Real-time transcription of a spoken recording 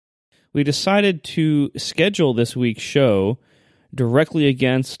we decided to schedule this week's show directly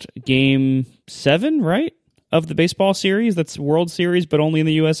against Game 7, right? Of the baseball series. That's World Series, but only in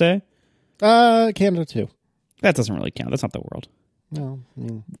the USA? Canada, too. That doesn't really count. That's not the world. No, I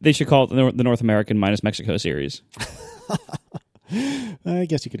mean... They should call it the North American minus Mexico series. I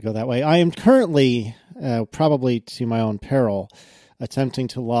guess you could go that way. I am currently, probably to my own peril, attempting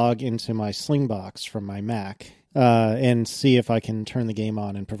to log into my Slingbox from my Mac and see if I can turn the game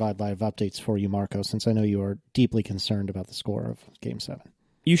on and provide live updates for you, Marco, since I know you are deeply concerned about the score of Game 7.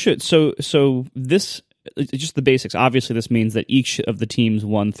 You should. So this, just the basics. Obviously, this means that each of the teams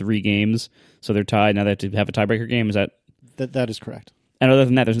won 3 games, so they're tied. Now they have to have a tiebreaker game. Is that... That is correct. And other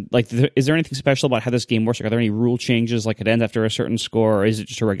than that, is there anything special about how this game works? Are there any rule changes, like it ends after a certain score, or is it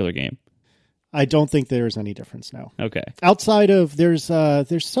just a regular game? I don't think there's any difference, no. Okay. Outside of, there's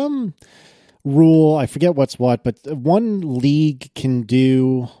some rule, I forget what's what, but one league can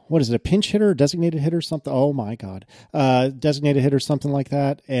do, what is it, a pinch hitter, designated hitter, something? Oh my God. Designated hitter, something like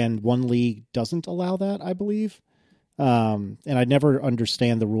that, and one league doesn't allow that, I believe. And I never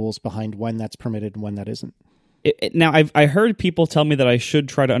understand the rules behind when that's permitted and when that isn't. Now, I heard people tell me that I should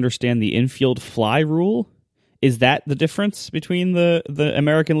try to understand the infield fly rule. Is that the difference between the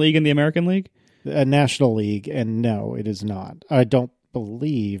American League and the American League? A National League, and no, it is not. I don't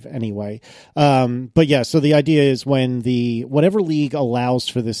believe, anyway. But yeah, so the idea is when whatever league allows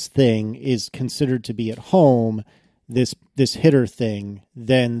for this thing is considered to be at home, this hitter thing,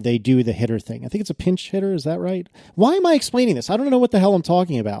 then they do the hitter thing. I think it's a pinch hitter. Is that right? Why am I explaining this? I don't know what the hell I'm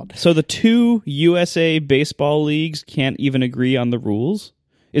talking about. So the 2 USA baseball leagues can't even agree on the rules?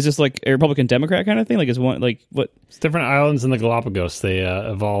 Is this like a Republican Democrat kind of thing? Like, is one like what? It's different islands in the Galapagos. They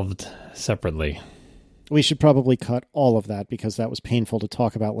evolved separately. We should probably cut all of that because that was painful to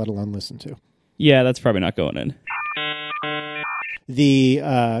talk about, let alone listen to. Yeah, that's probably not going in.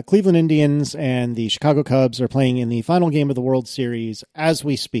 The Cleveland Indians and the Chicago Cubs are playing in the final game of the World Series as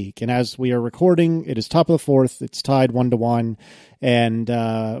we speak. And as we are recording, it is top of the 4th. It's tied 1-1. And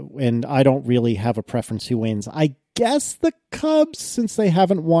I don't really have a preference who wins. I guess the Cubs, since they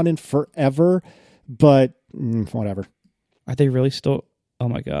haven't won in forever, but whatever. Are they really still... Oh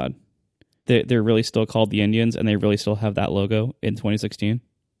my God. They're really still called the Indians, and they really still have that logo in 2016?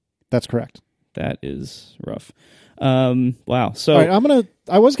 That's correct. That is rough. Wow. So, all right,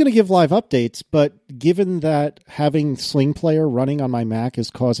 I was gonna give live updates, but given that having Sling Player running on my Mac is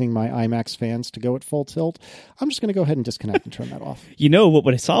causing my IMAX fans to go at full tilt, I'm just gonna go ahead and disconnect and turn that off. You know what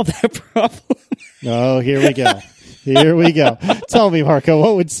would solve that problem? Oh, here we go. Here we go. Tell me, Marco,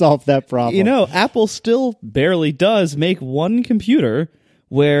 what would solve that problem? You know, Apple still barely does make one computer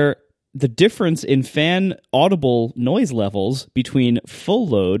where the difference in fan audible noise levels between full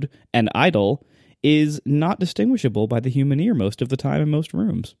load and idle is not distinguishable by the human ear most of the time in most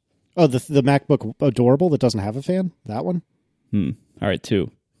rooms. Oh, the MacBook Adorable that doesn't have a fan? That one? All right,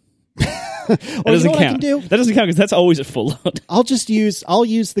 2. That doesn't count. That doesn't count because that's always at full load. I'll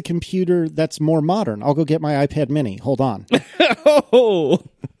use the computer that's more modern. I'll go get my iPad mini. Hold on.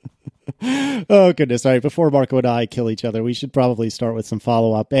 Oh, goodness. All right, before Marco and I kill each other, we should probably start with some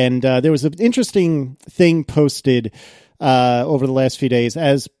follow-up. And there was an interesting thing posted over the last few days.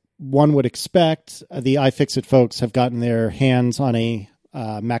 As one would expect, the iFixit folks have gotten their hands on a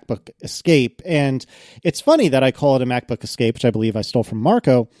MacBook Escape. And it's funny that I call it a MacBook Escape, which I believe I stole from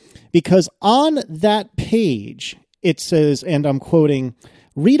Marco, because on that page, it says, and I'm quoting,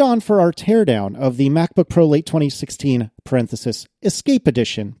 "Read on for our teardown of the MacBook Pro late 2016, parenthesis, Escape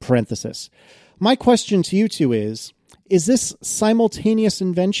Edition, parenthesis." My question to you two is this simultaneous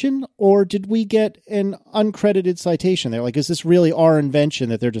invention, or did we get an uncredited citation there? Like, is this really our invention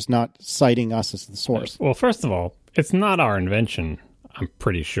that they're just not citing us as the source? Well, first of all, it's not our invention, I'm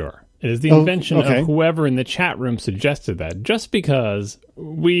pretty sure. It is the invention of whoever in the chat room suggested that. Just because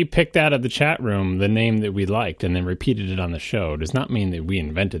we picked out of the chat room the name that we liked and then repeated it on the show does not mean that we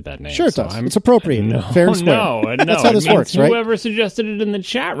invented that name. Sure it does. It's appropriate. No, fair and square. No. That's how this works, right? Whoever suggested it in the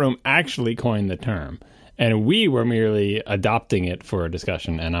chat room actually coined the term. And we were merely adopting it for a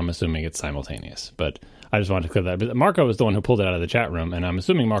discussion, and I'm assuming it's simultaneous. But I just wanted to clear that. But Marco was the one who pulled it out of the chat room, and I'm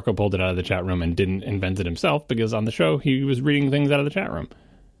assuming Marco pulled it out of the chat room and didn't invent it himself, because on the show he was reading things out of the chat room.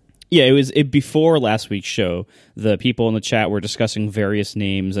 Yeah, it was before last week's show. The people in the chat were discussing various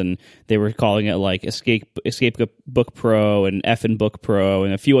names, and they were calling it like Escape Book Pro and Effin' Book Pro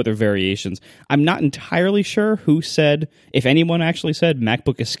and a few other variations. I'm not entirely sure who said, if anyone actually said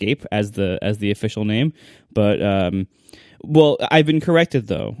MacBook Escape as the official name, but well, I've been corrected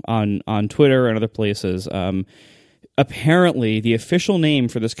though on Twitter and other places. Apparently, the official name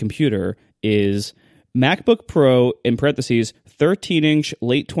for this computer is MacBook Pro, in parentheses, 13-inch,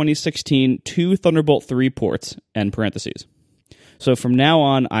 late 2016, 2 Thunderbolt 3 ports, end parentheses. So from now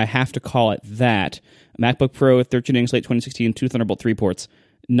on, I have to call it that. MacBook Pro, 13-inch, late 2016, 2 Thunderbolt 3 ports,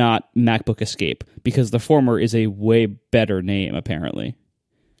 not MacBook Escape, because the former is a way better name, apparently.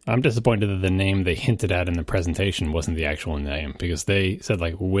 I'm disappointed that the name they hinted at in the presentation wasn't the actual name, because they said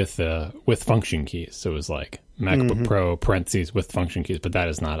like with function keys. So it was like MacBook Pro, parentheses, with function keys, but that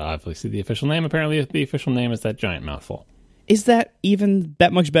is not obviously the official name. Apparently the official name is that giant mouthful. Is that even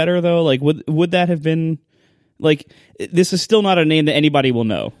that much better, though? Like, would that have been... Like, this is still not a name that anybody will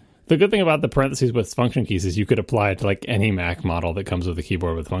know. The good thing about the parentheses with function keys is you could apply it to like any Mac model that comes with a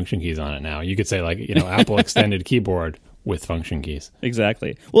keyboard with function keys on it now. You could say like, Apple extended keyboard with function keys.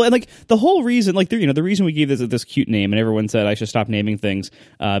 Exactly. Well, and like the whole reason, like, the reason we gave this cute name, and everyone said I should stop naming things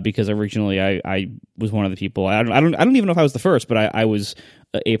because originally I was one of the people. I don't even know if I was the first, but I was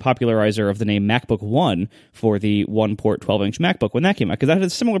a popularizer of the name MacBook One for the one-port 12-inch MacBook when that came out, because that had a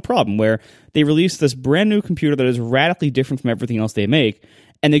similar problem where they released this brand new computer that is radically different from everything else they make,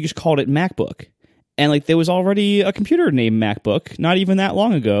 and they just called it MacBook. And like there was already a computer named MacBook not even that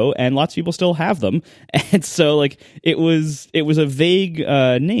long ago, and lots of people still have them. And so like it was a vague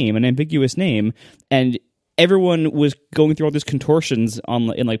name, an ambiguous name, and everyone was going through all these contortions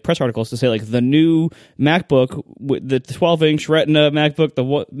in like press articles to say like the new MacBook, the 12-inch Retina MacBook, the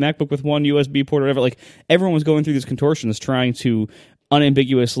MacBook with one USB port or whatever. Like everyone was going through these contortions trying to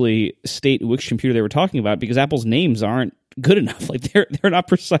unambiguously state which computer they were talking about, because Apple's names aren't good enough. Like they're not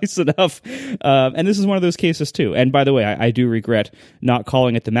precise enough. And this is one of those cases too. And by the way, I do regret not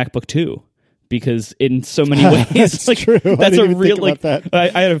calling it the MacBook 2. Because in so many ways, that's like true. that's a real like. That. I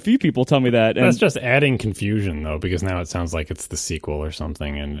had a few people tell me that. And that's just adding confusion, though, because now it sounds like it's the sequel or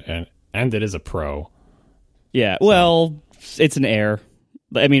something, and it is a Pro. Yeah, well, it's an Air.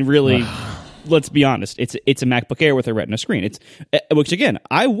 I mean, really, let's be honest. It's a MacBook Air with a Retina screen. Which again,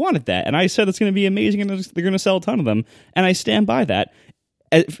 I wanted that, and I said it's going to be amazing, and they're going to sell a ton of them, and I stand by that.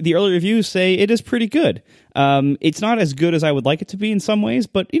 The early reviews say it is pretty good. It's not as good as I would like it to be in some ways,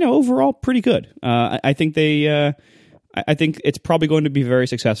 but overall pretty good. I think I think it's probably going to be very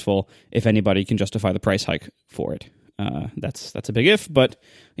successful if anybody can justify the price hike for it. That's a big if, but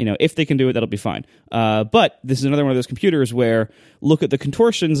if they can do it, that'll be fine. But this is another one of those computers where look at the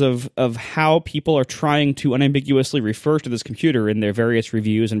contortions of how people are trying to unambiguously refer to this computer in their various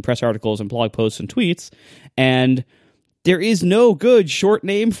reviews and press articles and blog posts and tweets, and there is no good short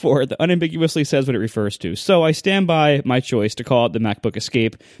name for it that unambiguously says what it refers to. So I stand by my choice to call it the MacBook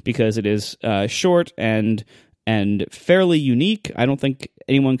Escape because it is short and fairly unique. I don't think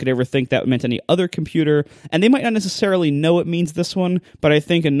anyone could ever think that meant any other computer, and they might not necessarily know it means this one, but I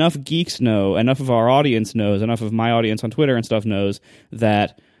think enough geeks know, enough of our audience knows, enough of my audience on Twitter and stuff knows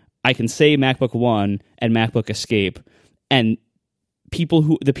that I can say MacBook One and MacBook Escape, and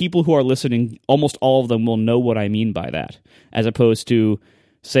the people who are listening, almost all of them will know what I mean by that, as opposed to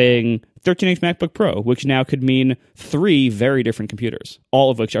saying 13-inch MacBook Pro, which now could mean 3 very different computers,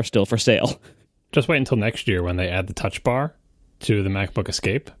 all of which are still for sale. Just wait until next year when they add the Touch Bar to the MacBook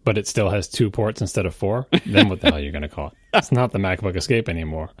Escape, but it still has 2 ports instead of 4. Then what the hell are you going to call it? It's not the MacBook Escape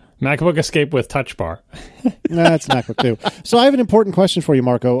anymore. MacBook Escape with Touch Bar. That's MacBook 2. So I have an important question for you,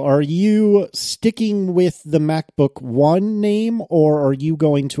 Marco. Are you sticking with the MacBook One name, or are you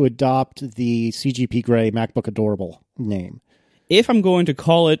going to adopt the CGP Grey MacBook Adorable name? If I'm going to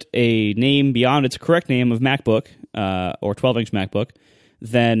call it a name beyond its correct name of MacBook, or 12-inch MacBook,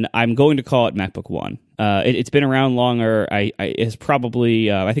 then I'm going to call it MacBook One. It's been around longer. It's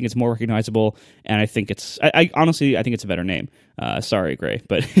probably, I think it's more recognizable, and I think honestly, I think it's a better name. Sorry, Gray,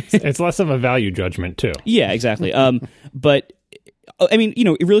 but it's less of a value judgment too. Yeah, exactly. But I mean,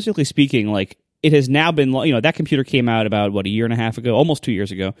 realistically speaking, like it has now been, that computer came out about a year and a half ago, almost 2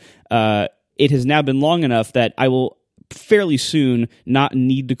 years ago. It has now been long enough that I will fairly soon not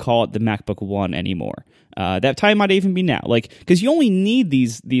need to call it the MacBook One anymore. That time might even be now, because you only need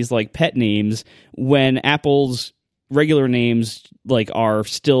these like pet names when Apple's regular names are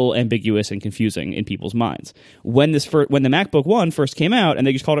still ambiguous and confusing in people's minds. When the MacBook One first came out and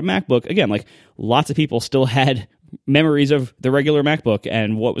they just called it MacBook, again, lots of people still had memories of the regular MacBook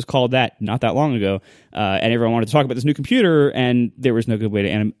and what was called that not that long ago, and everyone wanted to talk about this new computer, and there was no good way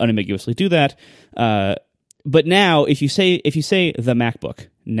to unambiguously do that. But now, if you say the MacBook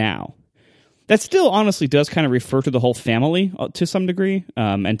now, that still honestly does kind of refer to the whole family to some degree,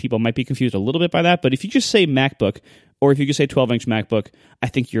 and people might be confused a little bit by that. But if you just say MacBook, or if you just say 12-inch MacBook, I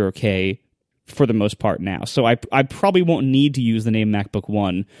think you're okay for the most part now. So I probably won't need to use the name MacBook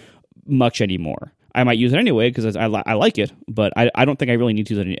One much anymore. I might use it anyway because I like it, but I don't think I really need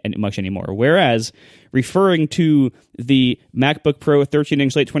to use it much anymore. Whereas referring to the MacBook Pro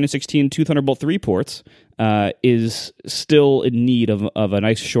 13-inch late 2016 2 Thunderbolt 3 ports is still in need of a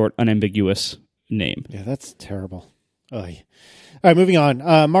nice, short, unambiguous name. Yeah, that's terrible. Oy. All right, moving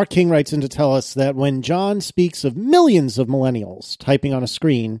on. Mark King writes in to tell us that when John speaks of millions of millennials typing on a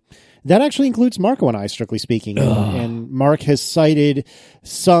screen, that actually includes Marco and I, strictly speaking. And Mark has cited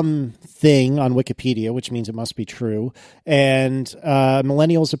something on Wikipedia, which means it must be true. And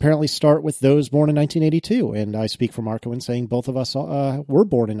millennials apparently start with those born in 1982. And I speak for Marco in saying both of us were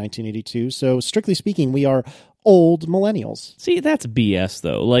born in 1982. So strictly speaking, we are old millennials. See, that's BS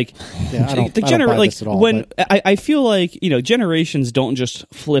though. Like, yeah, I don't buy this at all, when I feel like, generations don't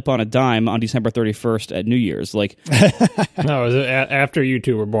just flip on a dime on December 31st at New Year's. Like, no, it was after you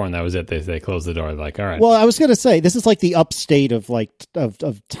two were born. That was it. They closed the door. Like, all right. Well, I was going to say this is like the upstate of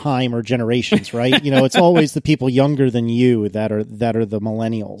of time or generations, right? It's always the people younger than you that are the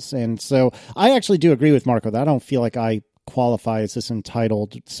millennials, and so I actually do agree with Marco that I don't feel like I qualify as this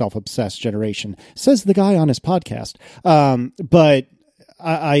entitled, self-obsessed generation, says the guy on his podcast. But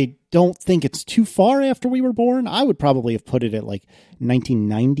I don't think it's too far after we were born. I would probably have put it at like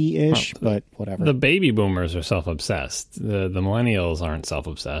 1990-ish, but whatever. The baby boomers are self-obsessed. The millennials aren't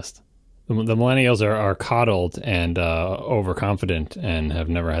self-obsessed. The millennials are coddled and overconfident and have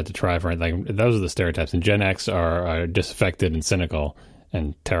never had to try for anything. Like, those are the stereotypes. And Gen X are disaffected and cynical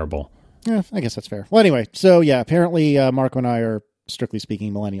and terrible. Yeah, I guess that's fair. Well, anyway, so yeah, apparently Marco and I are, strictly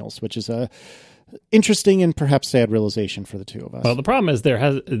speaking, millennials, which is a interesting and perhaps sad realization for the two of us. Well, the problem is there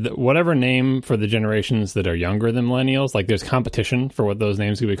has whatever name for the generations that are younger than millennials, like there's competition for what those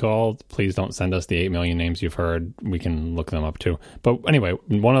names could be called. Please don't send us the 8 million names you've heard. We can look them up too. But anyway,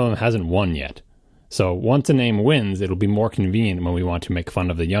 one of them hasn't won yet. So once a name wins, it'll be more convenient when we want to make fun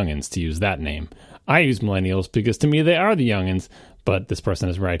of the youngins to use that name. I use millennials because to me they are the youngins, but this person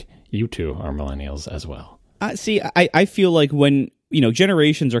is right. You two are millennials as well. See, I feel like when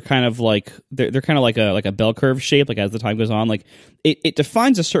generations are kind of like they're kind of like a bell curve shape. Like as the time goes on, like it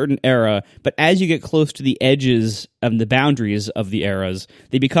defines a certain era, but as you get close to the edges and the boundaries of the eras,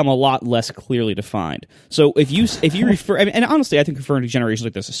 they become a lot less clearly defined. So if you refer, and honestly, I think referring to generations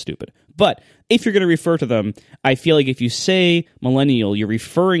like this is stupid. But if you're going to refer to them, I feel like if you say millennial, you're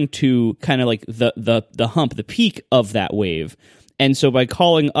referring to kind of like the hump, the peak of that wave. And so by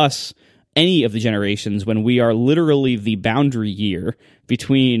calling us any of the generations when we are literally the boundary year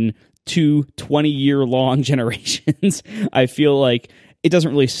between two 20-year-long generations, I feel like it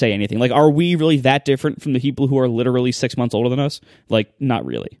doesn't really say anything. Like, are we really that different from the people who are literally 6 months older than us? Like, not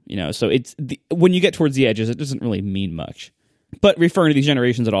really. So it's when you get towards the edges, it doesn't really mean much. But referring to these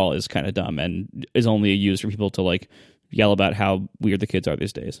generations at all is kind of dumb and is only used for people to like yell about how weird the kids are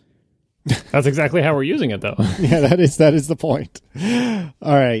these days. That's exactly how we're using it, though. Yeah, that is the point.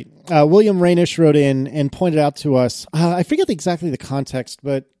 All right. William Rainish wrote in and pointed out to us, I forget exactly the context,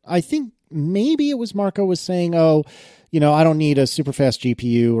 but I think maybe it was Marco was saying, I don't need a super fast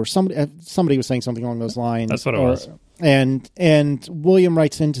GPU, or somebody was saying something along those lines. That's what it was. And William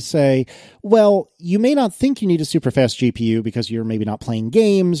writes in to say, well, you may not think you need a super fast GPU because you're maybe not playing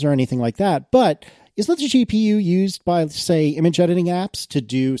games or anything like that, but isn't the GPU used by, say, image editing apps to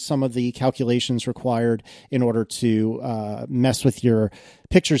do some of the calculations required in order to mess with your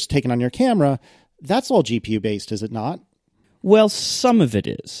pictures taken on your camera? That's all GPU based, is it not? Well, some of it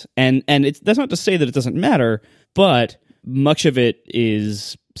is. And that's not to say that it doesn't matter, but much of it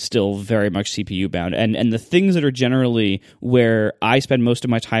is still very much CPU bound. And the things that are generally where I spend most of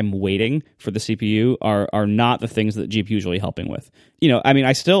my time waiting for the CPU are not the things that GPU is really helping with.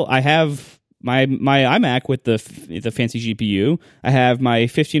 I have my iMac with the fancy GPU. I have my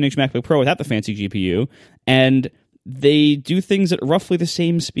 15-inch MacBook Pro without the fancy GPU, and they do things at roughly the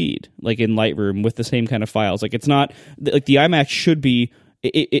same speed, like in Lightroom with the same kind of files. Like, it's not like the iMac should be.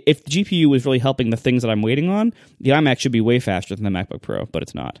 If the GPU was really helping the things that I'm waiting on, the iMac should be way faster than the MacBook Pro, but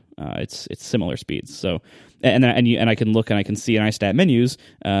it's not. It's similar speeds. So, and I can look and I can see in iStat menus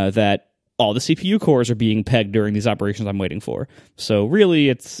that all the CPU cores are being pegged during these operations I'm waiting for. So really,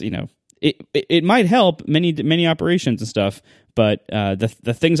 it's It might help many operations and stuff, but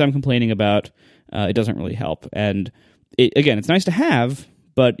the things I'm complaining about, it doesn't really help. And it's nice to have,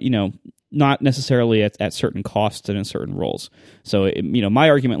 but not necessarily at certain costs and in certain roles. So my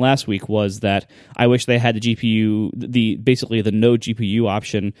argument last week was that I wish they had the GPU, basically the no GPU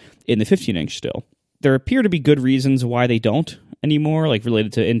option in the 15-inch still. There appear to be good reasons why they don't anymore, like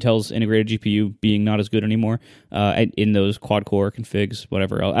related to Intel's integrated GPU being not as good anymore in those quad-core configs,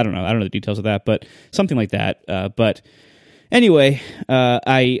 whatever. I don't know the details of that, but something like that. But Anyway,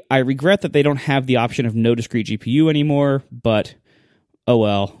 I regret that they don't have the option of no discrete GPU anymore, but oh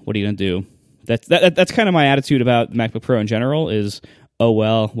well, what are you going to do? That's kind of my attitude about the MacBook Pro in general is, oh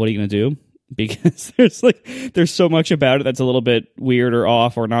well, what are you going to do? Because there's so much about it that's a little bit weird or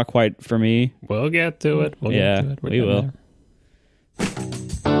off or not quite for me. We'll get to it. We will.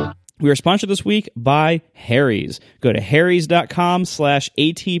 We are sponsored this week by Harry's. Go to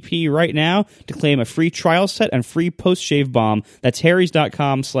harrys.com/ATP right now to claim a free trial set and free post-shave balm. That's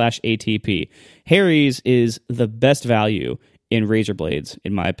harrys.com/ATP. Harry's is the best value in razor blades,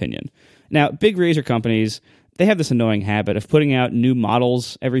 in my opinion. Now, big razor companies, they have this annoying habit of putting out new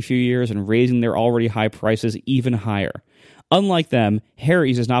models every few years and raising their already high prices even higher. Unlike them,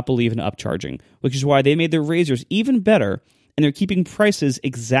 Harry's does not believe in upcharging, which is why they made their razors even better, and they're keeping prices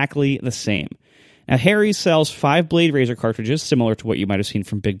exactly the same. Now, Harry's sells 5-blade razor cartridges, similar to what you might have seen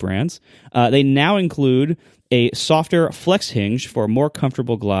from big brands. They now include a softer flex hinge for a more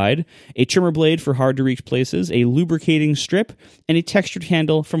comfortable glide, a trimmer blade for hard-to-reach places, a lubricating strip, and a textured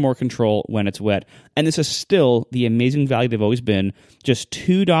handle for more control when it's wet. And this is still the amazing value they've always been, just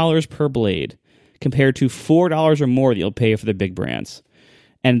 $2 per blade, compared to $4 or more that you'll pay for the big brands.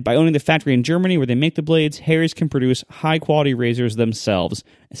 And by owning the factory in Germany where they make the blades, Harry's can produce high-quality razors themselves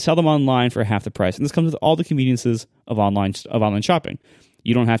and sell them online for half the price. And this comes with all the conveniences of online shopping.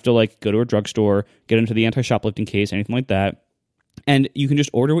 You don't have to go to a drugstore, get into the anti-shoplifting case, anything like that. And you can just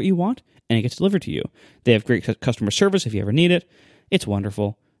order what you want, and it gets delivered to you. They have great customer service if you ever need it. It's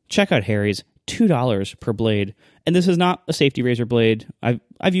wonderful. Check out Harry's. $2 per blade. And this is not a safety razor blade.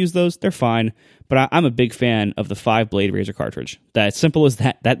 I've used those. They're fine. But I'm a big fan of the 5-blade razor cartridge. That's simple as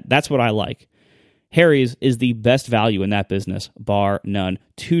that. That's what I like. Harry's is the best value in that business, bar none.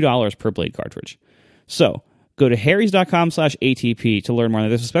 $2 per blade cartridge. So go to harrys.com/ATP to learn more.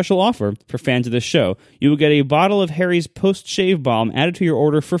 There's a special offer for fans of this show. You will get a bottle of Harry's post-shave balm added to your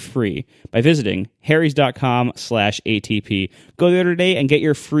order for free by visiting harrys.com/ATP. Go there today and get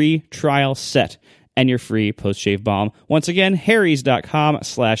your free trial set and your free post-shave balm. Once again,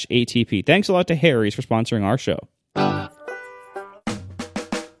 harrys.com/ATP. Thanks a lot to Harry's for sponsoring our show. All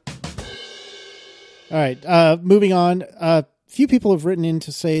right, moving on. Few people have written in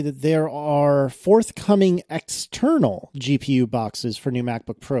to say that there are forthcoming external GPU boxes for new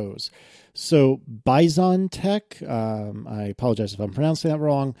MacBook Pros. So Bison Tech, I apologize if I'm pronouncing that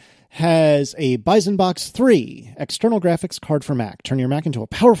wrong, has a Bison Box 3 external graphics card for Mac. Turn your Mac into a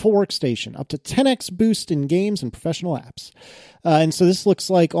powerful workstation, up to 10x boost in games and professional apps. And so this looks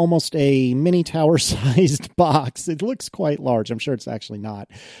like almost a mini tower-sized box. It looks quite large. I'm sure it's actually not.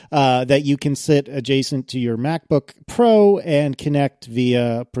 That you can sit adjacent to your MacBook Pro and connect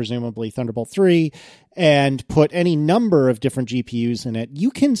via, presumably, Thunderbolt 3 and put any number of different GPUs in it.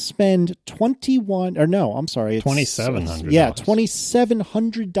 You can spend $2,700. Yeah,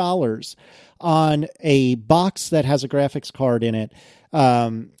 $2,700 on a box that has a graphics card in it.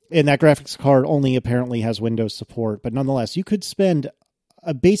 And that graphics card only apparently has Windows support. But nonetheless, you could spend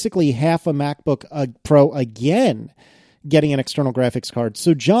basically half a MacBook Pro again getting an external graphics card.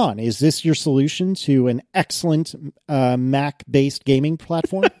 So, John, is this your solution to an excellent Mac-based gaming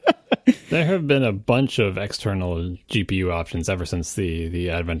platform? There have been a bunch of external GPU options ever since the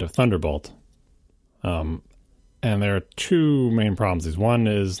advent of Thunderbolt. And there are two main problems. One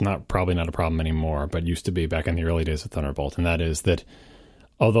is probably not a problem anymore, but used to be back in the early days of Thunderbolt. And that is that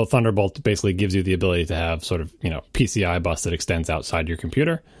although Thunderbolt basically gives you the ability to have sort of, PCI bus that extends outside your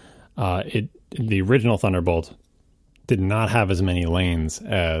computer, the original Thunderbolt did not have as many lanes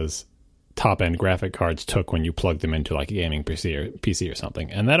as top-end graphic cards took when you plugged them into like a gaming PC or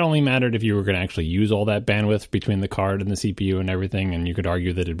something. And that only mattered if you were going to actually use all that bandwidth between the card and the CPU and everything, and you could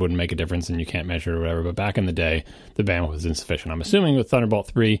argue that it wouldn't make a difference and you can't measure or whatever, but back in the day, the bandwidth was insufficient. I'm assuming with Thunderbolt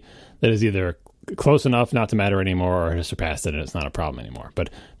 3, that is either close enough not to matter anymore or has surpassed it and it's not a problem anymore. But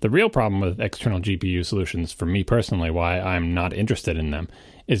the real problem with external GPU solutions, for me personally, why I'm not interested in them,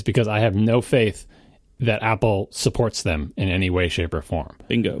 is because I have no faith that Apple supports them in any way, shape, or form.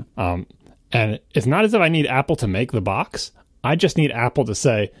 Bingo. And it's not as if I need Apple to make the box. I just need Apple to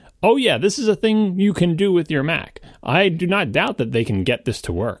say, oh yeah, this is a thing you can do with your Mac. I do not doubt that they can get this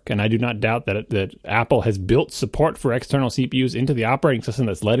to work. And I do not doubt that Apple has built support for external CPUs into the operating system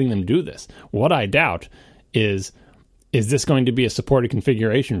that's letting them do this. What I doubt is this going to be a supported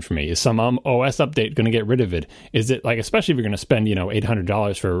configuration for me? Is some OS update going to get rid of it? Is it especially if you're going to spend,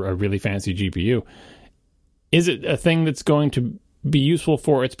 $800 for a really fancy GPU, is it a thing that's going to be useful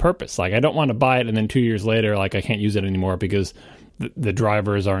for its purpose? I don't want to buy it and then 2 years later, I can't use it anymore because the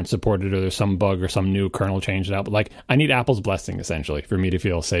drivers aren't supported, or there's some bug or some new kernel change out. But like, I need Apple's blessing essentially for me to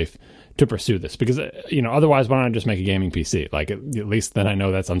feel safe to pursue this, because otherwise, why don't I just make a gaming PC? Like, at least then I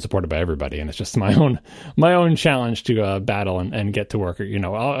know that's unsupported by everybody, and it's just my own challenge to battle and get to work. Or,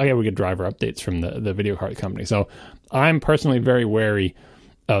 we get driver updates from the video card company. So I'm personally very wary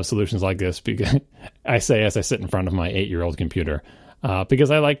of solutions like this, because I say as I sit in front of my 8-year-old computer,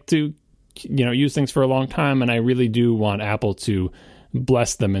 because I like to use things for a long time, and I really do want Apple to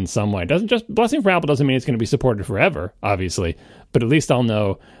bless them in some way. Blessing for Apple doesn't mean it's going to be supported forever, obviously, but at least I'll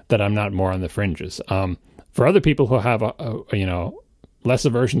know that I'm not more on the fringes. For other people who have a less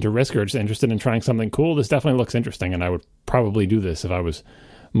aversion to risk or just interested in trying something cool, this definitely looks interesting, and I would probably do this if I was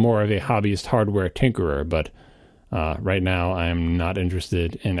more of a hobbyist hardware tinkerer. But right now, I'm not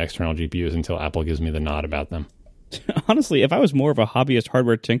interested in external GPUs until Apple gives me the nod about them. Honestly, if I was more of a hobbyist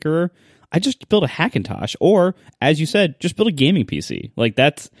hardware tinkerer, I'd just build a Hackintosh, or, as you said, just build a gaming PC. Like,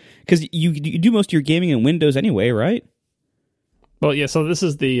 that's because you do most of your gaming in Windows anyway, right? Well, yeah. So this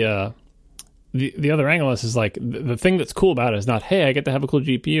is the other angle. This is like the thing that's cool about it is not, hey, I get to have a cool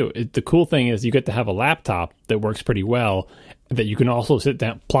GPU. The cool thing is you get to have a laptop that works pretty well, that you can also sit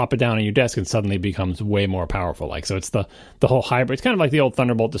down, plop it down on your desk, and suddenly becomes way more powerful. Like, so it's the whole hybrid. It's kind of like the old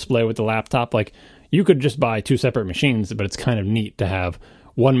Thunderbolt display with the laptop. Like, you could just buy 2 separate machines, but it's kind of neat to have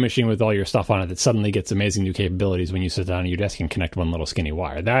one machine with all your stuff on it that suddenly gets amazing new capabilities when you sit down at your desk and connect one little skinny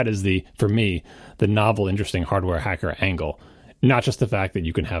wire. That is for me, the novel, interesting hardware hacker angle. Not just the fact that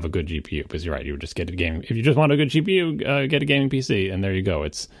you can have a good GPU, because you're right, you would just get a game. If you just want a good GPU, get a gaming PC, and there you go.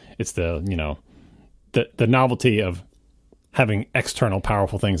 It's the the novelty of having external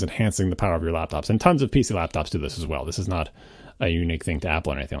powerful things enhancing the power of your laptops. And tons of PC laptops do this as well. This is not a unique thing to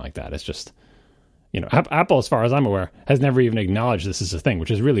Apple or anything like that. It's just, Apple, as far as I'm aware, has never even acknowledged this is a thing,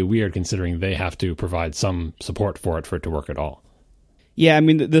 which is really weird considering they have to provide some support for it to work at all. Yeah, I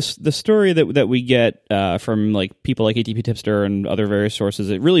mean, the story that we get from like people like ATP Tipster and other various sources,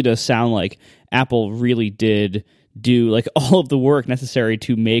 it really does sound like Apple really did do like all of the work necessary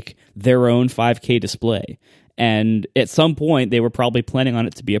to make their own 5K display. And at some point, they were probably planning on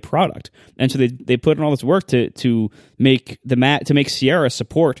it to be a product, and so they put in all this work to make Sierra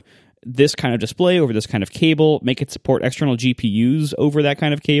support this kind of display over this kind of cable, make it support external GPUs over that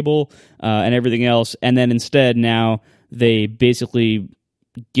kind of cable, and everything else. And then instead, now they basically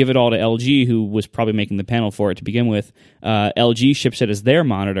give it all to LG, who was probably making the panel for it to begin with. LG ships it as their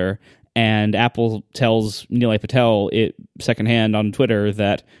monitor, and Apple tells Nilay Patel it secondhand on Twitter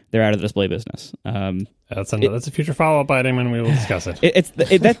that they're out of the display business. That's a future follow-up item, and we will discuss it.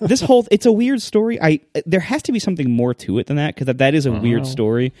 It's a weird story. There has to be something more to it than that, because that is a weird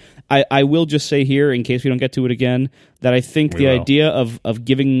story. I will just say here, in case we don't get to it again, that I think the idea of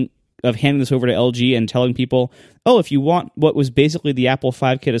handing this over to LG and telling people, oh, if you want what was basically the Apple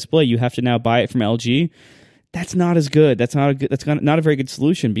 5K display, you have to now buy it from LG. That's not as good. That's not a very good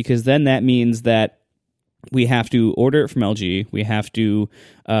solution, because then that means that we have to order it from LG. We have to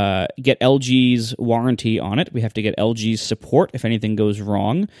get LG's warranty on it. We have to get LG's support if anything goes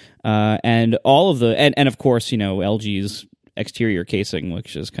wrong, and all of the and of course, LG's exterior casing,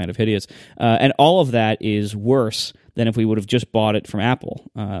 which is kind of hideous, and all of that is worse than if we would have just bought it from Apple.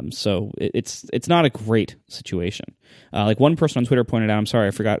 So it's not a great situation. Like one person on Twitter pointed out, I'm sorry,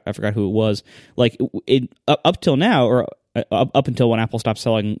 I forgot who it was. Like up till now, or up until when Apple stopped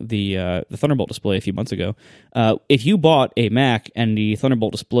selling the Thunderbolt display a few months ago, if you bought a Mac and the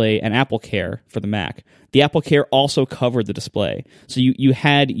Thunderbolt display and Apple Care for the Mac, the Apple Care also covered the display. So you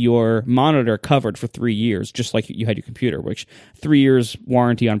had your monitor covered for 3 years, just like you had your computer, which 3 years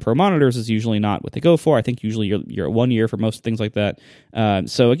warranty on Pro monitors is usually not what they go for. I think usually you're at 1 year for most things like that.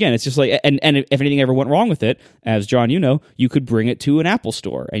 So again, it's just like, and if anything ever went wrong with it, as John, you could bring it to an Apple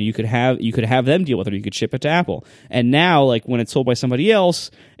store and you could have them deal with it, or you could ship it to Apple. And now, like when it's sold by somebody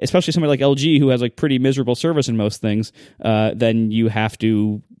else, especially somebody like LG who has like pretty miserable service in most things, then you have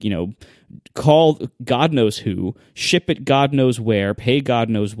to, call God knows who, ship it God knows where, pay God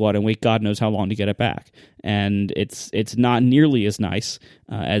knows what, and wait God knows how long to get it back. And it's not nearly as nice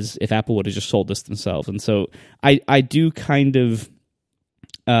as if Apple would have just sold this themselves. And so I do kind of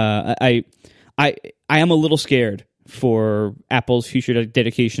I am a little scared for Apple's future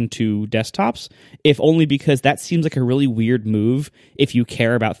dedication to desktops, if only because that seems like a really weird move if you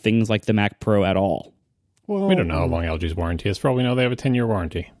care about things like the Mac Pro at all. Well, we don't know how long LG's warranty is. For all we know, they have a 10-year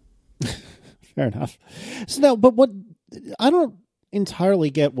warranty. Fair enough. So now, but what I don't entirely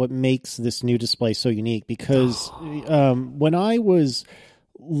get what makes this new display so unique, because when I was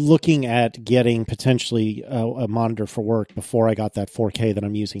looking at getting potentially a monitor for work before I got that 4K that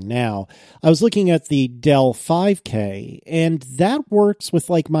I'm using now. I was looking at the Dell 5K, and that works with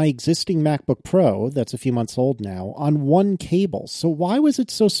like my existing MacBook Pro that's a few months old now on one cable. So why was it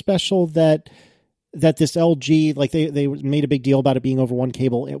so special that this LG, like they made a big deal about it being over one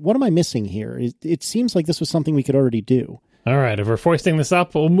cable? What am I missing here? It seems like this was something we could already do. All right, if we're foisting this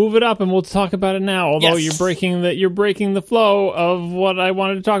up, we'll move it up and we'll talk about it now. Although Yes. you're breaking the flow of what I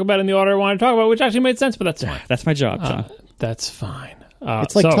wanted to talk about in the order I wanted to talk about, which actually made sense, but that's fine. That's my job, John. That's fine.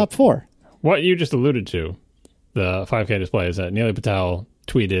 It's like so, top 4. What you just alluded to, the 5K display, is that Neil Patel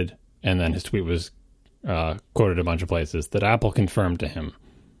tweeted, and then his tweet was quoted a bunch of places, that Apple confirmed to him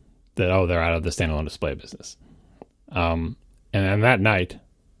that, they're out of the standalone display business. And then that night,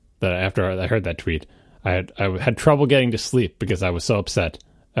 that after I heard that tweet, I had trouble getting to sleep because I was so upset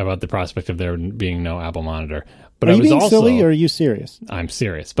about the prospect of there being no Apple monitor. But Are I you was being also, silly or are you serious? I'm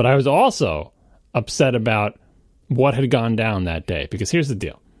serious. But I was also upset about what had gone down that day. Because here's the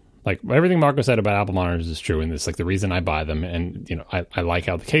deal. Like, everything Marco said about Apple monitors is true, and it's like the reason I buy them. And, you know, I like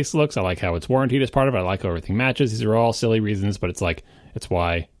how the case looks. I like how it's warranted as part of it. I like how everything matches. These are all silly reasons, but it's like, it's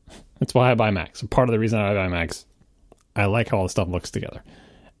why I buy Macs. So part of the reason I buy Macs, I like how all the stuff looks together.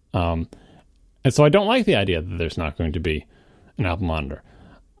 And so I don't like the idea that there's not going to be an Apple monitor.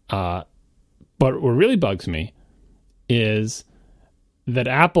 But what really bugs me is that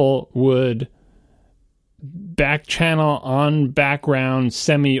Apple would back channel, on background,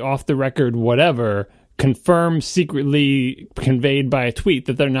 semi off the record, whatever, confirm secretly conveyed by a tweet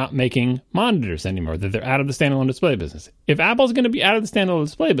that they're not making monitors anymore, that they're out of the standalone display business. If Apple's going to be out of the standalone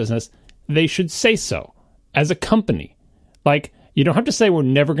display business, they should say so as a company. Like, you don't have to say we're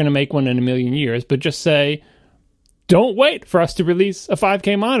never going to make one in a million years, but just say, don't wait for us to release a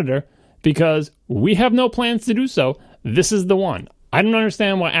 5K monitor because we have no plans to do so. This is the one. I don't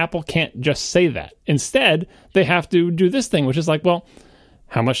understand why Apple can't just say that. Instead, they have to do this thing, which is like, well,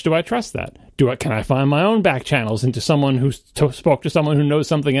 how much do I trust that? Can I find my own back channels into someone who spoke to someone who knows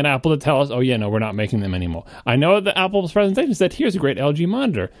something at Apple to tell us, oh yeah, no, we're not making them anymore. I know that Apple's presentation said, here's a great LG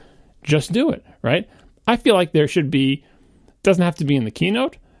monitor. Just do it, right? I feel like there should be, doesn't have to be in the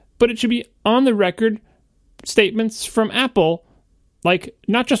keynote, but it should be on the record statements from Apple, like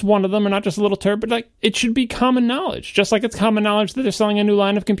not just one of them or not just a little turd, but like it should be common knowledge, just like it's common knowledge that they're selling a new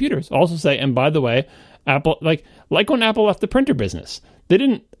line of computers. Also say, and by the way, Apple, like when Apple left the printer business, they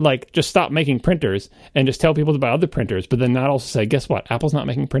didn't like just stop making printers and just tell people to buy other printers, but then not also say, guess what? Apple's not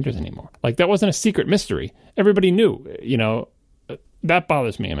making printers anymore. Like that wasn't a secret mystery. Everybody knew, you know, that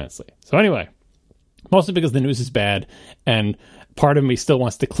bothers me immensely. So anyway, mostly because the news is bad, and part of me still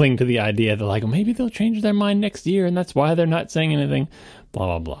wants to cling to the idea that, like, maybe they'll change their mind next year, and that's why they're not saying anything,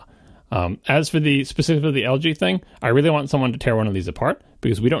 blah, blah, blah. As for the specifically the LG thing, I really want someone to tear one of these apart,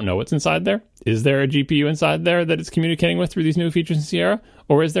 because we don't know what's inside there. Is there a GPU inside there that it's communicating with through these new features in Sierra,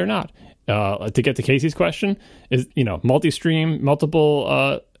 or is there not? To get to Casey's question, is, you know, multi-stream,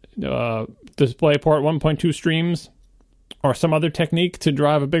 multiple display port 1.2 streams, or some other technique to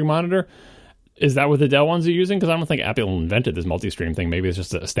drive a big monitor? Is that what the Dell ones are using? Because I don't think Apple invented this multi-stream thing. Maybe it's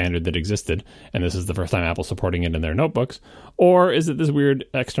just a standard that existed, and this is the first time Apple's supporting it in their notebooks. Or is it this weird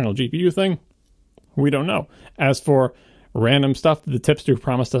external GPU thing? We don't know. As for random stuff that the tipster who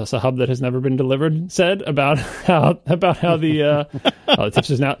promised us a hub that has never been delivered said about how the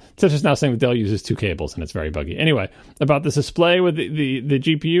tipster's now saying that Dell uses 2 cables and it's very buggy. Anyway, about this display with the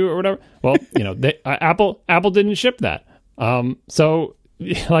GPU or whatever. Well, you know, Apple didn't ship that. So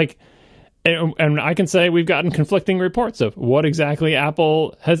like. And I can say we've gotten conflicting reports of what exactly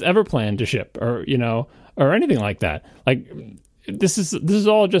Apple has ever planned to ship, or, you know, or anything like that. Like this is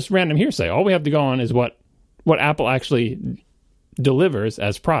all just random hearsay. All we have to go on is what Apple actually delivers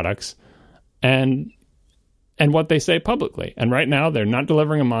as products, and what they say publicly. And right now they're not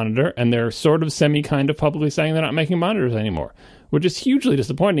delivering a monitor, and they're sort of kind of publicly saying they're not making monitors anymore, which is hugely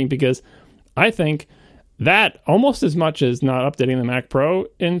disappointing, because I think that, almost as much as not updating the Mac Pro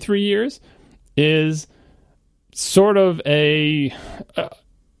in 3 years, is sort of a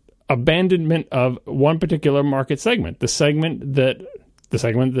abandonment of one particular market segment. The segment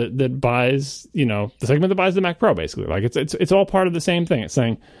that buys, you know, the segment that buys the Mac Pro, basically. Like it's all part of the same thing. It's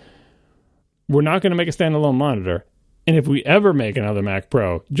saying, we're not going to make a standalone monitor, and if we ever make another Mac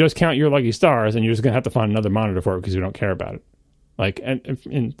Pro, just count your lucky stars, and you're just going to have to find another monitor for it because we don't care about it. Like,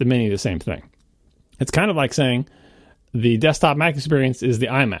 and the mini, the same thing. It's kind of like saying the desktop Mac experience is the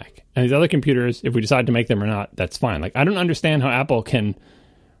iMac, and these other computers, if we decide to make them or not, that's fine. Like, I don't understand how Apple can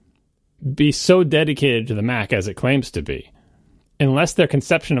be so dedicated to the Mac as it claims to be, unless their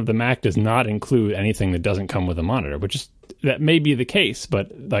conception of the Mac does not include anything that doesn't come with a monitor, which that may be the case,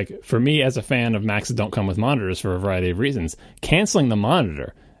 but like for me as a fan of Macs that don't come with monitors for a variety of reasons, canceling the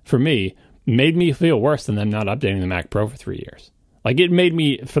monitor for me made me feel worse than them not updating the Mac Pro for 3 years. Like it made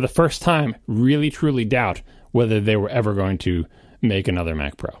me, for the first time, really truly doubt whether they were ever going to make another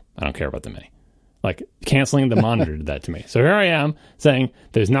Mac Pro. I don't care about the Mini. Like canceling the monitor did that to me. So here I am saying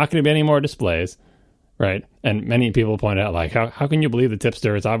there's not going to be any more displays, right? And many people point out like, how can you believe the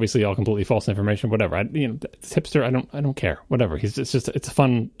tipster? It's obviously all completely false information. Whatever. Tipster, I don't care. Whatever. It's a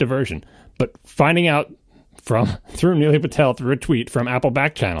fun diversion. But finding out through Neely Patel, through a tweet from Apple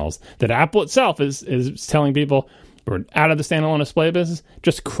back channels, that Apple itself is telling people we're out of the standalone display business,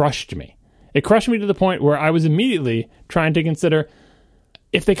 just crushed me. It crushed me to the point where I was immediately trying to consider,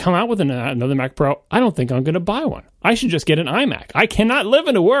 if they come out with another Mac Pro, I don't think I'm going to buy one. I should just get an iMac. I cannot live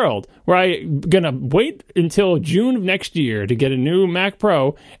in a world where I'm going to wait until June of next year to get a new Mac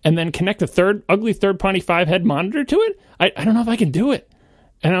Pro and then connect a ugly third-party 5-head monitor to it. I don't know if I can do it.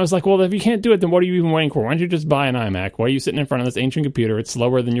 And I was like, well, if you can't do it, then what are you even waiting for? Why don't you just buy an iMac? Why are you sitting in front of this ancient computer? It's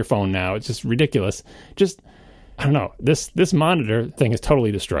slower than your phone now. It's just ridiculous. I don't know. This monitor thing has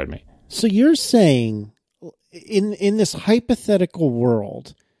totally destroyed me. So you're saying in this hypothetical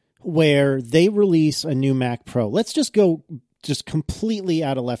world where they release a new Mac Pro, let's just go completely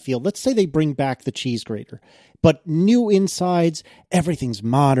out of left field. Let's say they bring back the cheese grater, but new insides, everything's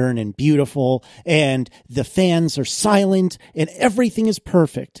modern and beautiful, and the fans are silent, and everything is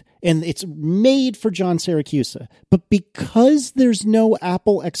perfect. And it's made for John Siracusa. But because there's no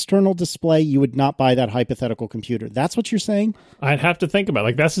Apple external display, you would not buy that hypothetical computer. That's what you're saying? I'd have to think about it.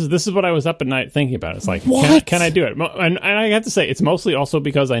 Like this is what I was up at night thinking about. It's like, what? Can I do it? And I have to say, it's mostly also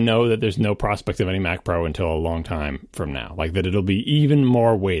because I know that there's no prospect of any Mac Pro until a long time from now. Like that it'll be even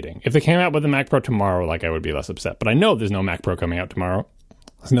more waiting. If they came out with a Mac Pro tomorrow, like I would be less upset. But I know there's no Mac Pro coming out tomorrow.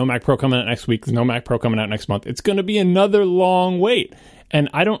 There's no Mac Pro coming out next week. There's no Mac Pro coming out next month. It's going to be another long wait. And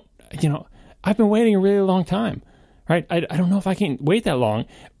I don't... I've been waiting a really long time, right? I don't know if I can wait that long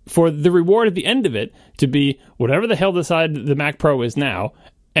for the reward at the end of it to be whatever the hell the Mac Pro is now.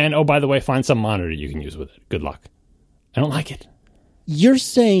 And, oh, by the way, find some monitor you can use with it. Good luck. I don't like it. You're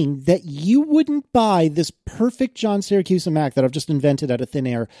saying that you wouldn't buy this perfect John Siracusa Mac that I've just invented out of thin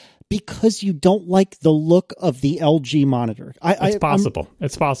air because you don't like the look of the LG monitor. It's possible.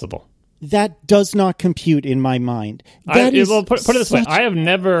 It's possible. That does not compute in my mind. Put it this way. I have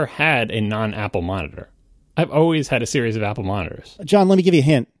never had a non-Apple monitor. I've always had a series of Apple monitors. John, let me give you a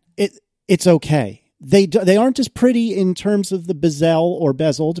hint. It's okay. They aren't as pretty in terms of the bezel or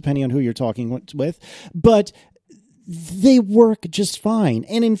bezel, depending on who you're talking with, but they work just fine.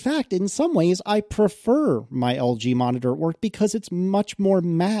 And in fact, in some ways, I prefer my LG monitor at work because it's much more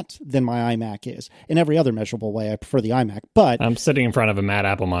matte than my iMac is. In every other measurable way, I prefer the iMac. But I'm sitting in front of a matte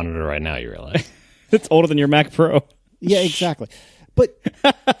Apple monitor right now, you realize. It's older than your Mac Pro. Yeah, exactly. But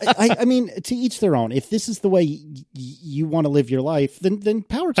I mean, to each their own. If this is the way you want to live your life, then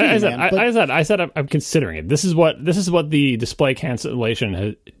power to you, man. I said I'm considering it. This is what the display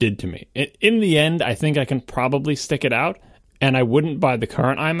cancellation did to me. In the end, I think I can probably stick it out, and I wouldn't buy the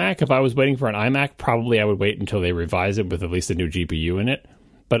current iMac. If I was waiting for an iMac, probably I would wait until they revise it with at least a new GPU in it.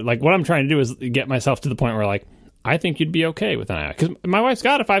 But like what I'm trying to do is get myself to the point where like I think you'd be okay with an iMac. Because my wife's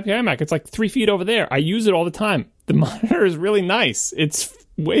got a 5K iMac. It's like 3 feet over there. I use it all the time. The monitor is really nice. It's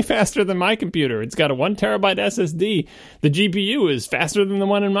way faster than my computer. It's got a 1 terabyte SSD. The GPU is faster than the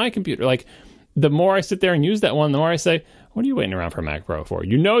one in my computer. Like, the more I sit there and use that one, the more I say, what are you waiting around for a Mac Pro for?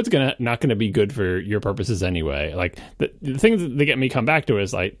 You know it's not going to be good for your purposes anyway. Like, the things that get me come back to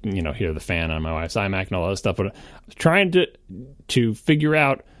is, like, here, the fan on my wife's iMac and all that stuff. But I'm trying to figure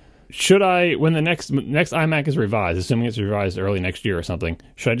out, should I, when the next iMac is revised, assuming it's revised early next year or something,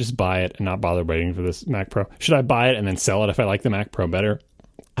 should I just buy it and not bother waiting for this Mac Pro? Should I buy it and then sell it if I like the Mac Pro better?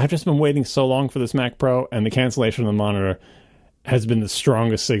 I've just been waiting so long for this Mac Pro, and the cancellation of the monitor has been the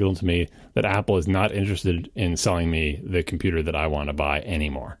strongest signal to me that Apple is not interested in selling me the computer that I want to buy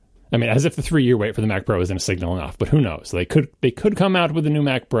anymore. I mean, as if the 3-year wait for the Mac Pro isn't a signal enough, but who knows? They could come out with a new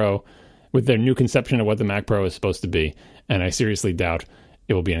Mac Pro with their new conception of what the Mac Pro is supposed to be, and I seriously doubt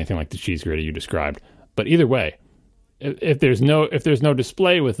it will be anything like the cheese grater you described. But either way, if there's no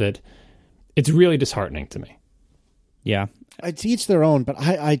display with it, it's really disheartening to me. Yeah. To each their own, but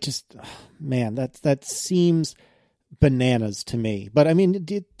I just, man, that seems bananas to me. But I mean,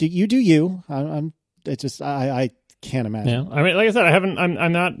 you do you. I can't imagine. Yeah. I mean, like I said,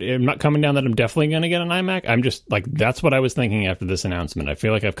 I'm not coming down that I'm definitely going to get an iMac. I'm just like, that's what I was thinking after this announcement. I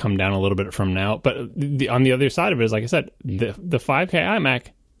feel like I've come down a little bit from now, but on the other side of it is, like I said, the 5K iMac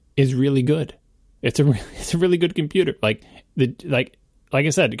is really good. It's a really good computer. like I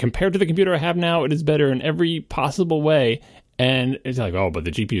said, compared to the computer I have now, it is better in every possible way. And it's like, oh, but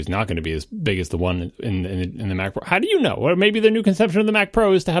the GPU is not going to be as big as the one in the Mac Pro. How do you know? Or maybe the new conception of the Mac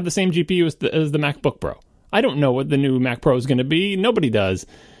Pro is to have the same GPU as the MacBook Pro. I don't know what the new Mac Pro is going to be. Nobody does.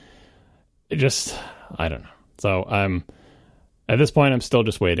 I don't know. So at this point, I'm still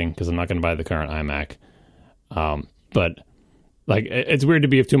just waiting because I'm not going to buy the current iMac. But like, it's weird to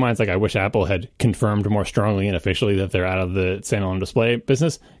be of two minds. Like, I wish Apple had confirmed more strongly and officially that they're out of the standalone display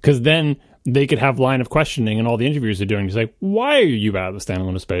business, because then they could have line of questioning in all the interviews they're doing to say, why are you out of the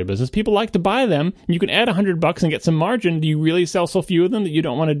standalone display business? People like to buy them. You can add $100 and get some margin. Do you really sell so few of them that you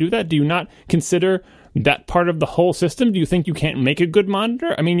don't want to do that? Do you not consider that part of the whole system? Do you think you can't make a good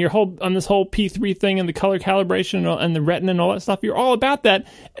monitor? I mean, your whole on this whole P3 thing and the color calibration and the retina and all that stuff, you're all about that,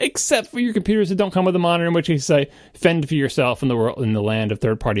 except for your computers that don't come with a monitor, in which you say, fend for yourself in the world, in the land of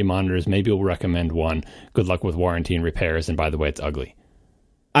third-party monitors. Maybe we'll recommend one. Good luck with warranty and repairs. And by the way, it's ugly.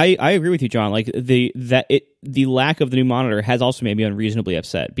 I agree with you, John. Like the lack of the new monitor has also made me unreasonably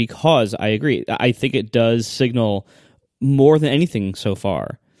upset, because I agree. I think it does signal more than anything so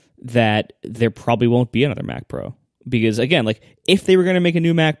far that there probably won't be another Mac Pro. Because again, like, if they were going to make a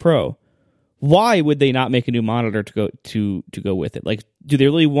new Mac Pro, why would they not make a new monitor to go with it? Like, do they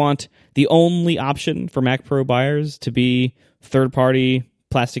really want the only option for Mac Pro buyers to be third-party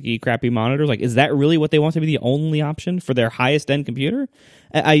plasticky, crappy monitors? Like, is that really what they want to be the only option for their highest end computer?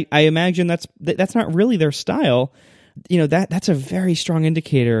 I imagine that's not really their style. You know, that's a very strong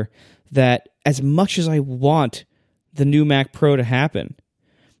indicator that as much as I want the new Mac Pro to happen,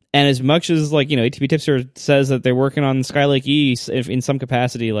 and as much as, like, you know, ATP Tipster says that they're working on Skylake E in some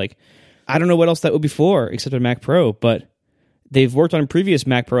capacity, like, I don't know what else that would be for except a Mac Pro, but they've worked on previous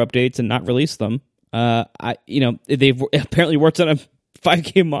Mac Pro updates and not released them. They've apparently worked on a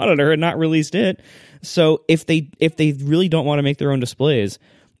 5K monitor and not released it. So if they really don't want to make their own displays,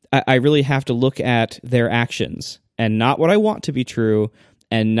 I really have to look at their actions, and not what I want to be true,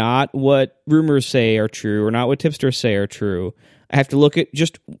 and not what rumors say are true, or not what tipsters say are true. I have to look at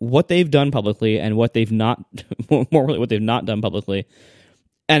just what they've done publicly and what they've not, more really what they've not done publicly.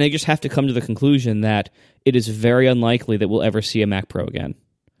 And I just have to come to the conclusion that it is very unlikely that we'll ever see a Mac Pro again.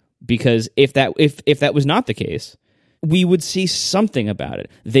 Because if that was not the case, we would see something about it.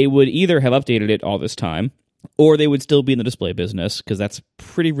 They would either have updated it all this time, or they would still be in the display business, because that's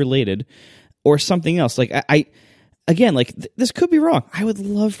pretty related, or something else. Like, this could be wrong. I would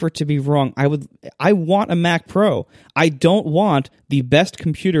love for it to be wrong. I want a Mac Pro. I don't want the best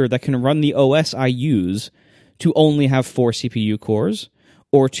computer that can run the OS I use to only have 4 CPU cores,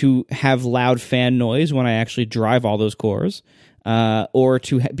 or to have loud fan noise when I actually drive all those cores, or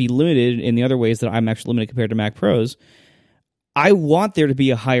to be limited in the other ways that I'm actually limited compared to Mac Pros. I want there to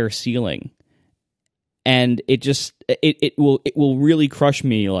be a higher ceiling, and it will really crush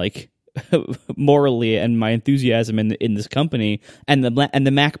me, like, morally, and my enthusiasm in this company and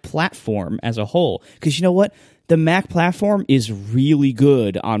the Mac platform as a whole. Because you know what? The Mac platform is really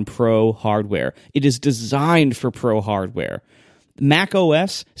good on pro hardware. It is designed for pro hardware. Mac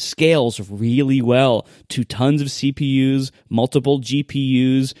OS scales really well to tons of CPUs, multiple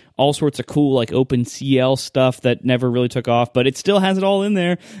GPUs, all sorts of cool, like, OpenCL stuff that never really took off, but it still has it all in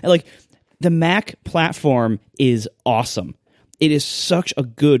there. And, like, the Mac platform is awesome. It is such a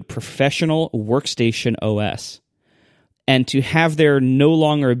good professional workstation OS. And to have there no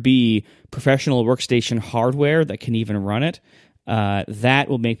longer be professional workstation hardware that can even run it, that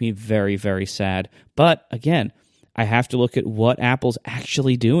will make me very, very sad. But again, I have to look at what Apple's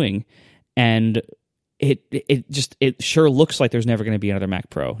actually doing, and it sure looks like there's never going to be another Mac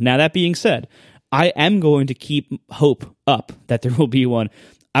Pro. Now, that being said, I am going to keep hope up that there will be one.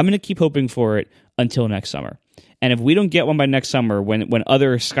 I'm going to keep hoping for it until next summer. And if we don't get one by next summer, when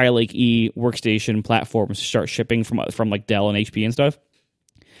other Skylake E workstation platforms start shipping from like Dell and HP and stuff,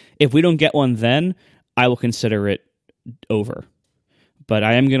 if we don't get one then, I will consider it over. But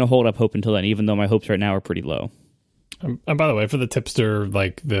I am going to hold up hope until then, even though my hopes right now are pretty low. And by the way, for the tipster,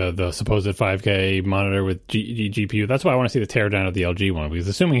 like the supposed 5K monitor with GPU, that's why I want to see the teardown of the LG one, because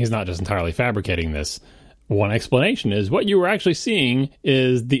assuming he's not just entirely fabricating this, one explanation is what you were actually seeing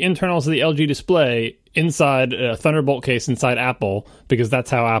is the internals of the LG display inside a Thunderbolt case inside Apple, because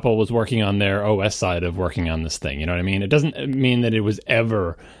that's how Apple was working on their OS side of working on this thing. You know what I mean? It doesn't mean that it was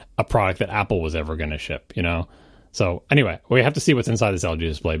ever a product that Apple was ever going to ship, you know? So anyway, we have to see what's inside this LG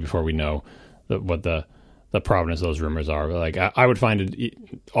display before we know what the provenance of those rumors are. But like, I would find it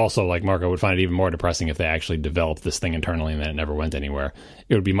also, like Marco would find it even more depressing if they actually developed this thing internally and then it never went anywhere.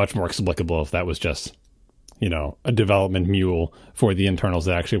 It would be much more explicable if that was just, a development mule for the internals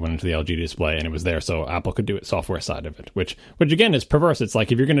that actually went into the LG display, and it was there so Apple could do it software side of it, which again is perverse. It's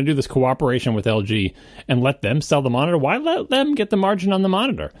like, if you're going to do this cooperation with LG and let them sell the monitor, why let them get the margin on the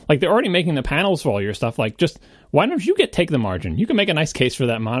monitor? Like, they're already making the panels for all your stuff. Like, just why don't you take the margin? You can make a nice case for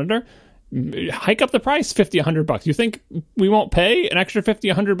that monitor. Hike up the price $50, $100. You think we won't pay an extra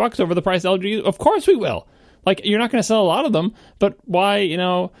 $50, $100 over the price LG? Of course we will. Like, you're not going to sell a lot of them, but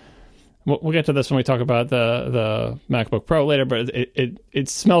why, We'll get to this when we talk about the MacBook Pro later, but it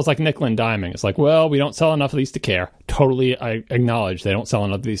smells like nickel and diming. It's like, well, we don't sell enough of these to care. Totally, I acknowledge they don't sell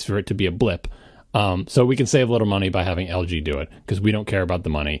enough of these for it to be a blip. So we can save a little money by having LG do it, because we don't care about the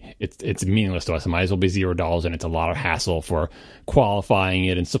money. It's meaningless to us. It might as well be $0, and it's a lot of hassle for qualifying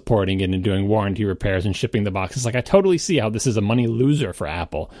it and supporting it and doing warranty repairs and shipping the boxes. Like, I totally see how this is a money loser for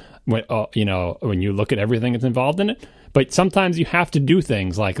Apple when you look at everything that's involved in it. But sometimes you have to do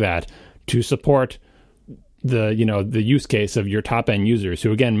things like that to support the use case of your top end users,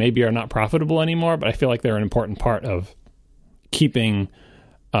 who again maybe are not profitable anymore, but I feel like they're an important part of keeping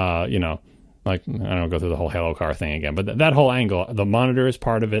like, I don't go through the whole Halo car thing again, but that whole angle, the monitor is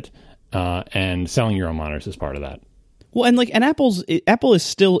part of it, and selling your own monitors is part of that. Well, and Apple is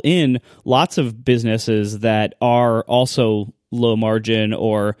still in lots of businesses that are also low margin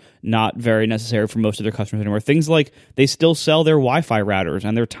or not very necessary for most of their customers anymore. Things like they still sell their Wi-Fi routers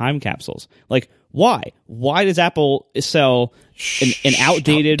and their time capsules. Like, why? Why does Apple sell an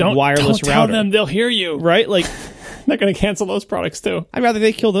outdated wireless router? Don't tell them, they'll hear you. Right? Like, they're going to cancel those products too. I'd rather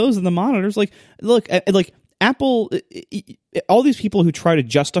they kill those than the monitors. Like, look, like Apple, all these people who try to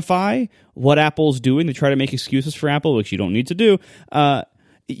justify what Apple's doing, they try to make excuses for Apple, which you don't need to do.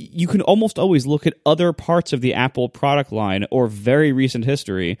 You can almost always look at other parts of the Apple product line or very recent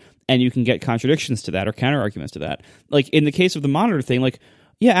history, and you can get contradictions to that or counter arguments to that. Like, in the case of the monitor thing, like,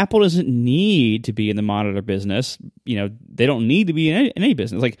 yeah, Apple doesn't need to be in the monitor business. They don't need to be in any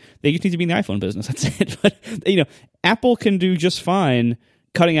business. Like, they just need to be in the iPhone business. That's it. But, Apple can do just fine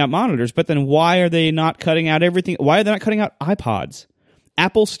cutting out monitors, but then why are they not cutting out everything? Why are they not cutting out iPods?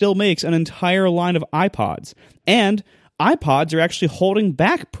 Apple still makes an entire line of iPods, and iPods are actually holding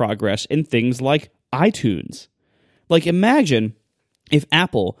back progress in things like iTunes. Like, imagine if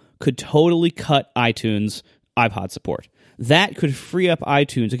Apple could totally cut iTunes iPod support. That could free up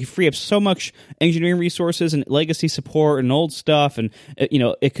iTunes. It could free up so much engineering resources and legacy support and old stuff, and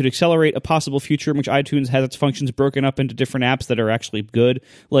it could accelerate a possible future in which iTunes has its functions broken up into different apps that are actually good.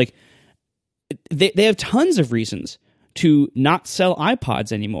 Like, they have tons of reasons to not sell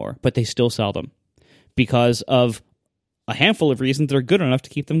iPods anymore, but they still sell them because of a handful of reasons that are good enough to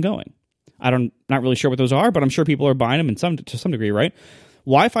keep them going. Not really sure what those are, but I'm sure people are buying them to some degree, right?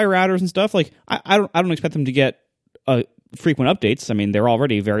 Wi-Fi routers and stuff, like, I don't expect them to get frequent updates. I mean, they're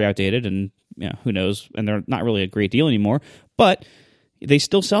already very outdated, and who knows, and they're not really a great deal anymore, but they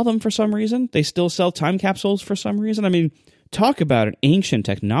still sell them for some reason. They still sell time capsules for some reason. I mean, talk about an ancient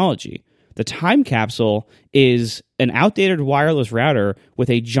technology. The time capsule is an outdated wireless router with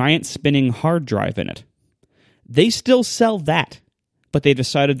a giant spinning hard drive in it. They still sell that, but they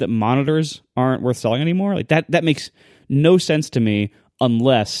decided that monitors aren't worth selling anymore. Like, that makes no sense to me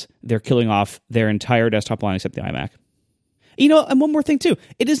unless they're killing off their entire desktop line except the iMac. And one more thing too.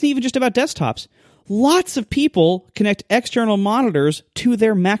 It isn't even just about desktops. Lots of people connect external monitors to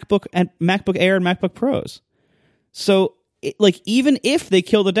their MacBook and MacBook Air and MacBook Pros. So, even if they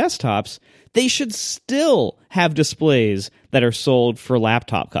kill the desktops, they should still have displays that are sold for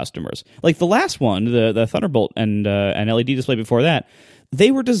laptop customers. Like the last one, the Thunderbolt and an LED display before that, they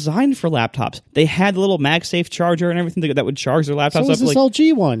were designed for laptops. They had the little MagSafe charger and everything that would charge their laptops. So was this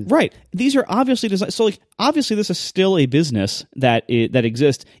LG one, right? These are obviously designed. So, obviously, this is still a business that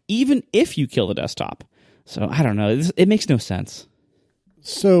exists, even if you kill the desktop. So, I don't know. It makes no sense.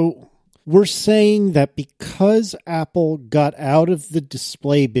 So, we're saying that because Apple got out of the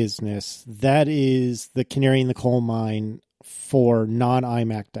display business, that is the canary in the coal mine for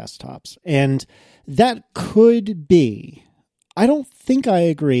non-iMac desktops. And that could be. I don't think I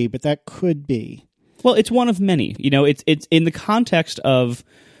agree, but that could be. Well, it's one of many. It's in the context of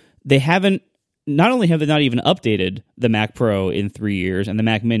they haven't. Not only have they not even updated the Mac Pro in 3 years and the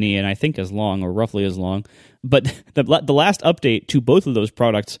Mac Mini, and I think as long or roughly as long, but the last update to both of those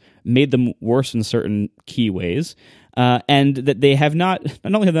products made them worse in certain key ways, and that they have not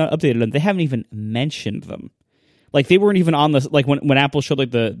only have they not updated them, they haven't even mentioned them. Like, they weren't even on the, like, when Apple showed,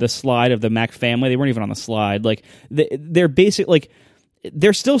 like, the slide of the Mac family, they weren't even on the slide. Like, they're basic, like,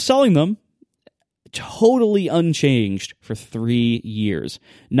 they're still selling them totally unchanged for 3 years.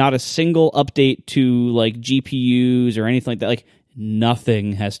 Not a single update to, like, GPUs or anything like that. Like,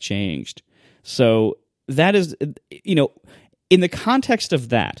 nothing has changed. So that is, in the context of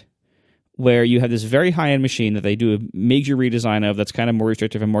that, where you have this very high-end machine that they do a major redesign of that's kind of more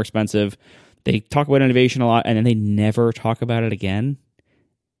restrictive and more expensive. They talk about innovation a lot, and then they never talk about it again.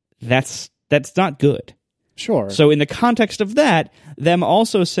 That's not good. Sure. So in the context of that, them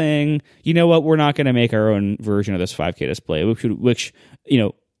also saying, you know what, we're not going to make our own version of this 5K display, which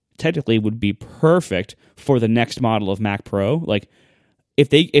technically would be perfect for the next model of Mac Pro. Like, if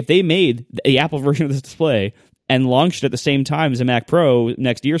they made the Apple version of this display and launched it at the same time as a Mac Pro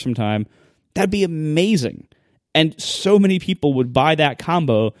next year sometime, that'd be amazing. And so many people would buy that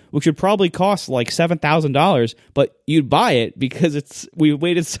combo, which would probably cost like $7,000, but you'd buy it because we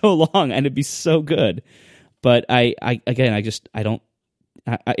waited so long and it'd be so good. But if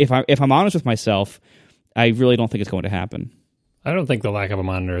I'm honest with myself, I really don't think it's going to happen. I don't think the lack of a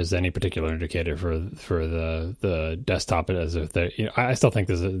monitor is any particular indicator for the desktop. As if I still think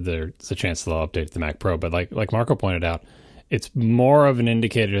there's a chance they'll update the Mac Pro, but like Marco pointed out, it's more of an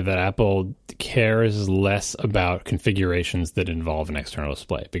indicator that Apple cares less about configurations that involve an external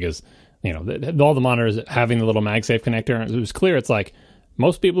display, because all the monitors having the little MagSafe connector, it was clear it's like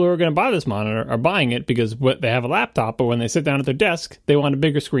most people who are going to buy this monitor are buying it because they have a laptop, but when they sit down at their desk, they want a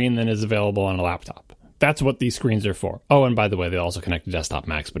bigger screen than is available on a laptop. That's what these screens are for. Oh, and by the way, they also connect to desktop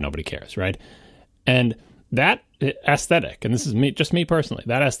Macs, but nobody cares, right? And that aesthetic, and this is just me personally,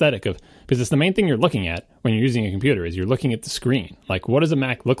 that aesthetic of, because it's the main thing you're looking at when you're using a computer, is you're looking at the screen. Like, what does a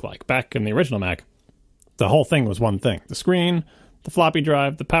Mac look like? Back in the original Mac, the whole thing was one thing. The screen, the floppy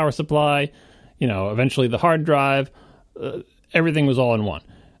drive, the power supply, eventually the hard drive, everything was all in one.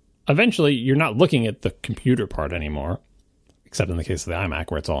 Eventually, you're not looking at the computer part anymore, except in the case of the iMac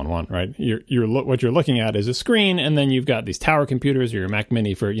where it's all in one, right? What you're looking at is a screen, and then you've got these tower computers or your Mac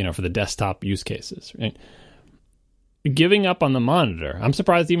Mini for the desktop use cases, right? Giving up on the monitor, I'm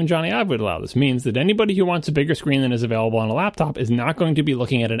surprised even Johnny Ive would allow this, means that anybody who wants a bigger screen than is available on a laptop is not going to be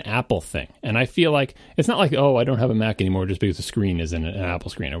looking at an Apple thing. And I feel like it's not like, oh, I don't have a Mac anymore just because the screen is in an Apple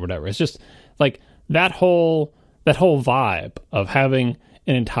screen or whatever. It's just like that whole vibe of having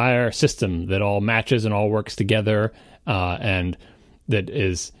an entire system that all matches and all works together, and that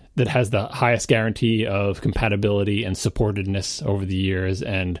has the highest guarantee of compatibility and supportedness over the years,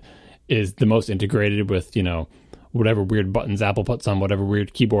 and is the most integrated with whatever weird buttons Apple puts on whatever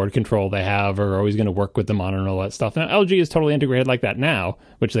weird keyboard control they have, are always going to work with the monitor and all that stuff. Now, LG is totally integrated like that now,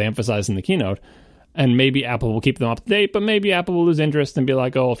 which they emphasize in the keynote. And maybe Apple will keep them up to date, but maybe Apple will lose interest and be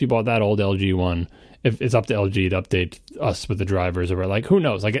like, oh, if you bought that old LG one, if it's up to LG to update us with the drivers, or like, who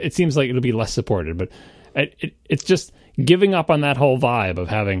knows? Like, it seems like it'll be less supported, but it's just giving up on that whole vibe of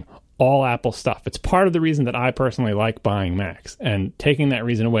having all Apple stuff. It's part of the reason that I personally like buying Macs, and taking that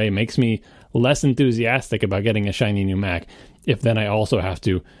reason away makes me less enthusiastic about getting a shiny new Mac if then I also have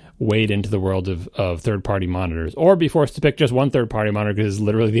to wade into the world of third-party monitors, or be forced to pick just one third-party monitor because it's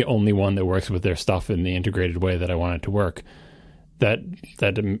literally the only one that works with their stuff in the integrated way that I want it to work.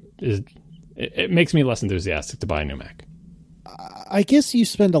 It makes me less enthusiastic to buy a new Mac. I guess you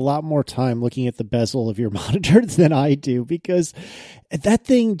spend a lot more time looking at the bezel of your monitor than I do, because that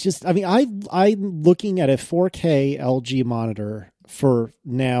thing just, I'm looking at a 4K LG monitor for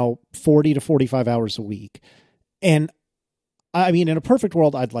now 40 to 45 hours a week. And in a perfect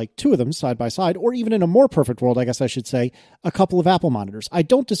world, I'd like two of them side by side, or even in a more perfect world, I guess I should say, a couple of Apple monitors. I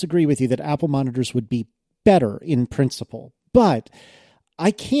don't disagree with you that Apple monitors would be better in principle, but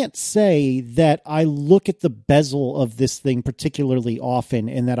I can't say that I look at the bezel of this thing particularly often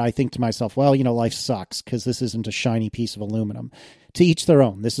and that I think to myself, well, life sucks because this isn't a shiny piece of aluminum. To each their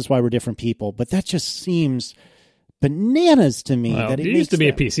own. This is why we're different people. But that just seems bananas to me. Well, that it you used to be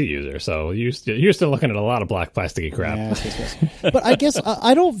a PC user, so you're still looking at a lot of black plasticky crap. Yes. But I guess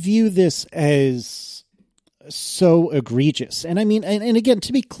I don't view this as so egregious. And and again,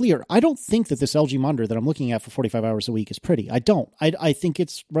 to be clear, I don't think that this LG monitor that I'm looking at for 45 hours a week is pretty. I don't. I think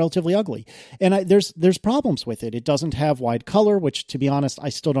it's relatively ugly. And there's problems with it. It doesn't have wide color, which, to be honest, I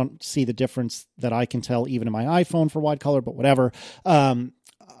still don't see the difference that I can tell even in my iPhone for wide color, but whatever.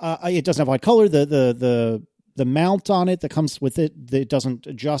 It doesn't have wide color. The mount on it that comes with it doesn't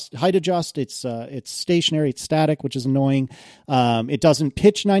height adjust. It's stationary. It's static, which is annoying. It doesn't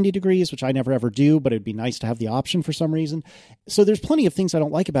pitch 90 degrees, which I never ever do, but it'd be nice to have the option for some reason. So there's plenty of things I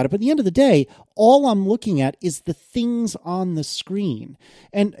don't like about it. But at the end of the day, all I'm looking at is the things on the screen.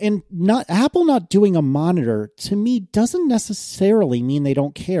 And not Apple not doing a monitor, to me, doesn't necessarily mean they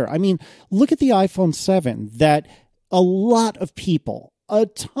don't care. Look at the iPhone 7 that a lot of people, a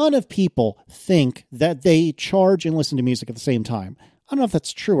ton of people think that they charge and listen to music at the same time. I don't know if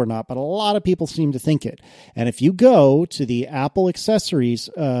that's true or not, but a lot of people seem to think it. And if you go to the Apple accessories,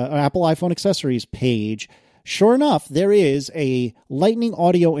 Apple iPhone accessories page, sure enough, there is a Lightning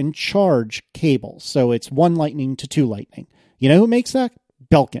audio and charge cable. So it's 1 Lightning to 2 Lightning. You know who makes that?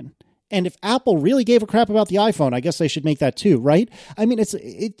 Belkin. And if Apple really gave a crap about the iPhone, I guess they should make that too, right? I mean,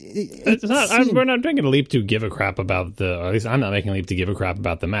 we're not taking a leap to give a crap about or at least I'm not making a leap to give a crap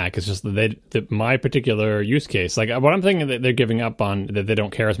about the Mac. It's just that my particular use case, like what I'm thinking that they're giving up on, that they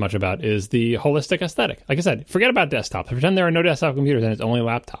don't care as much about, is the holistic aesthetic. Like I said, forget about desktops. Pretend there are no desktop computers and it's only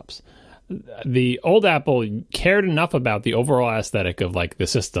laptops. The old Apple cared enough about the overall aesthetic of like the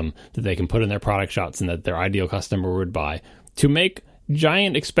system that they can put in their product shots and that their ideal customer would buy to make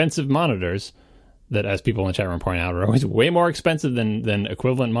giant expensive monitors that, as people in the chat room point out, are always way more expensive than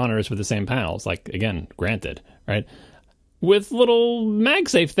equivalent monitors with the same panels. Like, again, granted, right? With little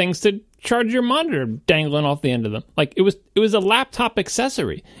MagSafe things to charge your monitor dangling off the end of them. Like, it was a laptop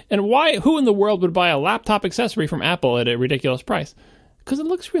accessory. And who in the world would buy a laptop accessory from Apple at a ridiculous price? Because it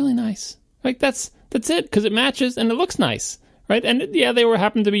looks really nice. Like, that's it, because it matches and it looks nice, right? And yeah, they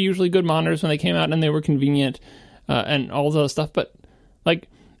happened to be usually good monitors when they came out, and they were convenient and all those stuff, but like,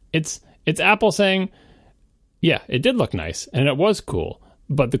 it's Apple saying, yeah, it did look nice and it was cool,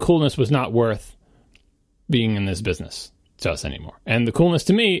 but the coolness was not worth being in this business to us anymore. And the coolness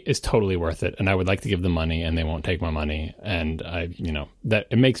to me is totally worth it, and I would like to give them money, and they won't take my money, and that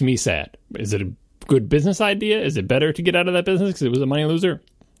it makes me sad. Is it a good business idea? Is it better to get out of that business because it was a money loser?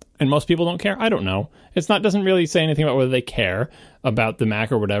 And most people don't care? I don't know. Doesn't really say anything about whether they care about the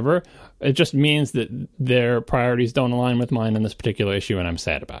Mac or whatever. It just means that their priorities don't align with mine in this particular issue, and I'm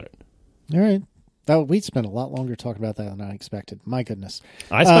sad about it. All right. We spent a lot longer talking about that than I expected. My goodness.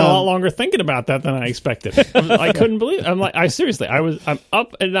 I spent a lot longer thinking about that than I expected. I couldn't believe it. I'm like, I'm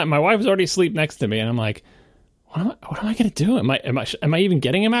up at night. My wife was already asleep next to me, and I'm like, what am I going to do? Am I even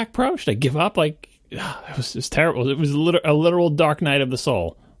getting a Mac Pro? Should I give up? Like, it was terrible. It was a literal dark night of the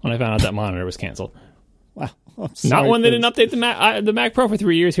soul when I found out that monitor was canceled. Wow. Not when they didn't update the Mac Pro for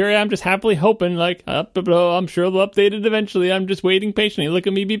 3 years. Here I am just happily hoping, like, I'm sure they'll update it eventually. I'm just waiting patiently. Look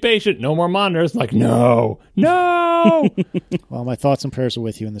at me be patient. No more monitors. Like, no. Well, my thoughts and prayers are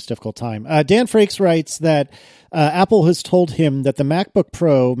with you in this difficult time. Dan Frakes writes that Apple has told him that the MacBook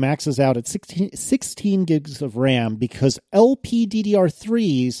Pro maxes out at 16 gigs of RAM because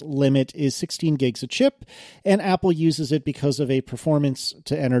LPDDR3's limit is 16 gigs a chip, and Apple uses it because of a performance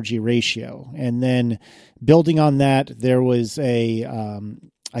to energy ratio. And then building on that, there was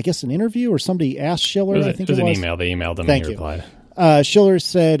an interview, or somebody asked Schiller, I think it was. An email. They emailed him and he replied. Schiller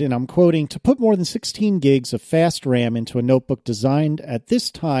said, and I'm quoting, "To put more than 16 gigs of fast RAM into a notebook designed at this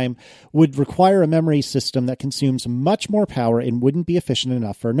time would require a memory system that consumes much more power and wouldn't be efficient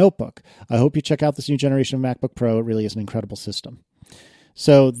enough for a notebook. I hope you check out this new generation of MacBook Pro. It really is an incredible system."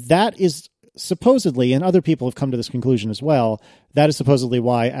 So that is supposedly, and other people have come to this conclusion as well, that is supposedly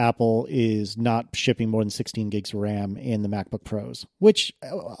why Apple is not shipping more than 16 gigs of RAM in the MacBook Pros, which,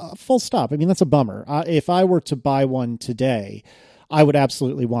 full stop. I mean, that's a bummer. If I were to buy one today, I would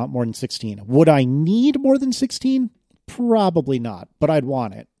absolutely want more than 16. Would I need more than 16? Probably not, but I'd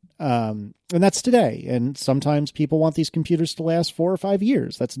want it. And that's today. And sometimes people want these computers to last 4 or 5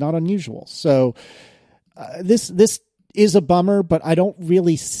 years. That's not unusual. So this is a bummer, but I don't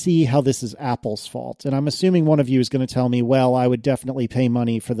really see how this is Apple's fault. And I'm assuming one of you is going to tell me, well, I would definitely pay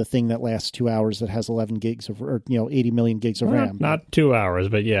money for the thing that lasts 2 hours that has 11 gigs of, 80 million gigs of RAM. Not 2 hours,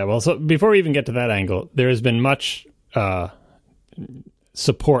 but yeah. Well, so before we even get to that angle, there has been much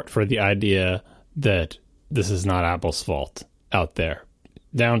support for the idea that this is not Apple's fault out there.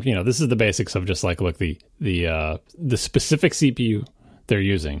 This is the basics of just like, look, the specific CPU they're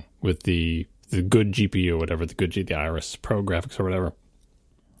using with the good GPU or whatever, the Iris Pro graphics or whatever,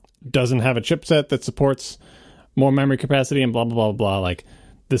 doesn't have a chipset that supports more memory capacity and blah, blah, blah, blah. Like,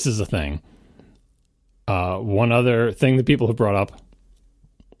 this is a thing. One other thing that people have brought up,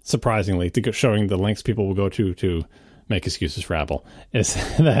 surprisingly, showing the links people will go to make excuses for Apple, is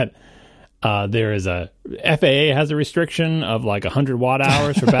that there is FAA has a restriction of like 100 watt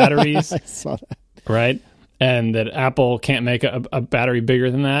hours for batteries. I saw that. Right? And that Apple can't make a battery bigger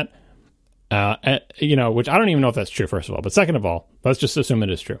than that. Which I don't even know if that's true, first of all. But second of all, let's just assume it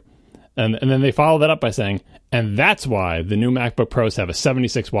is true. And then they follow that up by saying, and that's why the new MacBook Pros have a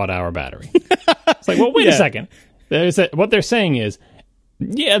 76 watt hour battery. It's like, well, wait a second. What they're saying is,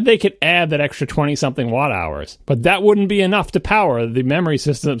 yeah, they could add that extra 20-something watt hours, but that wouldn't be enough to power the memory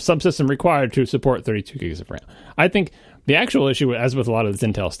subsystem required to support 32 gigs of RAM. I think the actual issue, as with a lot of this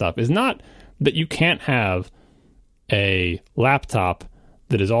Intel stuff, is not that you can't have a laptop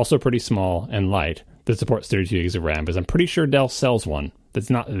that is also pretty small and light that supports 32 gigs of RAM, because I'm pretty sure Dell sells one that's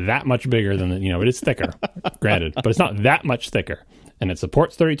not that much bigger than it is thicker, granted, but it's not that much thicker, and it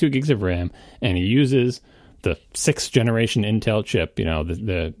supports 32 gigs of RAM, and it uses the 6th generation Intel chip.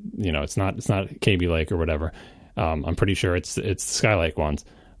 It's not Kaby Lake or whatever. I'm pretty sure it's the Skylake ones,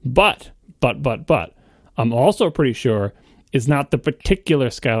 but I'm also pretty sure it's not the particular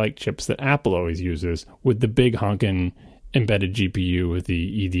Skylake chips that Apple always uses with the big honkin' embedded GPU with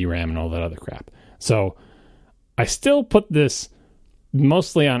the EDRAM and all that other crap. So I still put this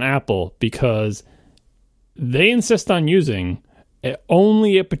mostly on Apple because they insist on using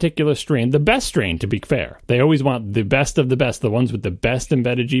only a particular strain, the best strain, to be fair. They always want the best of the best, the ones with the best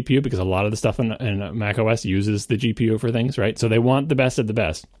embedded GPU, because a lot of the stuff in macOS uses the GPU for things, right? So they want the best of the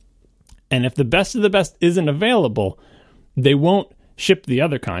best. And if the best of the best isn't available, they won't ship the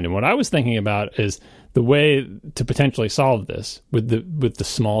other kind. And what I was thinking about is the way to potentially solve this with the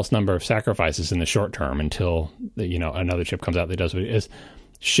smallest number of sacrifices in the short term until another chip comes out that does what it is,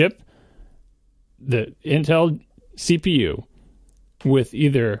 ship the Intel CPU with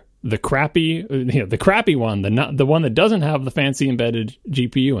either the crappy one, the one that doesn't have the fancy embedded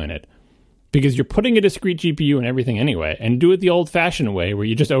GPU in it, because you're putting a discrete GPU in everything anyway, and do it the old-fashioned way where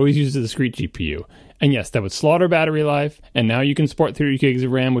you just always use the discrete GPU. And yes, that would slaughter battery life, and now you can support 30 gigs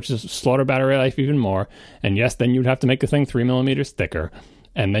of RAM, which is slaughter battery life even more. And yes, then you'd have to make the thing 3 millimeters thicker,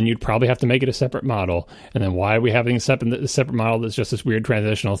 and then you'd probably have to make it a separate model. And then why are we having a separate model that's just this weird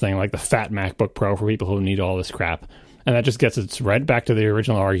transitional thing like the fat MacBook Pro for people who need all this crap? And that just gets us right back to the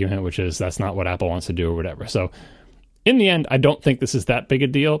original argument, which is that's not what Apple wants to do or whatever. So in the end, I don't think this is that big a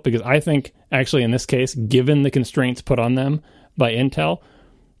deal, because I think actually in this case, given the constraints put on them by Intel,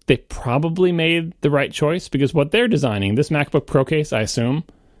 they probably made the right choice, because what they're designing, this MacBook Pro case, I assume,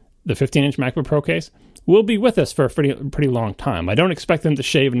 the 15-inch MacBook Pro case, will be with us for a pretty long time. I don't expect them to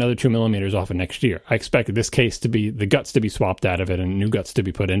shave another 2 millimeters off of next year. I expect this case to be, the guts to be swapped out of it and new guts to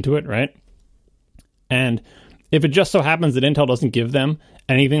be put into it, right? And if it just so happens that Intel doesn't give them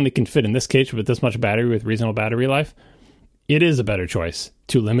anything that can fit in this case with this much battery with reasonable battery life, it is a better choice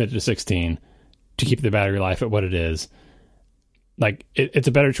to limit it to 16, to keep the battery life at what it is. Like, it's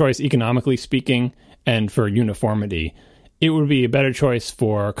a better choice economically speaking, and for uniformity. It would be a better choice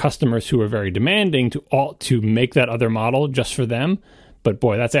for customers who are very demanding to make that other model just for them. But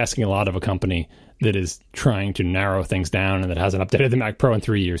boy, that's asking a lot of a company that is trying to narrow things down and that hasn't updated the Mac Pro in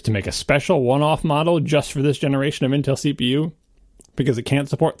 3 years to make a special one-off model just for this generation of Intel CPU, because it can't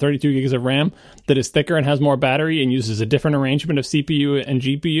support 32 gigs of RAM, that is thicker and has more battery and uses a different arrangement of CPU and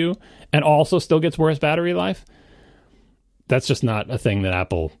GPU, and also still gets worse battery life. That's just not a thing that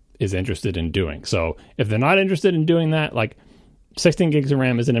Apple is interested in doing. So if they're not interested in doing that, like 16 gigs of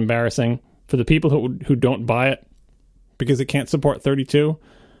RAM isn't embarrassing for the people who don't buy it because it can't support 32.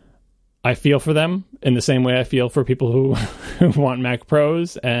 I feel for them in the same way I feel for people who want Mac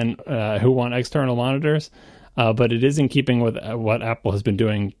Pros and who want external monitors. But it is in keeping with what Apple has been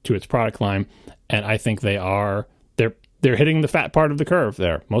doing to its product line, and I think they're hitting the fat part of the curve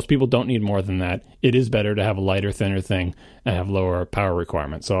there. Most people don't need more than that. It is better to have a lighter, thinner thing and have lower power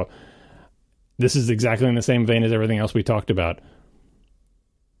requirements. So this is exactly in the same vein as everything else we talked about.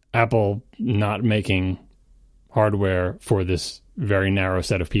 Apple not making hardware for this very narrow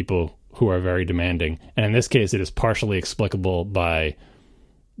set of people who are very demanding. And in this case, it is partially explicable by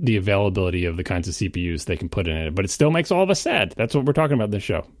the availability of the kinds of CPUs they can put in it. But it still makes all of us sad. That's what we're talking about this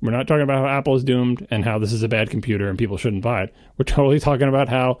show. We're not talking about how Apple is doomed and how this is a bad computer and people shouldn't buy it. We're totally talking about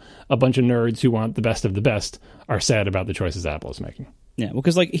how a bunch of nerds who want the best of the best are sad about the choices Apple is making. Yeah,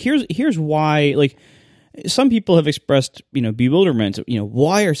 because here's why some people have expressed bewilderment.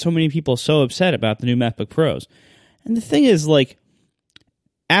 Why are so many people so upset about the new MacBook Pros? And the thing is,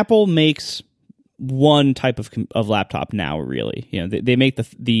 Apple makes one type of laptop now, really. They make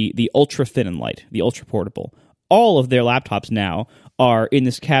the ultra thin and light, the ultra portable. All of their laptops now are in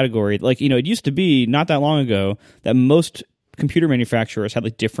this category. It used to be not that long ago that most computer manufacturers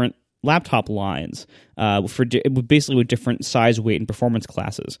had different laptop lines basically with different size, weight, and performance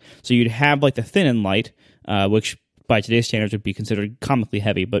classes. So you'd have the thin and light, which by today's standards would be considered comically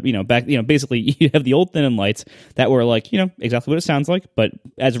heavy, but basically you have the old thin and lights that were exactly what it sounds like, but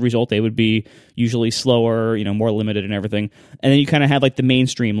as a result they would be usually slower, more limited and everything. And then you kind of have the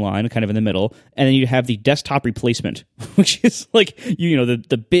mainstream line kind of in the middle, and then you have the desktop replacement, which is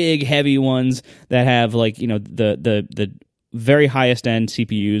the big heavy ones that have the very highest end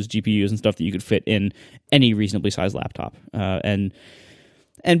CPUs, GPUs, and stuff that you could fit in any reasonably sized laptop.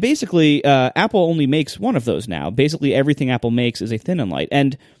 And basically, Apple only makes one of those now. Basically, everything Apple makes is a thin and light.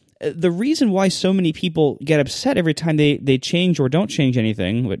 And the reason why so many people get upset every time they change or don't change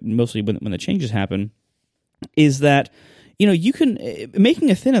anything, but mostly when the changes happen, is that you can making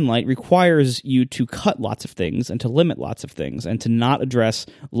a thin and light requires you to cut lots of things and to limit lots of things and to not address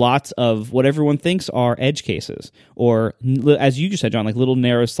lots of what everyone thinks are edge cases, or as you just said, John, like little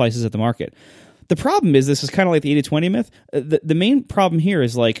narrow slices of the market. The problem is, this is kind of like the 80-20 myth. The main problem here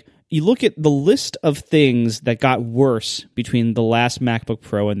is, like, you look at the list of things that got worse between the last MacBook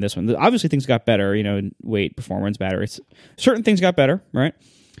Pro and this one. Obviously, things got better, in weight, performance, batteries. Certain things got better, right?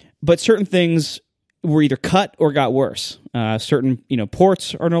 But certain things were either cut or got worse. Certain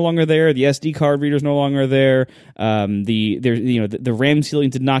ports are no longer there. The SD card reader is no longer there. The RAM ceiling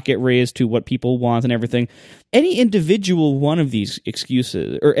did not get raised to what people want and everything. Any individual one of these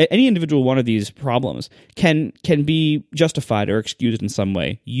excuses, or any individual one of these problems, can be justified or excused in some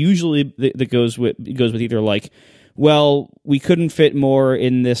way. Usually, that goes with either like, well, we couldn't fit more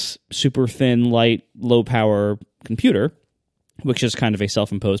in this super thin, light, low power computer, which is kind of a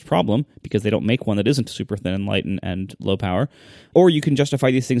self-imposed problem because they don't make one that isn't super thin and light and low power. Or you can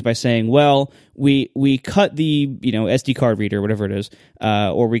justify these things by saying, well, we cut the SD card reader, whatever it is,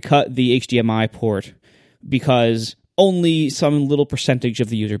 or we cut the HDMI port because only some little percentage of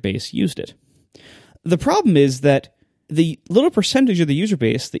the user base used it. The problem is that the little percentage of the user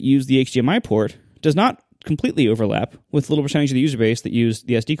base that used the HDMI port does not completely overlap with little percentage of the user base that used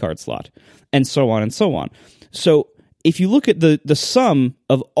the SD card slot, and so on and so on. So if you look at the sum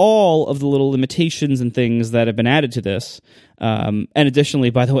of all of the little limitations and things that have been added to this, and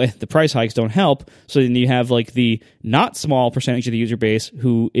additionally, by the way, the price hikes don't help, so then you have like the not small percentage of the user base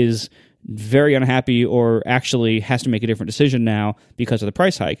who is very unhappy or actually has to make a different decision now because of the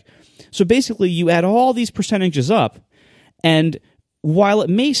price hike. So basically, you add all these percentages up, and while it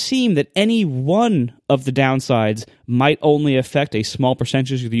may seem that any one of the downsides might only affect a small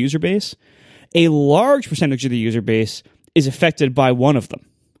percentage of the user base, a large percentage of the user base is affected by one of them.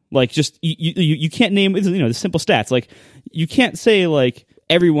 Like, just you can't name the simple stats. Like, you can't say like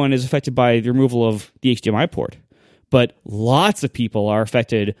everyone is affected by the removal of the HDMI port, but lots of people are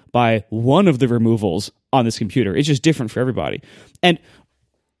affected by one of the removals on this computer. It's just different for everybody. And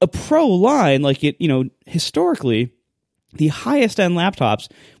a Pro line, like historically, the highest end laptops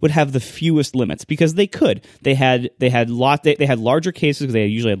would have the fewest limits because they could. They had larger cases because they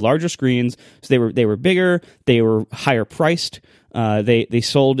usually had larger screens, so they were bigger. They were higher priced. They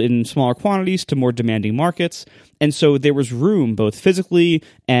sold in smaller quantities to more demanding markets, and so there was room both physically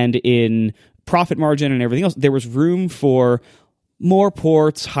and in profit margin and everything else. There was room for more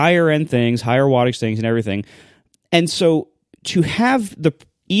ports, higher end things, higher wattage things, and everything. And so to have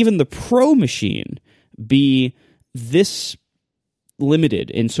even the Pro machine be this limited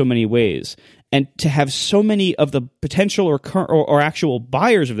in so many ways, and to have so many of the potential or actual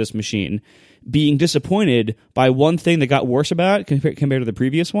buyers of this machine being disappointed by one thing that got worse about it compared to the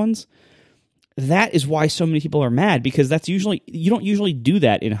previous ones, that is why so many people are mad, because you don't usually do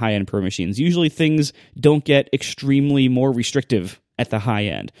that in high-end Pro machines. Usually things don't get extremely more restrictive at the high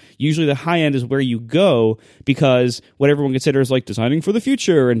end. Usually the high end is where you go because what everyone considers like designing for the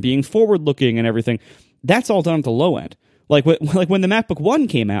future and being forward-looking and everything, that's all done at the low end. Like when the MacBook One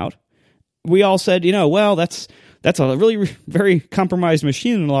came out, we all said, well, that's a really very compromised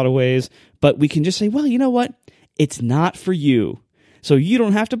machine in a lot of ways, but we can just say, well, you know what? It's not for you, so you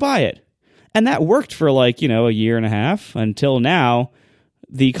don't have to buy it. And that worked for a year and a half until now.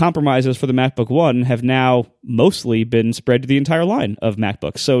 The compromises for the MacBook One have now mostly been spread to the entire line of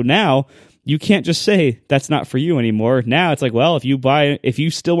MacBooks. So now you can't just say that's not for you anymore. Now it's like, well, if you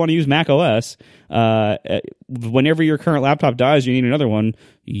still want to use Mac OS, whenever your current laptop dies, you need another one,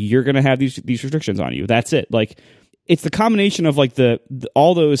 you're going to have these restrictions on you. That's it. Like, it's the combination of like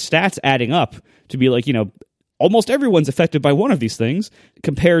all those stats adding up to be like, almost everyone's affected by one of these things,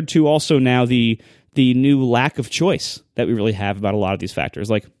 compared to also now the new lack of choice that we really have about a lot of these factors.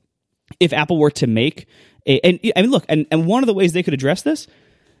 Like, if Apple were to make and one of the ways they could address this,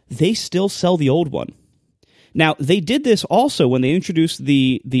 they still sell the old one. Now, they did this also when they introduced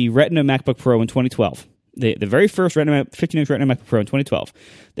the Retina MacBook Pro in 2012. The very first 15-inch Retina MacBook Pro in 2012.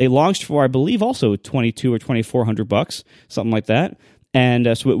 They launched for, I believe, also $2,200 or $2,400, something like that, and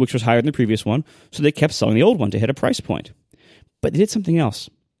which was higher than the previous one. So they kept selling the old one to hit a price point. But they did something else.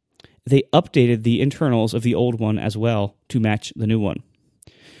 They updated the internals of the old one as well to match the new one.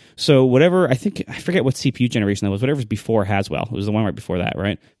 So I forget what CPU generation that was, whatever's before Haswell. It was the one right before that,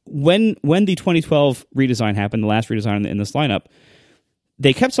 right? When the 2012 redesign happened, the last redesign in this lineup,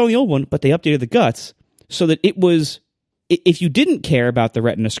 they kept selling the old one, but they updated the guts so that it was, if you didn't care about the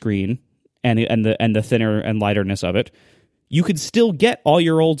Retina screen and the thinner and lighterness of it, you could still get all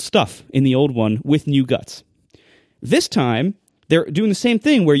your old stuff in the old one with new guts. This time, they're doing the same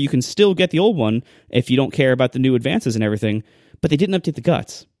thing where you can still get the old one if you don't care about the new advances and everything, but they didn't update the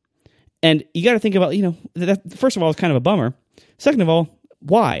guts. And you got to think about, that, first of all, it's kind of a bummer. Second of all,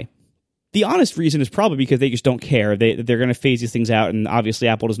 why? The honest reason is probably because they just don't care. They're going to phase these things out, and obviously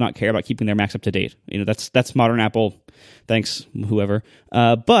Apple does not care about keeping their Macs up to date. That's modern Apple. Thanks, whoever.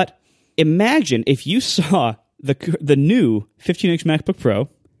 But imagine if you saw the new 15-inch MacBook Pro,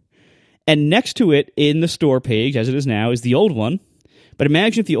 and next to it in the store page, as it is now, is the old one. But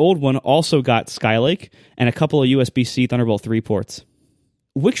imagine if the old one also got Skylake and a couple of USB-C Thunderbolt 3 ports.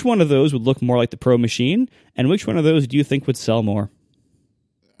 Which one of those would look more like the Pro machine, and which one of those do you think would sell more?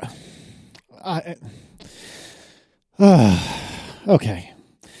 Okay.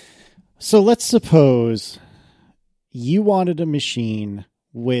 So let's suppose you wanted a machine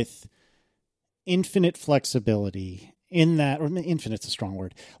with infinite flexibility in that, or infinite's a strong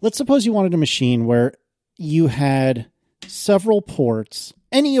word. Let's suppose you wanted a machine where you had several ports,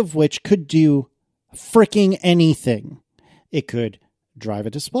 any of which could do fricking anything. It could drive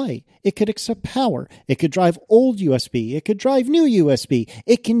a display. It could accept power. It could drive old USB. It could drive new USB.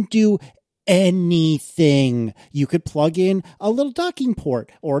 It can do anything. You could plug in a little docking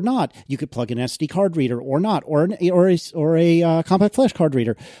port or not. You could plug in an SD card reader or not, or a compact flash card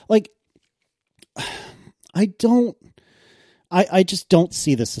reader. Like, I just don't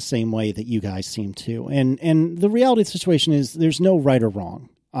see this the same way that you guys seem to. And the reality of the situation is there's no right or wrong.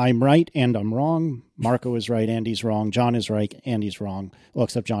 I'm right and I'm wrong. Marco is right, Andy's wrong. John is right, Andy's wrong. Well,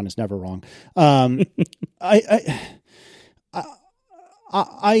 except John is never wrong.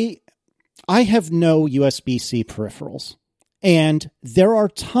 I have no USB-C peripherals, and there are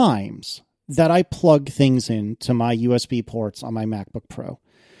times that I plug things into my USB ports on my MacBook Pro.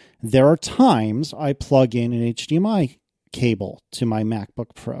 There are times I plug in an HDMI cable to my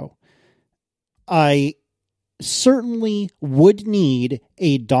MacBook Pro. I certainly would need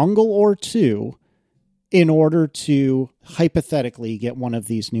a dongle or two in order to hypothetically get one of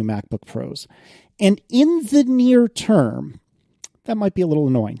these new MacBook Pros. And in the near term, that might be a little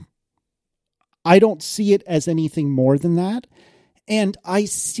annoying. I don't see it as anything more than that. And I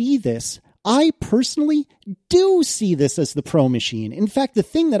personally do see this as the Pro machine. In fact, the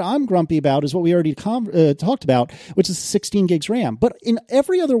thing that I'm grumpy about is what we already talked about, which is 16 gigs RAM. But in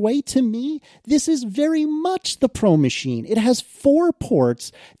every other way, to me, this is very much the Pro machine. It has 4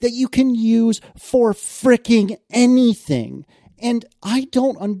 ports that you can use for fricking anything. And I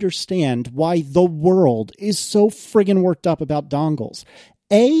don't understand why the world is so friggin' worked up about dongles.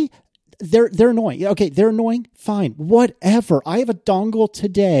 They're annoying. Okay, they're annoying. Fine. Whatever. I have a dongle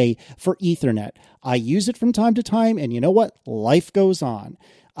today for Ethernet. I use it from time to time, and you know what? Life goes on.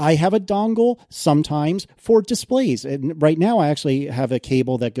 I have a dongle sometimes for displays. And right now I actually have a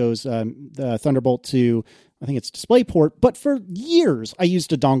cable that goes Thunderbolt to, I think it's DisplayPort. But for years I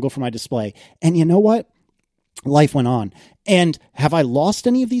used a dongle for my display. And you know what? Life went on. And have I lost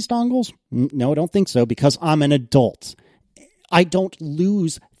any of these dongles? No, I don't think so, because I'm an adult. I don't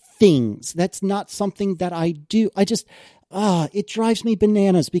lose things. That's not something that I do. I just, it drives me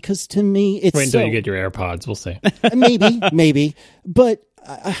bananas, because to me, it's wait until you get your AirPods. We'll see. maybe. But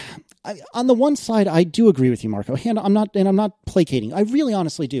on the one side, I do agree with you, Marco. And I'm not placating. I really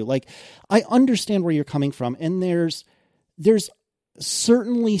honestly do. Like, I understand where you're coming from. And there's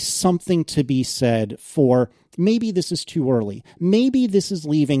certainly something to be said for maybe this is too early. Maybe this is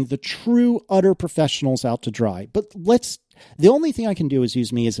leaving the true, utter professionals out to dry. But the only thing I can do is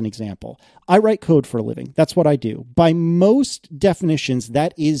use me as an example. I write code for a living. That's what I do. By most definitions,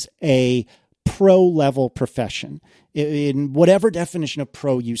 that is a pro-level profession, in whatever definition of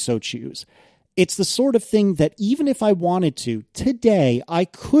pro you so choose. It's the sort of thing that even if I wanted to, today, I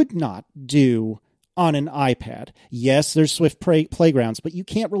could not do on an iPad. Yes, there's Swift Playgrounds, but you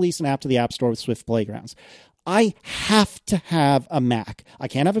can't release an app to the App Store with Swift Playgrounds. I have to have a Mac. I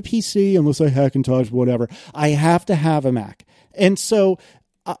can't have a PC unless I Hackintosh, whatever. I have to have a Mac. And so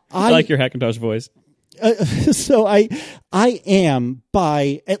I like your Hackintosh voice. So I am,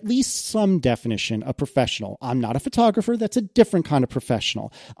 by at least some definition, a professional. I'm not a photographer. That's a different kind of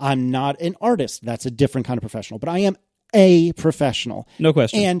professional. I'm not an artist. That's a different kind of professional. But I am a professional. No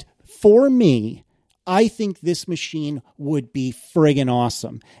question. And for me, I think this machine would be friggin'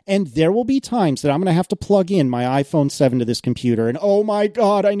 awesome. And there will be times that I'm going to have to plug in my iPhone 7 to this computer and, oh my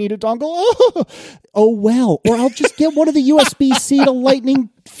God, I need a dongle. Oh well. Or I'll just get one of the USB-C to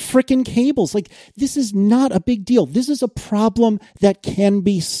Lightning frickin' cables. Like, this is not a big deal. This is a problem that can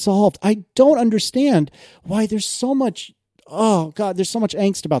be solved. I don't understand why there's so much... Oh God, there's so much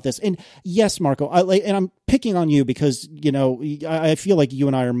angst about this. And yes, Marco, I'm picking on you because, I feel like you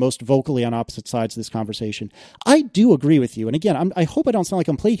and I are most vocally on opposite sides of this conversation. I do agree with you. And again, I hope I don't sound like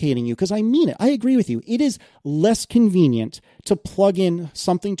I'm placating you because I mean it. I agree with you. It is less convenient to plug in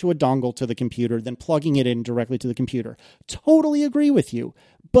something to a dongle to the computer than plugging it in directly to the computer. Totally agree with you.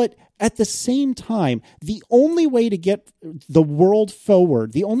 But at the same time, the only way to get the world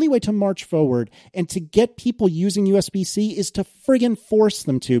forward, the only way to march forward and to get people using USB-C is to friggin' force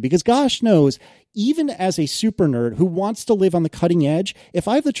them to. Because gosh knows, even as a super nerd who wants to live on the cutting edge, if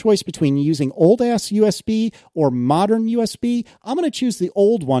I have the choice between using old-ass USB or modern USB, I'm going to choose the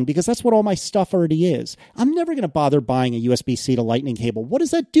old one because that's what all my stuff already is. I'm never going to bother buying a USB-C to Lightning cable. What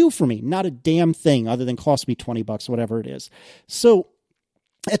does that do for me? Not a damn thing other than cost me $20, whatever it is. So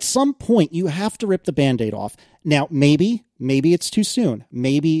at some point, you have to rip the Band-Aid off. Now, maybe it's too soon.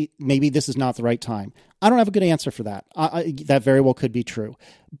 Maybe this is not the right time. I don't have a good answer for that. That very well could be true.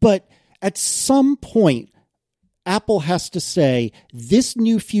 But at some point, Apple has to say this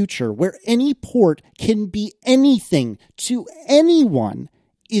new future where any port can be anything to anyone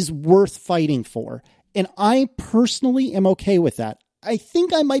is worth fighting for. And I personally am okay with that. I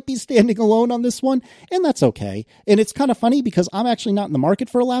think I might be standing alone on this one, and that's okay. And it's kind of funny because I'm actually not in the market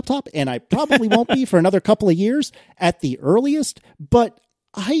for a laptop, and I probably won't be for another couple of years at the earliest, but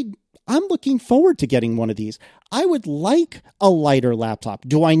I'm looking forward to getting one of these. I would like a lighter laptop.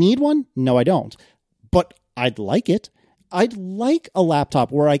 Do I need one? No, I don't. But I'd like it. I'd like a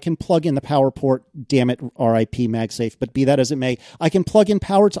laptop where I can plug in the power port, damn it, RIP MagSafe, but be that as it may, I can plug in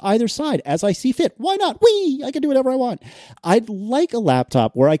power to either side as I see fit. Why not? Whee! I can do whatever I want. I'd like a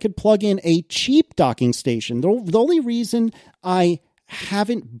laptop where I could plug in a cheap docking station. The only reason I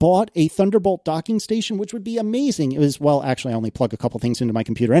haven't bought a Thunderbolt docking station, which would be amazing, is, well, actually I only plug a couple things into my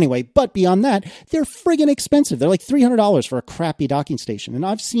computer anyway, but beyond that, they're friggin' expensive. They're like $300 for a crappy docking station. And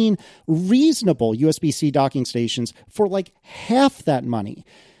I've seen reasonable USB-C docking stations for like half that money.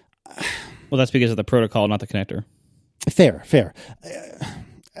 Well, that's because of the protocol, not the connector. Fair.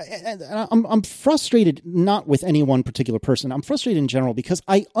 And I'm frustrated, not with any one particular person. I'm frustrated in general because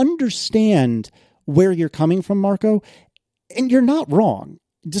I understand where you're coming from, Marco. And you're not wrong.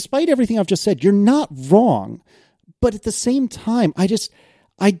 Despite everything I've just said, you're not wrong. But at the same time,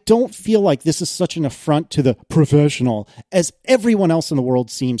 I don't feel like this is such an affront to the professional as everyone else in the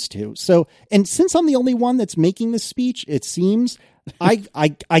world seems to. So, and since I'm the only one that's making this speech, it seems I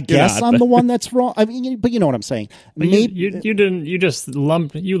guess not, I'm the one that's wrong. I mean, but you know what I'm saying. Maybe you just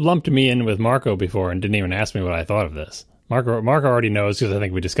lumped me in with Marco before and didn't even ask me what I thought of this. Marco already knows because I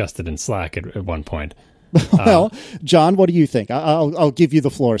think we discussed it in Slack at one point. Well, John, what do you think? I'll give you the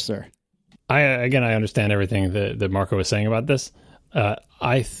floor, sir. I understand everything that Marco was saying about this.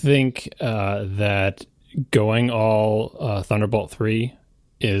 I think that going all Thunderbolt 3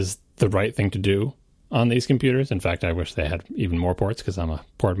 is the right thing to do on these computers. In fact, I wish they had even more ports because I'm a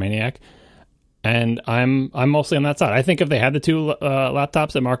port maniac. And I'm mostly on that side. I think if they had the two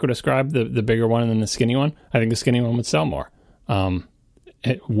laptops that Marco described, the bigger one and then the skinny one, I think the skinny one would sell more.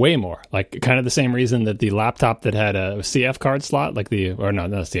 Way more, like kind of the same reason that the laptop that had a CF card slot, not a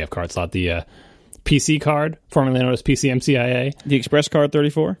CF card slot, the PC card, formerly known as PCMCIA. The Express Card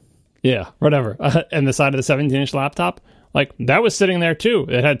 34? Yeah, whatever. And the side of the 17-inch laptop, like that was sitting there too.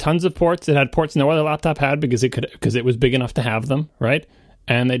 It had tons of ports. It had ports no other laptop had because it was big enough to have them, right?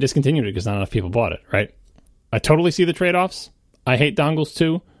 And they discontinued it because not enough people bought it, right? I totally see the trade-offs. I hate dongles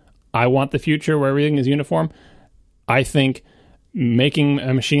too. I want the future where everything is uniform. I think making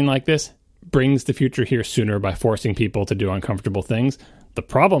a machine like this brings the future here sooner by forcing people to do uncomfortable things. The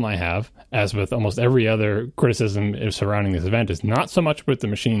problem I have, as with almost every other criticism surrounding this event, is not so much with the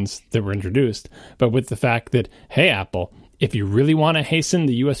machines that were introduced, but with the fact that, hey, Apple, if you really want to hasten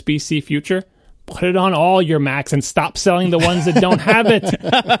the USB-C future, put it on all your Macs and stop selling the ones that don't have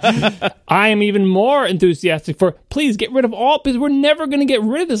it. I am even more enthusiastic for, please get rid of all, because we're never going to get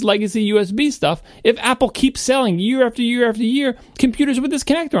rid of this legacy USB stuff if Apple keeps selling year after year after year computers with this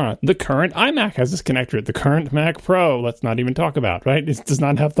connector on it. The current iMac has this connector. The current Mac Pro, let's not even talk about, right? It does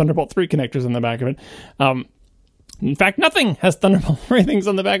not have Thunderbolt 3 connectors on the back of it. In fact, nothing has Thunderbolt 3 things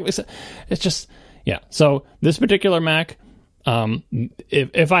on the back of it. It's just, yeah. So this particular Mac,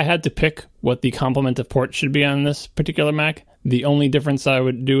 if I had to pick what the complement of ports should be on this particular Mac, the only difference I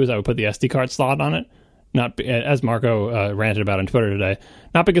would do is I would put the SD card slot on it. Not as Marco ranted about on Twitter today,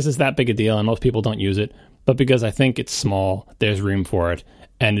 not because it's that big a deal and most people don't use it, but because I think it's small, there's room for it,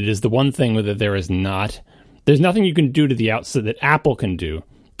 and it is the one thing that there's nothing you can do to the outside that Apple can do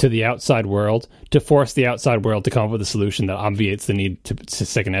to the outside world to force the outside world to come up with a solution that obviates the need to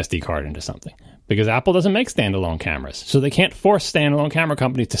stick an SD card into something. Because Apple doesn't make standalone cameras. So they can't force standalone camera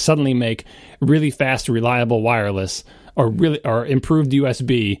companies to suddenly make really fast, reliable wireless or improved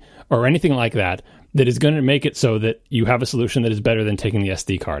USB or anything like that is going to make it so that you have a solution that is better than taking the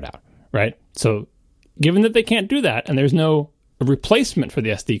SD card out, right? So given that they can't do that and there's no replacement for the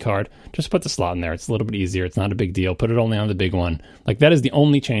SD card, just put the slot in there. It's a little bit easier. It's not a big deal. Put it only on the big one. Like, that is the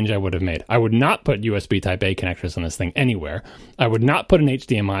only change I would have made. I would not put USB Type A connectors on this thing anywhere. I would not put an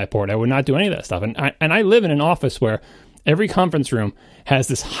HDMI port. I would not do any of that stuff. And I live in an office where every conference room has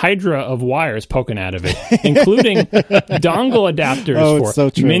this hydra of wires poking out of it, including dongle adapters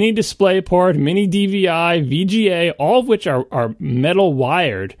for mini DisplayPort, mini DVI, VGA, all of which are metal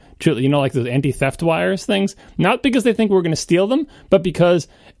wired, to, like those anti-theft wires things. Not because they think we're going to steal them, but because,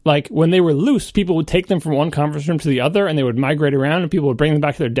 like, when they were loose, people would take them from one conference room to the other, and they would migrate around, and people would bring them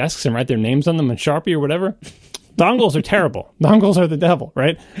back to their desks and write their names on them in Sharpie or whatever. Dongles are terrible. Dongles are the devil,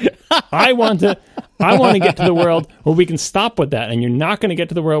 right? I want to get to the world where we can stop with that, and you're not going to get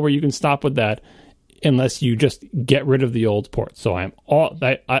to the world where you can stop with that unless you just get rid of the old ports. So I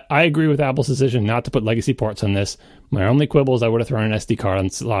agree with Apple's decision not to put legacy ports on this. My only quibble is I would have thrown an SD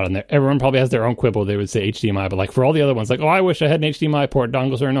card slot on there. Everyone probably has their own quibble. They would say HDMI, but like for all the other ones, like, oh, I wish I had an HDMI port.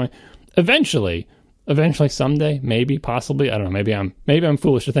 Dongles are annoying. Eventually, someday, maybe, possibly, I don't know. Maybe I'm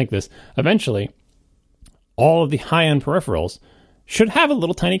foolish to think this. Eventually, all of the high-end peripherals should have a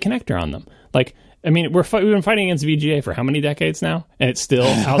little tiny connector on them. Like, I mean, we've been fighting against VGA for how many decades now? And it's still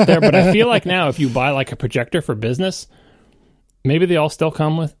out there. But I feel like now if you buy like a projector for business, maybe they all still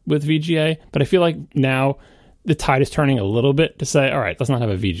come with VGA. But I feel like now the tide is turning a little bit to say, all right, let's not have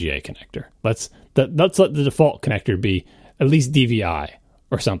a VGA connector. Let's let the default connector be at least DVI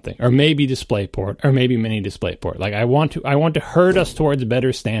or something, or maybe DisplayPort, or maybe mini DisplayPort. Like, I want to herd us towards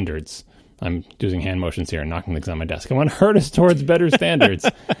better standards. I'm using hand motions here and knocking things on my desk. I want to herd us towards better standards.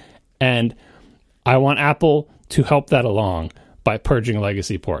 And I want Apple to help that along by purging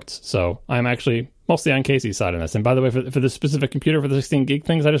legacy ports. So I'm actually mostly on Casey's side on this. And by the way, for this specific computer, for the 16 gig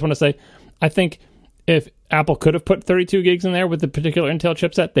things, I just want to say, I think if Apple could have put 32 gigs in there with the particular Intel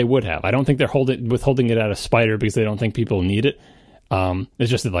chipset, they would have. I don't think they're withholding it out of spite because they don't think people need it.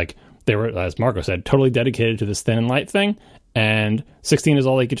 It's just that, like, they were, as Marco said, totally dedicated to this thin and light thing, and 16 is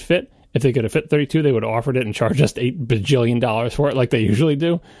all they could fit. If they could have fit 32, they would have offered it and charged us $8 bajillion for it like they usually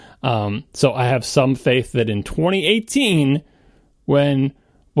do. So I have some faith that in 2018, when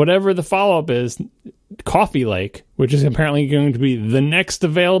whatever the follow-up is, Coffee Lake, which is apparently going to be the next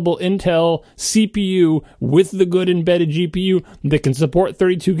available Intel CPU with the good embedded GPU that can support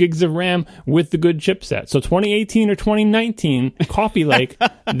 32 gigs of RAM with the good chipset. So 2018 or 2019, Coffee Lake,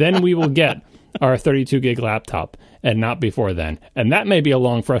 then we will get our 32 gig laptop, and not before then. And that may be a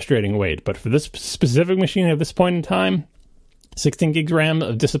long, frustrating wait, but for this specific machine at this point in time, 16 gigs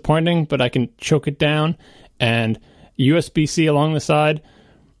RAM, disappointing, but I can choke it down, and USB-C along the side,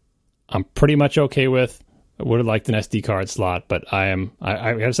 I'm pretty much okay with. I would have liked an SD card slot, but I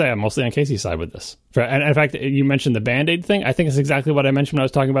gotta say, I'm mostly on Casey's side with this. And in fact, you mentioned the Band-Aid thing. I think it's exactly what I mentioned when I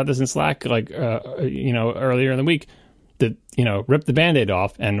was talking about this in Slack, like, earlier in the week. That, rip the Band-Aid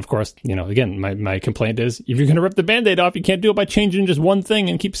off. And of course, again, my complaint is, if you're going to rip the Band-Aid off, you can't do it by changing just one thing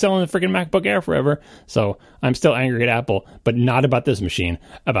and keep selling the freaking MacBook Air forever. So I'm still angry at Apple, but not about this machine,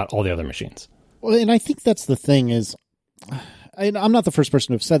 about all the other machines. Well, and I think that's the thing is, I'm not the first person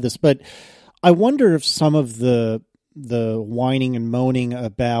to have said this, but I wonder if some of the whining and moaning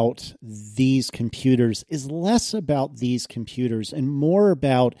about these computers is less about these computers and more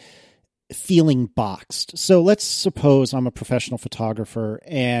about feeling boxed. So let's suppose I'm a professional photographer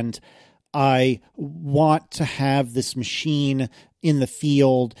and I want to have this machine in the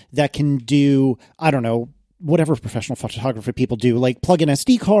field that can do, I don't know, whatever professional photography people do, like plug in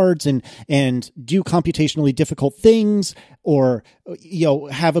SD cards and do computationally difficult things, or,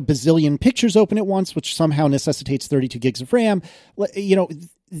 have a bazillion pictures open at once, which somehow necessitates 32 gigs of RAM.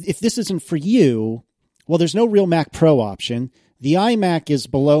 If this isn't for you, well, there's no real Mac Pro option. The iMac is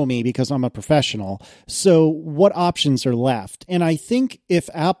below me because I'm a professional. So what options are left? And I think if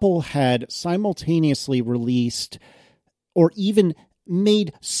Apple had simultaneously released or even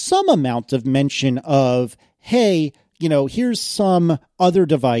made some amount of mention of, hey, here's some other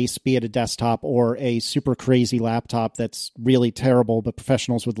device, be it a desktop or a super crazy laptop that's really terrible, but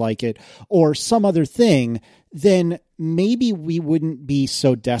professionals would like it, or some other thing, then maybe we wouldn't be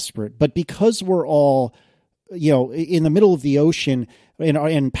so desperate. But because we're all in the middle of the ocean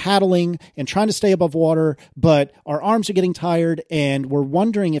and paddling and trying to stay above water, but our arms are getting tired and we're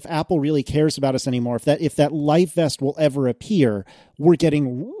wondering if Apple really cares about us anymore. If that life vest will ever appear, we're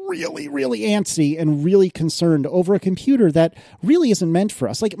getting really, really antsy and really concerned over a computer that really isn't meant for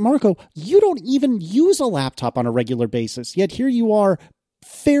us. Like, Marco, you don't even use a laptop on a regular basis, yet here you are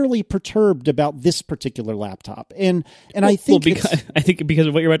fairly perturbed about this particular laptop. And I think because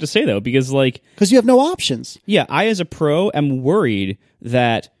of what you're about to say, though, because you have no options. Yeah, I as a pro am worried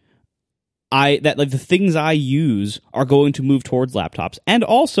that the things I use are going to move towards laptops. And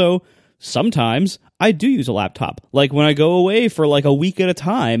also, sometimes I do use a laptop. Like when I go away for like a week at a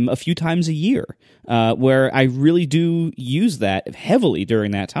time, a few times a year, where I really do use that heavily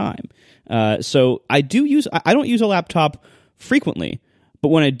during that time. So I don't use a laptop frequently, but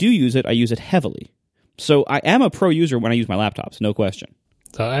when I do use it, I use it heavily. So I am a pro user when I use my laptops, no question.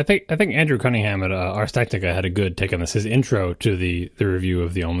 So I think Andrew Cunningham at Ars Technica had a good take on this. His intro to the review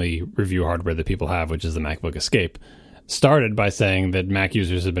of the only review hardware that people have, which is the MacBook Escape, started by saying that Mac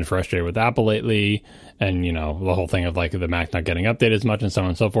users have been frustrated with Apple lately, and the whole thing of like the Mac not getting updated as much and so on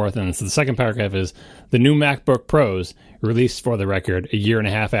and so forth. And so the second paragraph is the new MacBook Pros, released for the record a year and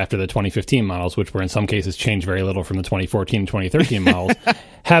a half after the 2015 models, which were in some cases changed very little from the 2014 and 2013 models,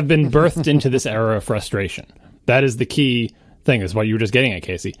 have been birthed into this era of frustration. That is the key thing, is what you were just getting at,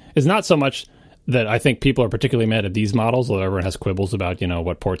 Casey. It's not so much that I think people are particularly mad at these models, although everyone has quibbles about,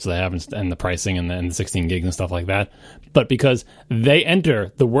 what ports they have and the pricing and the 16 gigs and stuff like that. But because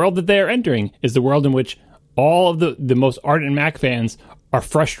the world that they are entering is the world in which all of the most ardent Mac fans are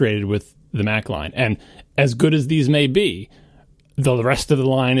frustrated with the Mac line. And as good as these may be, though the rest of the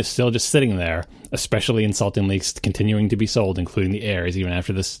line is still just sitting there, especially insultingly continuing to be sold, including the Airs, even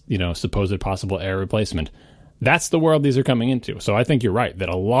after this, supposed possible Air replacement. That's the world these are coming into. So I think you're right that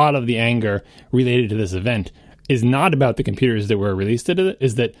a lot of the anger related to this event is not about the computers that were released to it,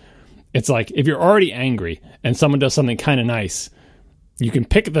 is that it's like if you're already angry and someone does something kind of nice, you can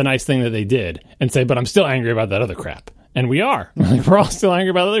pick the nice thing that they did and say, but I'm still angry about that other crap. And we are. We're all still angry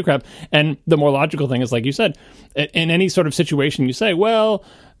about the other crap. And the more logical thing is, like you said, in any sort of situation, you say, well,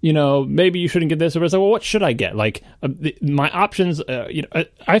 maybe you shouldn't get this. Or it's like, well, what should I get? Like my options,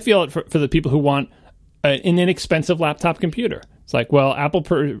 I feel it for the people who want an inexpensive laptop computer. It's like, well, Apple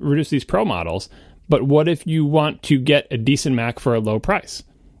produced these Pro models, but what if you want to get a decent Mac for a low price?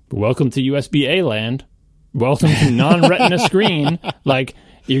 Welcome to USB-A land. Welcome to non-retina screen. Like,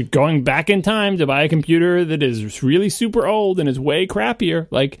 you're going back in time to buy a computer that is really super old and is way crappier.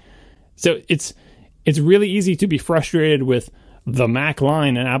 Like, so it's really easy to be frustrated with the Mac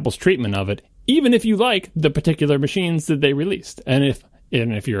line and Apple's treatment of it, even if you like the particular machines that they released. And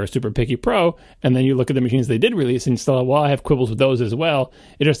if you're a super picky pro, and then you look at the machines they did release and still, well, I have quibbles with those as well,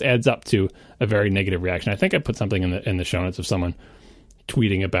 it just adds up to a very negative reaction. I think I put something in the show notes of someone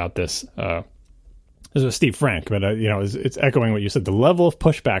tweeting about this. This was Steve Frank, but it's echoing what you said. The level of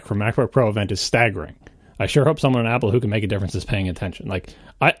pushback from MacBook Pro event is staggering. I sure hope someone at Apple who can make a difference is paying attention. Like,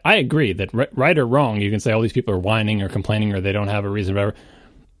 I agree that right or wrong, you can say all these people are whining or complaining or they don't have a reason, whatever.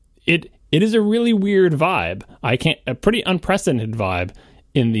 It is a really weird vibe. A pretty unprecedented vibe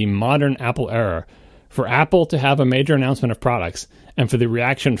in the modern Apple era for Apple to have a major announcement of products and for the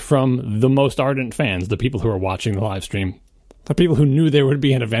reaction from the most ardent fans, the people who are watching the live stream, the people who knew there would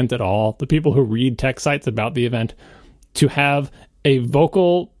be an event at all, the people who read tech sites about the event, to have a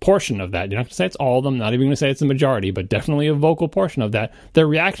vocal portion of that. You're not going to say it's all of them, not even going to say it's the majority, but definitely a vocal portion of that. Their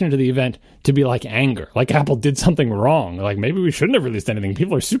reaction to the event to be like anger, like Apple did something wrong. Like, maybe we shouldn't have released anything.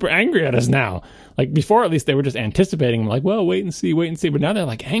 People are super angry at us now. Like, before, at least, they were just anticipating, like, well, wait and see. But now they're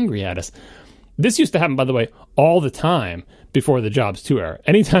like angry at us. This used to happen, by the way, all the time before the Jobs 2 era.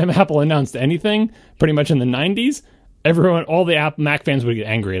 Anytime Apple announced anything, pretty much in the 90s, all the Mac fans would get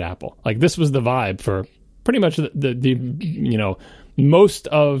angry at Apple. Like, this was the vibe for pretty much the most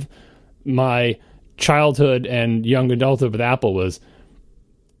of my childhood and young adulthood with Apple was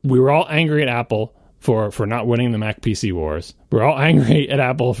we were all angry at Apple for not winning the Mac PC wars. We're all angry at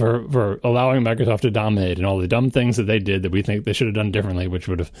Apple for allowing Microsoft to dominate and all the dumb things that they did that we think they should have done differently, which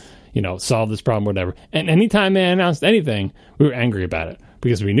would have, solved this problem, whatever. And anytime they announced anything, we were angry about it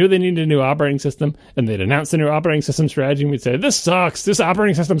because we knew they needed a new operating system and they'd announced a new operating system strategy and we'd say, this sucks. This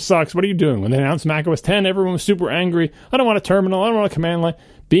operating system sucks. What are you doing? When they announced Mac OS 10, everyone was super angry. I don't want a terminal. I don't want a command line.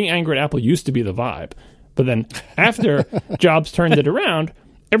 Being angry at Apple used to be the vibe. But then after Jobs turned it around,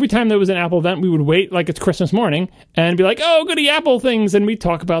 every time there was an Apple event, we would wait like it's Christmas morning and be like, oh, goody Apple things. And we'd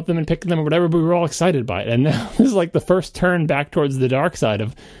talk about them and pick them or whatever, but we were all excited by it. And now this is like the first turn back towards the dark side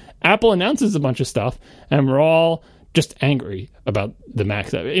of Apple announces a bunch of stuff and we're all just angry about the Mac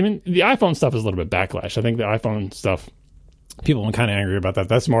stuff. Even the iPhone stuff is a little bit backlash. I think the iPhone stuff, people are kind of angry about that.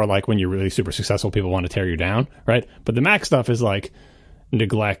 That's more like when you're really super successful, people want to tear you down, right? But the Mac stuff is like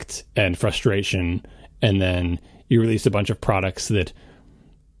neglect and frustration, and then you release a bunch of products that,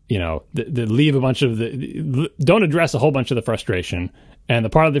 you know, that leave a bunch of don't address a whole bunch of the frustration, and the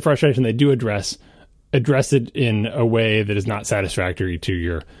part of the frustration they do address it in a way that is not satisfactory to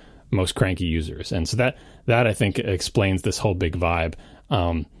your most cranky users. And so that I think explains this whole big vibe.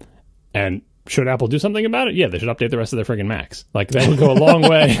 And should Apple do something about it? Yeah, they should update the rest of their friggin' Macs. Like, that would go a long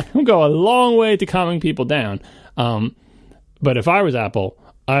way. Go a long way to calming people down. But if I was Apple,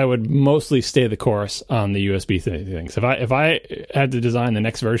 I would mostly stay the course on the USB things. If I had to design the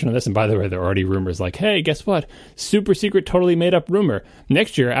next version of this, and by the way, there are already rumors like, hey, guess what? Super secret, totally made up rumor.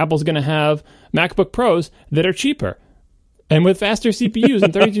 Next year, Apple's going to have MacBook Pros that are cheaper and with faster CPUs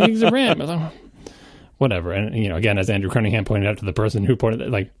and 32 gigs of RAM. Whatever. And, you know, again, as Andrew Cunningham pointed out to the person who pointed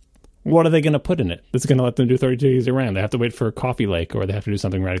it, like, what are they going to put in it that's going to let them do 32 gigs of RAM? They have to wait for Coffee Lake, or they have to do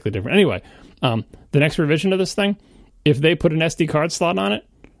something radically different. Anyway, the next revision of this thing, if they put an SD card slot on it,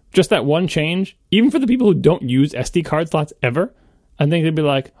 just that one change, even for the people who don't use SD card slots ever, I think they'd be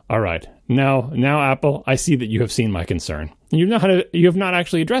like, all right, now Apple, I see that you have seen my concern. You have not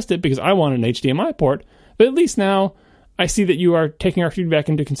actually addressed it because I want an HDMI port, but at least now I see that you are taking our feedback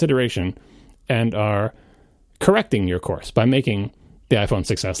into consideration and are correcting your course by making the iPhone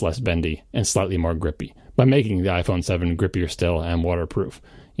 6s less bendy and slightly more grippy, by making the iPhone 7 grippier still and waterproof,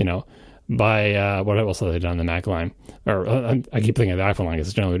 you know, by what else have they done in the Mac line? Or I keep thinking of the iPhone line because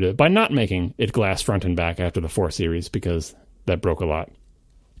it's generally do it, by not making it glass front and back after the 4 series, because that broke a lot.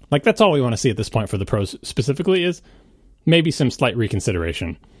 Like, that's all we want to see at this point for the Pros specifically, is maybe some slight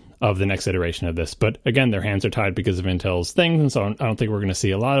reconsideration of the next iteration of this. But again, their hands are tied because of Intel's things, and so I don't think we're going to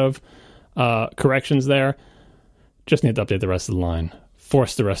see a lot of corrections there. Just need to update the rest of the line,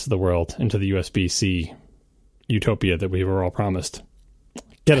 force the rest of the world into the USB-C utopia that we were all promised.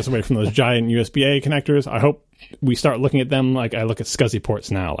 Get us away from those giant USB-A connectors. I hope we start looking at them like I look at SCSI ports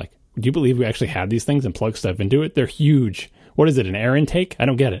now. Like, do you believe we actually had these things and plug stuff into it? They're huge. What is it, an air intake? I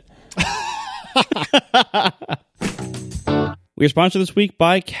don't get it. We are sponsored this week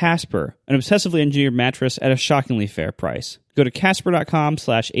by Casper, an obsessively engineered mattress at a shockingly fair price. Go to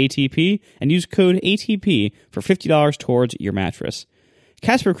Casper.com/ATP and use code ATP for $50 towards your mattress.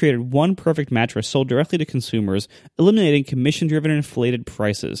 Casper created one perfect mattress sold directly to consumers, eliminating commission-driven inflated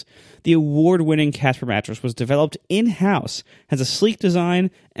prices. The award-winning Casper mattress was developed in-house, has a sleek design,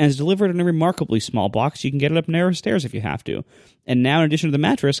 and is delivered in a remarkably small box. You can get it up narrow stairs if you have to. And now, in addition to the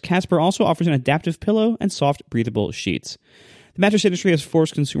mattress, Casper also offers an adaptive pillow and soft, breathable sheets. The mattress industry has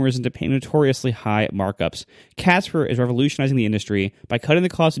forced consumers into paying notoriously high markups. Casper is revolutionizing the industry by cutting the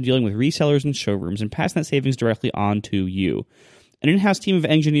cost of dealing with resellers and showrooms and passing that savings directly on to you. An in-house team of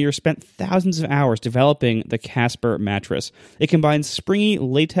engineers spent thousands of hours developing the Casper mattress. It combines springy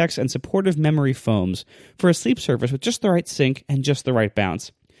latex and supportive memory foams for a sleep surface with just the right sink and just the right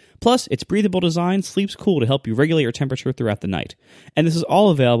bounce. Plus, its breathable design sleeps cool to help you regulate your temperature throughout the night. And this is all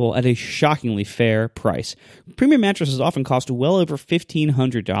available at a shockingly fair price. Premium mattresses often cost well over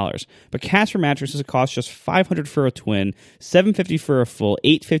 $1,500, but Casper mattresses cost just $500 for a twin, $750 for a full,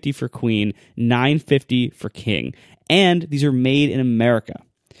 $850 for queen, $950 for king. And these are made in America.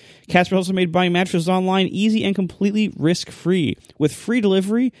 Casper also made buying mattresses online easy and completely risk-free, with free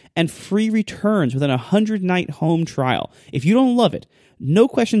delivery and free returns within a 100-night home trial. If you don't love it, no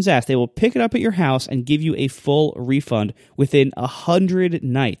questions asked. They will pick it up at your house and give you a full refund within 100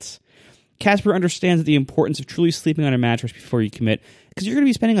 nights. Casper understands the importance of truly sleeping on a mattress before you commit, because you're going to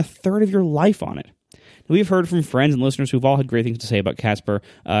be spending a third of your life on it. We've heard from friends and listeners who've all had great things to say about Casper,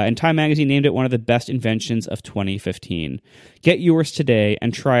 and Time Magazine named it one of the best inventions of 2015. Get yours today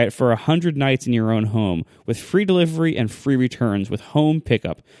and try it for 100 nights in your own home with free delivery and free returns with home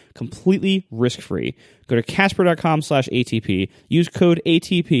pickup, completely risk-free. Go to Casper.com/ATP. Use code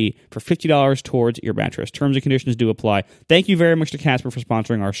ATP for $50 towards your mattress. Terms and conditions do apply. Thank you very much to Casper for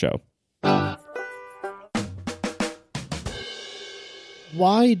sponsoring our show.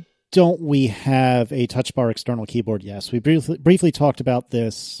 Why don't we have a touch bar external keyboard? Yes, we briefly talked about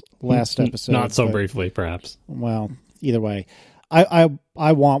this last episode. Not so briefly, perhaps. Well, either way, I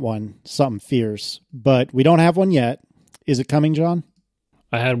want one, something fierce, but we don't have one yet. Is it coming, John?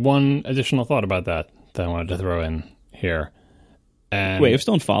 I had one additional thought about that I wanted to throw in here. And wait, you're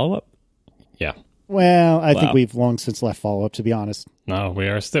still in follow-up? Yeah. Well, I think we've long since left follow-up, to be honest. No, we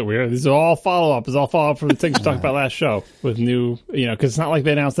are. These are all follow-up. It's all follow-up from the things we talked about last show with new, because it's not like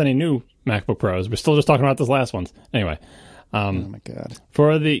they announced any new MacBook Pros. We're still just talking about this last ones. Anyway. Oh, my God.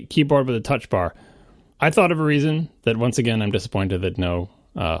 For the keyboard with a touch bar, I thought of a reason that, once again, I'm disappointed that no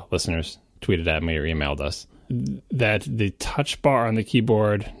listeners tweeted at me or emailed us, that the touch bar on the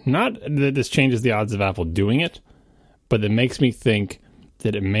keyboard, not that this changes the odds of Apple doing it, but it makes me think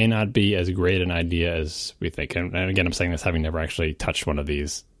that it may not be as great an idea as we think. And again, I'm saying this having never actually touched one of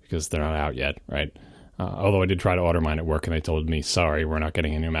these because they're not out yet, right? Although I did try to order mine at work and they told me, sorry, we're not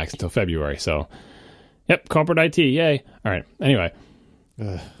getting a new Macs until February. So, yep, corporate IT, yay. All right, anyway.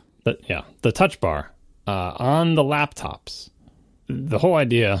 The touch bar on the laptops, the whole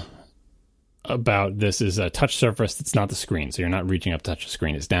idea about this is a touch surface that's not the screen. So you're not reaching up to touch the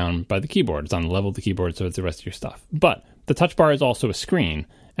screen. It's down by the keyboard. It's on the level of the keyboard, so it's the rest of your stuff. But the touch bar is also a screen,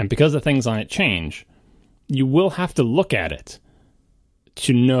 and because the things on it change, you will have to look at it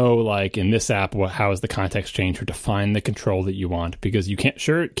to know, like in this app, how is the context change, or to find the control that you want, because you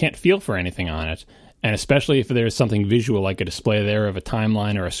can't feel for anything on it. And especially if there's something visual like a display there of a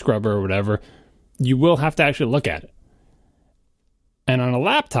timeline or a scrubber or whatever, you will have to actually look at it. And on a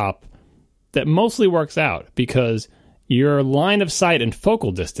laptop, that mostly works out because your line of sight and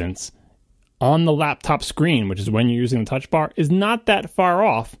focal distance on the laptop screen, which is when you're using the touch bar, is not that far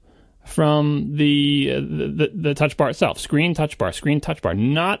off from the touch bar itself. Screen, touch bar,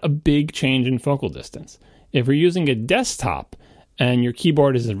 not a big change in focal distance. If you're using a desktop and your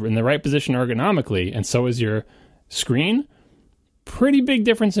keyboard is in the right position ergonomically, and so is your screen, pretty big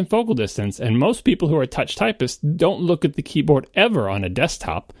difference in focal distance. And most people who are touch typists don't look at the keyboard ever on a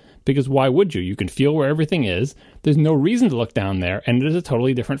desktop, because why would you? You can feel where everything is. There's no reason to look down there, and it is a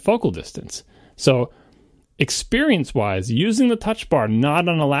totally different focal distance. So experience-wise, using the touch bar not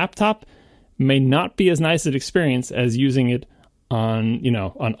on a laptop may not be as nice an experience as using it on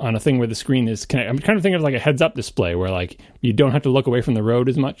a thing where the screen is connected. I'm kind of thinking of like a heads-up display where like you don't have to look away from the road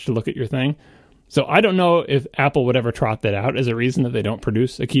as much to look at your thing. So I don't know if Apple would ever trot that out as a reason that they don't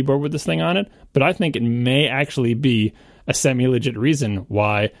produce a keyboard with this thing on it, but I think it may actually be a semi-legit reason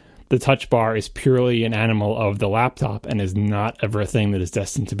why the touch bar is purely an animal of the laptop and is not ever a thing that is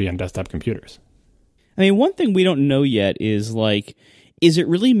destined to be on desktop computers. I mean, one thing we don't know yet is, like, is it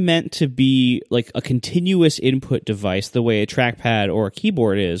really meant to be like a continuous input device the way a trackpad or a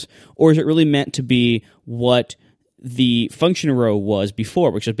keyboard is, or is it really meant to be what the function row was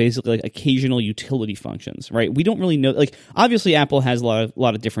before, which is basically like occasional utility functions, right? We don't really know. Like, obviously, Apple has a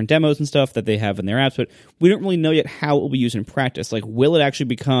lot of different demos and stuff that they have in their apps, but we don't really know yet how it will be used in practice. Like, will it actually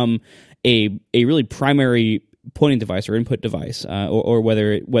become a really primary pointing device or input device, or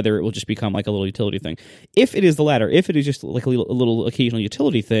whether it will just become like a little utility thing? If it is the latter, if it is just like a little occasional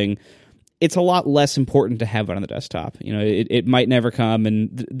utility thing, it's a lot less important to have it on the desktop. You know, it might never come,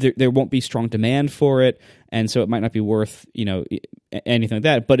 and there won't be strong demand for it, and so it might not be worth, anything like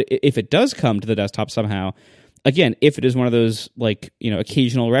that. But if it does come to the desktop somehow, again, if it is one of those like,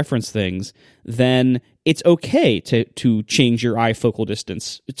 occasional reference things, then it's okay to change your eye focal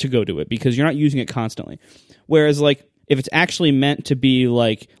distance to go to it because you're not using it constantly. Whereas, like, if it's actually meant to be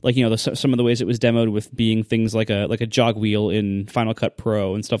like some of the ways it was demoed with being things like a jog wheel in Final Cut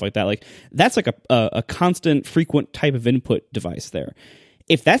Pro and stuff like that, like that's like a constant, frequent type of input device there.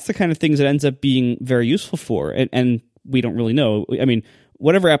 If that's the kind of things it ends up being very useful for, and we don't really know. I mean,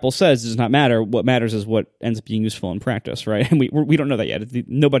 whatever Apple says does not matter. What matters is what ends up being useful in practice, right? And we don't know that yet.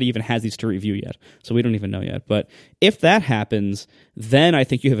 Nobody even has these to review yet, so we don't even know yet. But if that happens, then I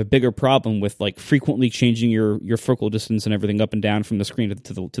think you have a bigger problem with like frequently changing your focal distance and everything up and down from the screen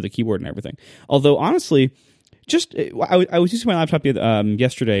to the keyboard and everything. Although honestly, I was using my laptop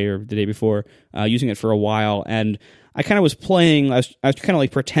yesterday or the day before, using it for a while, and I kind of was playing. I was kind of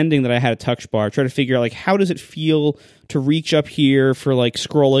like pretending that I had a touch bar, trying to figure out like how does it feel to reach up here for like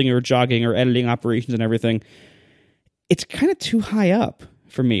scrolling or jogging or editing operations and everything. It's kind of too high up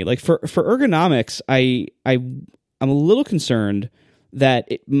for me. Like for ergonomics, I'm a little concerned that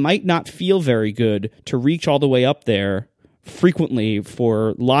it might not feel very good to reach all the way up there frequently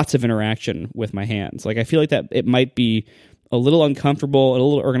for lots of interaction with my hands. Like I feel like that it might be a little uncomfortable and a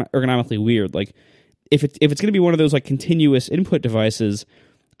little ergonomically weird. Like if it's going to be one of those like continuous input devices,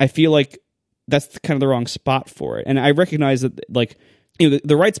 I feel like that's kind of the wrong spot for it. And I recognize that like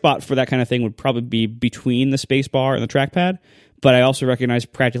the right spot for that kind of thing would probably be between the space bar and the trackpad. But I also recognize,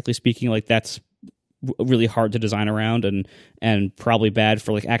 practically speaking, like that's really hard to design around and probably bad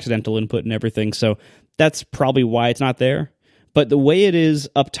for like accidental input and everything. So that's probably why it's not there. But the way it is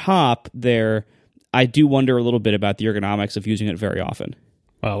up top there, I do wonder a little bit about the ergonomics of using it very often.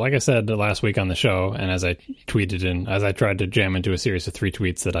 Well, like I said last week on the show, and as I tweeted as I tried to jam into a series of 3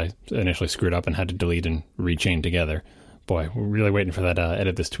 tweets that I initially screwed up and had to delete and rechain together. Boy, we're really waiting for that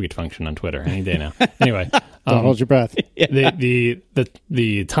edit this tweet function on Twitter any day now. Anyway, Don't hold your breath.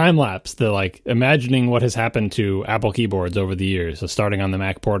 The time lapse, the like imagining what has happened to Apple keyboards over the years, so starting on the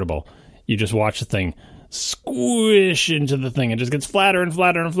Mac Portable, you just watch the thing squish into the thing. It just gets flatter and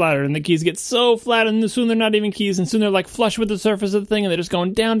flatter and flatter, and the keys get so flat, and soon they're not even keys, and soon they're like flush with the surface of the thing, and they're just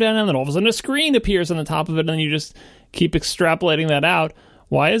going down, down, down, and then all of a sudden a screen appears on the top of it, and then you just keep extrapolating that out.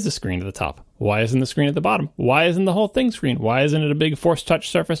 Why is the screen at the top? Why isn't the screen at the bottom? Why isn't the whole thing screen? Why isn't it a big force touch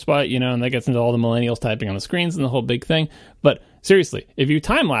surface? But, and that gets into all the millennials typing on the screens and the whole big thing. But seriously, if you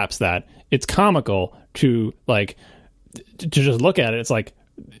time lapse that, it's comical to just look at it. It's like,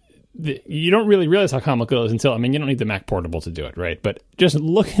 you don't really realize how comical it is until, you don't need the Mac Portable to do it, right? But just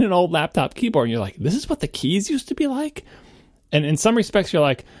look at an old laptop keyboard and you're like, this is what the keys used to be like? And in some respects, you're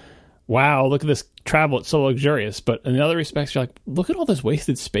like, wow, look at this travel, it's so luxurious. But in other respects, you're like, look at all this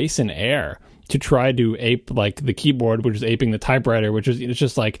wasted space and air to try to ape like the keyboard, which is aping the typewriter, it's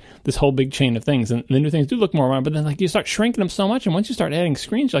just like this whole big chain of things. And the new things do look more around, but then like you start shrinking them so much. And once you start adding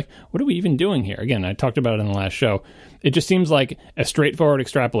screens, you're like, what are we even doing here? Again, I talked about it in the last show. It just seems like a straightforward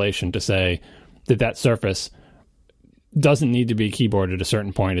extrapolation to say that surface doesn't need to be keyboarded at a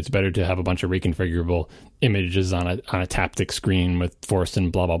certain point. It's better to have a bunch of reconfigurable images on a taptic screen with force and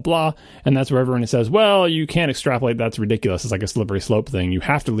blah, blah, blah. And that's where everyone says, well, you can't extrapolate. That's ridiculous. It's like a slippery slope thing. You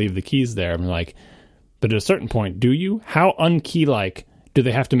have to leave the keys there. I'm like, but at a certain point, do you? How unkey-like do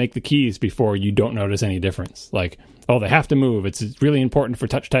they have to make the keys before you don't notice any difference? Like, oh, they have to move. It's really important for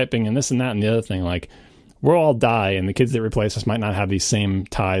touch typing and this and that and the other thing. Like, we'll all die, and the kids that replace us might not have these same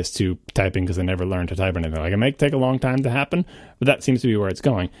ties to typing because they never learned to type anything. Like, it may take a long time to happen, but that seems to be where it's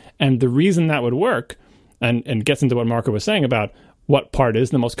going. And the reason that would work, and gets into what Marco was saying about what part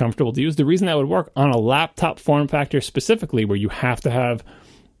is the most comfortable to use, the reason that would work on a laptop form factor specifically, where you have to have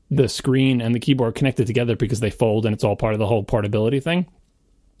the screen and the keyboard connected together because they fold and it's all part of the whole portability thing,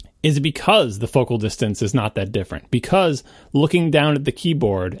 is because the focal distance is not that different. Because looking down at the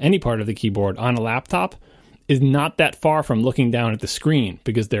keyboard, any part of the keyboard on a laptop, is not that far from looking down at the screen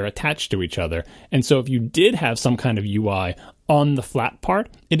because they're attached to each other. And so if you did have some kind of UI on the flat part,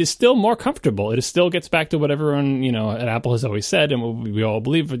 it is still more comfortable. It still gets back to what everyone, at Apple has always said, and what we all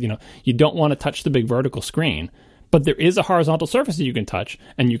believe, you don't want to touch the big vertical screen. But there is a horizontal surface that you can touch,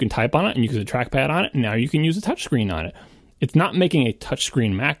 and you can type on it, and you can use a trackpad on it, and now you can use a touch screen on it. It's not making a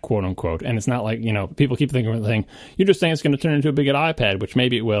touchscreen Mac, quote unquote, and it's not like, people keep thinking, you're just saying it's going to turn into a big iPad, which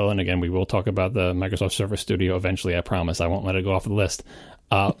maybe it will, and again, we will talk about the Microsoft Surface Studio eventually, I promise. I won't let it go off the list.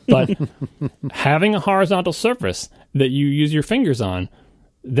 But having a horizontal surface that you use your fingers on,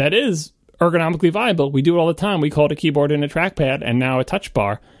 that is ergonomically viable. We do it all the time. We call it a keyboard and a trackpad, and now a touch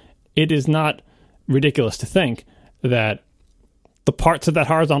bar. It is not ridiculous to think that the parts of that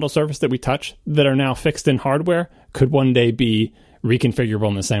horizontal surface that we touch that are now fixed in hardware could one day be reconfigurable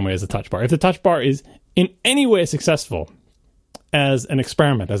in the same way as the touch bar. If the touch bar is in any way successful as an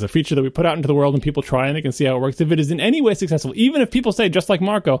experiment, as a feature that we put out into the world and people try and they can see how it works, if it is in any way successful, even if people say, just like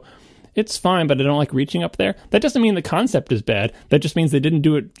Marco, it's fine, but I don't like reaching up there, that doesn't mean the concept is bad. That just means they didn't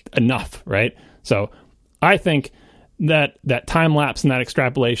do it enough, right? So I think that time lapse and that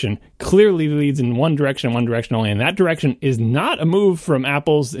extrapolation clearly leads in one direction only, and that direction is not a move from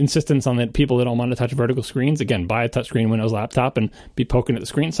Apple's insistence on the people that don't want to touch vertical screens. Again, buy a touchscreen Windows laptop and be poking at the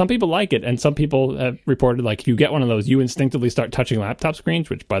screen. Some people like it, and some people have reported, like, if you get one of those, you instinctively start touching laptop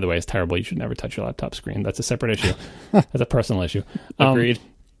screens, which, by the way, is terrible. You should never touch your laptop screen. That's a separate issue. That's a personal issue. Agreed.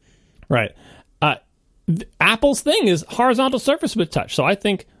 Right. Apple's thing is horizontal surface with touch. So I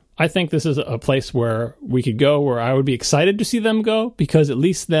think this is a place where we could go, where I would be excited to see them go, because at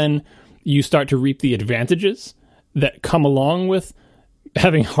least then you start to reap the advantages that come along with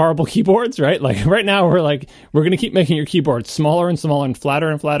having horrible keyboards, right? Like right now we're going to keep making your keyboard smaller and smaller and flatter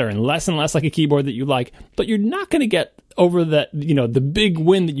and less like a keyboard that you like, but you're not going to get over that, the big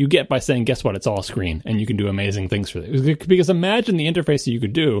win that you get by saying, guess what? It's all screen and you can do amazing things for it. Because imagine the interface that you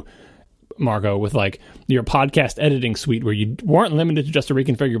could do, Marco, with like your podcast editing suite, where you weren't limited to just a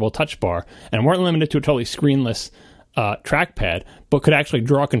reconfigurable touch bar and weren't limited to a totally screenless trackpad, but could actually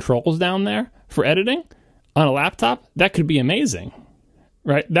draw controls down there for editing on a laptop. That could be amazing,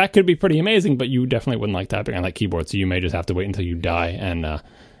 right? That could be pretty amazing, but you definitely wouldn't like typing on that keyboard, so you may just have to wait until you die and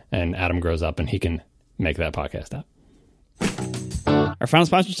Adam grows up and he can make that podcast app. Our final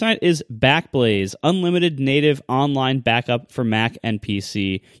sponsor tonight is Backblaze, unlimited native online backup for Mac and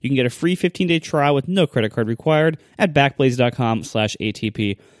PC. You can get a free 15-day trial with no credit card required at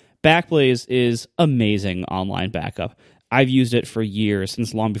backblaze.com/ATP. Backblaze is amazing online backup. I've used it for years,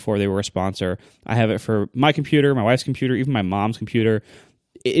 since long before they were a sponsor. I have it for my computer, my wife's computer, even my mom's computer.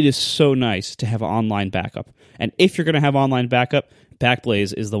 it is so nice to have online backup. And if you're going to have online backup,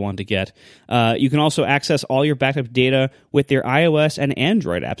 Backblaze is the one to get. You can also access all your backup data with their iOS and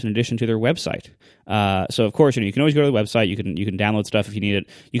Android apps in addition to their website. So of course, you can always go to the website. You can download stuff if you need it.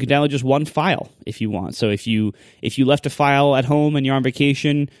 You can download just one file if you want. So if you left a file at home and you're on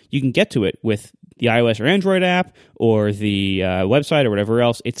vacation, you can get to it with the iOS or Android app or the website or whatever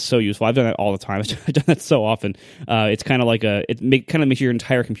else. It's so useful. I've done that all the time. I've done that so often. It's kind of like kind of makes your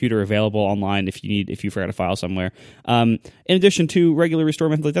entire computer available online if you forgot a file somewhere. In addition to regular restore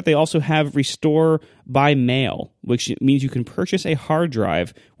methods like that, they also have restore by mail, which means you can purchase a hard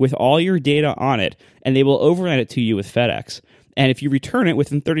drive with all your data on it, and they will overnight it to you with FedEx. And if you return it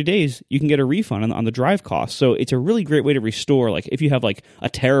within 30 days, you can get a refund on the drive cost. So it's a really great way to restore. Like if you have like a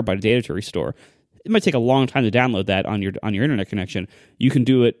terabyte of data to restore, it might take a long time to download that on your internet connection. You can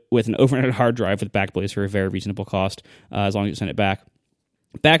do it with an overnight hard drive with Backblaze for a very reasonable cost, as long as you send it back.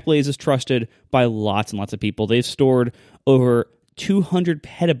 Backblaze is trusted by lots and lots of people. They've stored over 200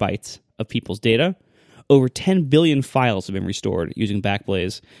 petabytes of people's data. Over 10 billion files have been restored using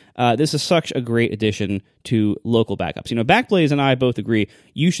Backblaze. This is such a great addition to local backups. Backblaze and I both agree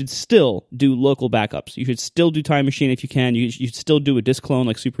you should still do local backups. You should still do Time Machine if you can. You should still do a disk clone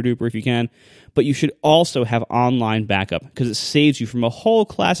like SuperDuper if you can. But you should also have online backup because it saves you from a whole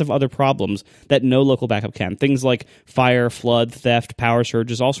class of other problems that no local backup can. Things like fire, flood, theft, power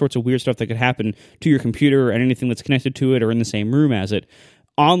surges, all sorts of weird stuff that could happen to your computer and anything that's connected to it or in the same room as it.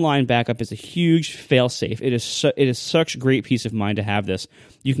 Online backup is a huge fail-safe. It is such great peace of mind to have this.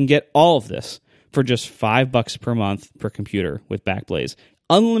 You can get all of this for just $5 per month per computer with Backblaze.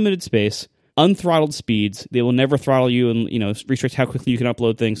 Unlimited space, unthrottled speeds. They will never throttle you and restrict how quickly you can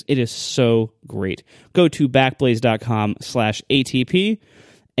upload things. It is so great. Go to backblaze.com/ATP.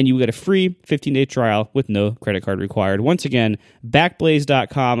 and you will get a free 15-day trial with no credit card required. Once again,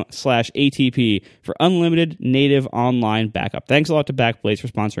 backblaze.com/ATP for unlimited native online backup. Thanks a lot to Backblaze for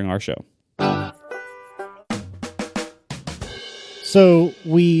sponsoring our show. So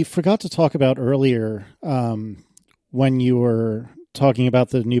we forgot to talk about earlier when you were talking about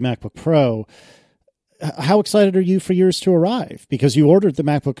the new MacBook Pro. How excited are you for yours to arrive? Because you ordered the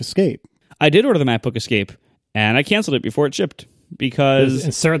MacBook Escape. I did order the MacBook Escape, and I canceled it before it shipped. Because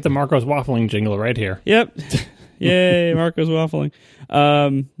insert the Marco's waffling jingle right here. Yep, yay, Marco's waffling.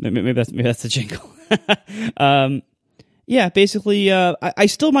 Maybe that's the jingle. Yeah, basically, I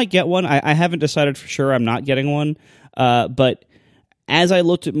still might get one. I haven't decided for sure. I'm not getting one, but as I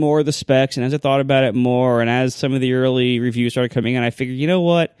looked at more of the specs and as I thought about it more, and as some of the early reviews started coming in, I figured, you know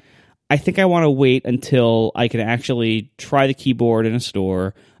what? I think I want to wait until I can actually try the keyboard in a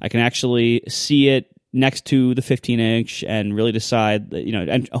store. I can actually see it next to the 15-inch and really decide,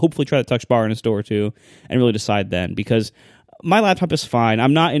 and hopefully try the touch bar in a store too, and really decide then. Because my laptop is fine.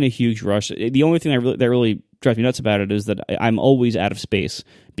 I'm not in a huge rush. The only thing that really drives me nuts about it is that I'm always out of space.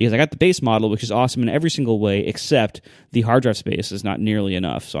 Because I got the base model, which is awesome in every single way, except the hard drive space is not nearly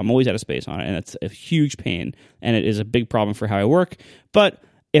enough. So I'm always out of space on it, and it's a huge pain, and it is a big problem for how I work. But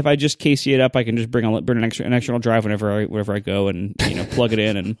if I just KC it up, I can just bring an external drive whenever I go and plug it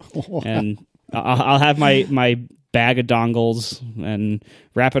in and and I'll have my bag of dongles and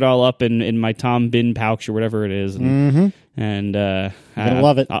wrap it all up in my Tom bin pouch or whatever it is, and I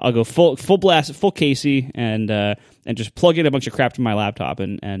love it. I'll go full blast, full Casey, and just plug in a bunch of crap to my laptop,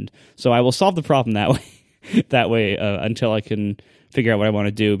 and so I will solve the problem that way until I can figure out what I want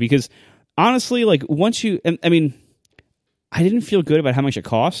to do. Because honestly, like once you, I mean, I didn't feel good about how much it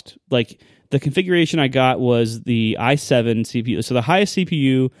cost. Like the configuration I got was the i7 CPU, so the highest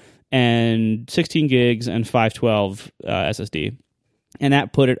CPU and 16 gigs and 512 SSD. And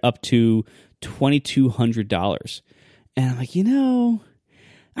that put it up to $2,200. And I'm like, I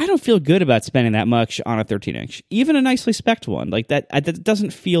don't feel good about spending that much on a 13-inch. Even a nicely spec'd one. Like that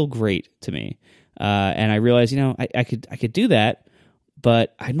doesn't feel great to me. And I realized, I could do that,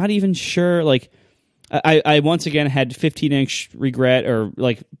 but I'm not even sure. Like, I once again had 15-inch regret, or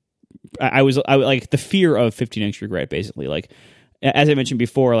like, I like the fear of 15-inch regret, basically. Like, as I mentioned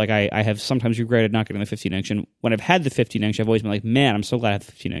before, like I have sometimes regretted not getting the 15-inch, and when I've had the 15-inch, I've always been like, man, I'm so glad I have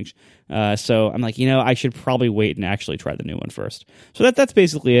the 15-inch. So I'm like, I should probably wait and actually try the new one first. So that's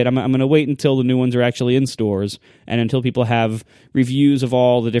basically it. I'm going to wait until the new ones are actually in stores, and until people have reviews of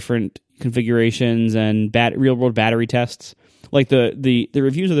all the different configurations and real-world battery tests. Like the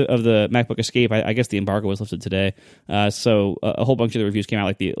reviews of the MacBook Escape, I guess the embargo was lifted today, so a whole bunch of the reviews came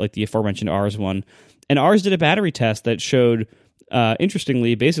out, like the aforementioned Ars one, and Ars did a battery test that showed,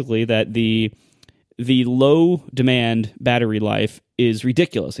 interestingly, basically that the low demand battery life is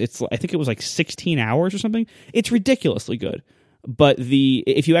ridiculous. I think it was like 16 hours or something. It's ridiculously good. but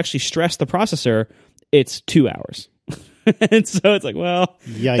if you actually stress the processor, it's 2 hours. And so it's like, well,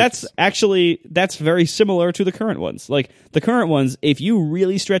 Yikes. that's very similar to the current ones. Like the current ones, if you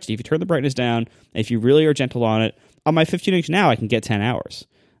really stretch it, if you turn the brightness down, if you really are gentle on it, on my 15-inch now, I can get 10 hours.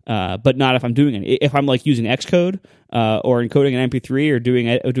 But not if I'm doing it. If I'm like using Xcode or encoding an MP3 or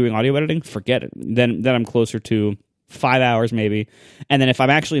doing audio editing, forget it. Then I'm closer to 5 hours maybe. And then if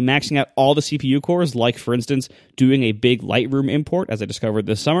I'm actually maxing out all the CPU cores, like for instance, doing a big Lightroom import, as I discovered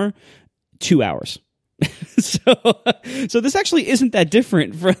this summer, 2 hours. So this actually isn't that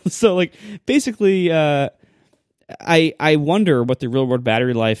different. So like basically, I wonder what the real world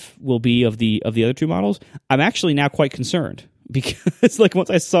battery life will be of the other two models. I'm actually now quite concerned because like once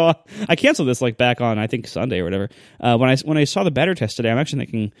I canceled this like back on I think Sunday or whatever. When I saw the battery test today, I'm actually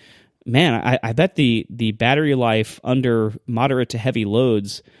thinking, man, I bet the battery life under moderate to heavy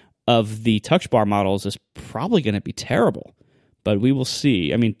loads of the Touch Bar models is probably going to be terrible. But we will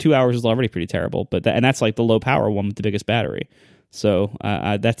see. I mean, 2 hours is already pretty terrible, but that's like the low power one with the biggest battery. So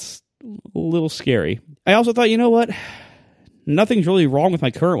that's a little scary. I also thought, you know what? Nothing's really wrong with my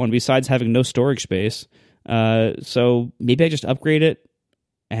current one besides having no storage space. So maybe I just upgrade it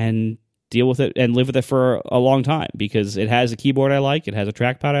and deal with it and live with it for a long time because it has a keyboard I like, it has a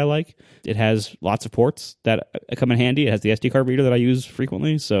trackpad I like, it has lots of ports that come in handy, it has the SD card reader that I use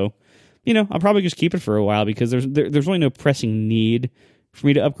frequently, so I'll probably just keep it for a while because there's really no pressing need for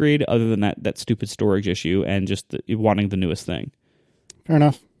me to upgrade other than that stupid storage issue and just wanting the newest thing. Fair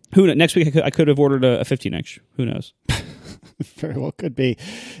enough. Next week I could have ordered a 15-inch. Who knows? Very well could be.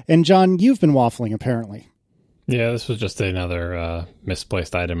 And John, you've been waffling apparently. Yeah, this was just another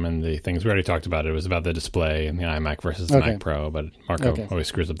misplaced item in the things. We already talked about it. It was about the display and the iMac versus the Mac Pro, but Marco always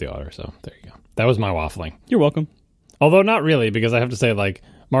screws up the order, so there you go. That was my waffling. You're welcome. Although not really, because I have to say, like,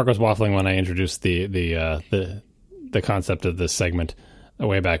 Marco's waffling when I introduced the concept of this segment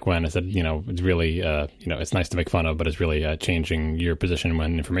way back when. I said, it's really, it's nice to make fun of, but it's really changing your position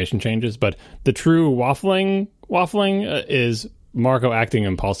when information changes. But the true waffling is Marco acting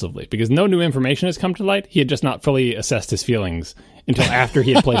impulsively because no new information has come to light. He had just not fully assessed his feelings until after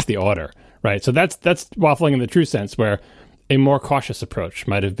he had placed the order, right? So that's waffling in the true sense, where a more cautious approach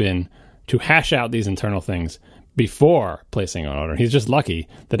might have been to hash out these internal things before placing an order. He's just lucky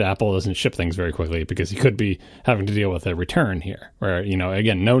that Apple doesn't ship things very quickly because he could be having to deal with a return here where,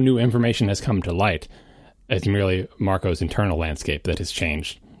 again, no new information has come to light. It's merely Marco's internal landscape that has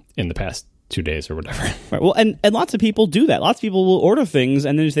changed in the past 2 days or whatever. Right. Well, and lots of people do that. Lots of people will order things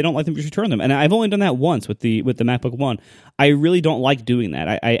and then if they don't like them, just return them. And I've only done that once with the MacBook One. I really don't like doing that.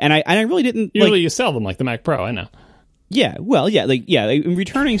 I really didn't. Usually you sell them like the Mac Pro. I know. Yeah, well,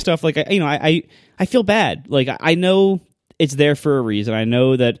 returning stuff, like, I feel bad. Like, I know it's there for a reason. I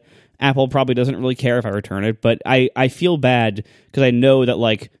know that Apple probably doesn't really care if I return it, but I feel bad because I know that,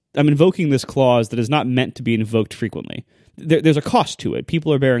 like, I'm invoking this clause that is not meant to be invoked frequently. There's a cost to it.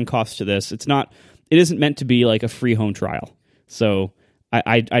 People are bearing costs to this. It isn't meant to be like a free home trial. So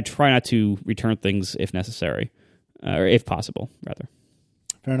I try not to return things if necessary, or if possible, rather.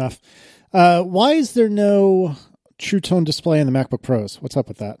 Fair enough. Why is there no True Tone display in the MacBook Pros? What's up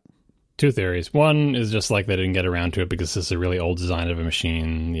with that? Two theories. One is just like they didn't get around to it because this is a really old design of a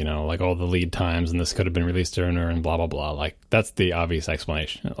machine, like all the lead times, and this could have been released sooner and blah, blah, blah. Like, that's the obvious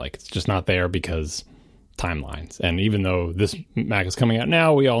explanation. Like, it's just not there because timelines. And even though this Mac is coming out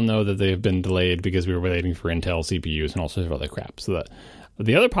now, we all know that they have been delayed because we were waiting for Intel CPUs and all sorts of other crap. So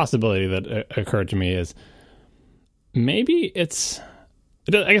the other possibility that occurred to me is maybe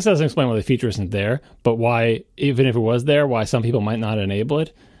I guess that doesn't explain why the feature isn't there, but why, even if it was there, why some people might not enable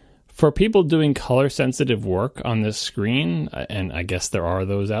it. For people doing color-sensitive work on this screen, and I guess there are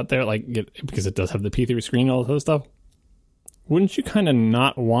those out there, because it does have the P3 screen and all that stuff, wouldn't you kind of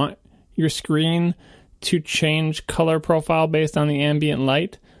not want your screen to change color profile based on the ambient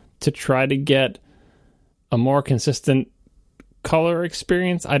light to try to get a more consistent color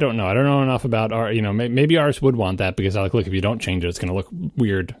experience? I don't know. I don't know enough about our, maybe ours would want that because look, if you don't change it, it's going to look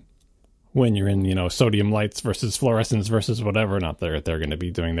weird when you're in, sodium lights versus fluorescence versus whatever. Not that they're going to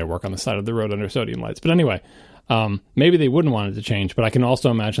be doing their work on the side of the road under sodium lights. But anyway, maybe they wouldn't want it to change, but I can also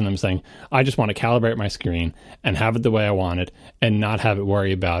imagine them saying, I just want to calibrate my screen and have it the way I want it and not have it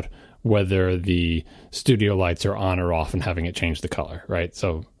worry about whether the studio lights are on or off and having it change the color, right?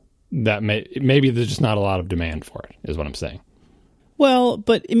 So that maybe there's just not a lot of demand for it, is what I'm saying. Well,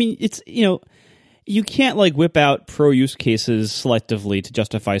 but I mean, it's, you can't whip out pro use cases selectively to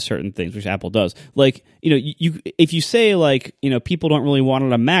justify certain things, which Apple does. If you say people don't really want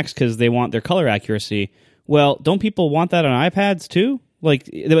it on Macs because they want their color accuracy, well, don't people want that on iPads too? Like,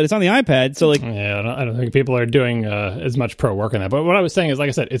 but it's on the iPad, so like, Yeah, I don't think people are doing as much pro work on that. But what I was saying is, like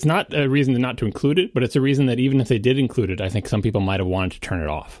I said, it's not a reason not to include it, but it's a reason that even if they did include it, I think some people might have wanted to turn it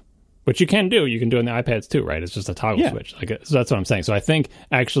off. Which you can do. You can do it on the iPads too, right? It's just a toggle switch. So that's what I'm saying. So I think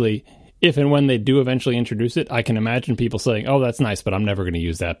actually, if and when they do eventually introduce it, I can imagine people saying, "Oh, that's nice, but I'm never going to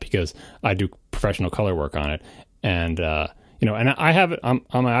use that because I do professional color work on it." And and I have it on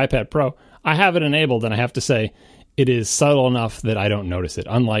my iPad Pro. I have it enabled, and I have to say, it is subtle enough that I don't notice it.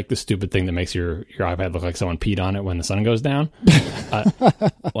 Unlike the stupid thing that makes your iPad look like someone peed on it when the sun goes down.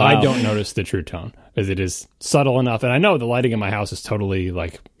 I don't notice the True Tone, because it is subtle enough. And I know the lighting in my house is totally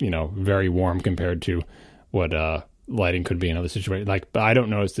very warm compared to what lighting could be in other situations. But I don't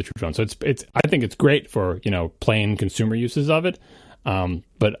notice the True Tone. So it's I think it's great for plain consumer uses of it.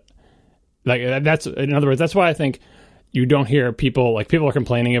 But that's, in other words, that's why I think you don't hear people are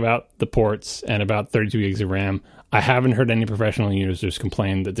complaining about the ports and about 32 gigs of RAM. I haven't heard any professional users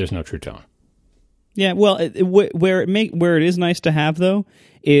complain that there's no True Tone. Yeah, well, where it is nice to have though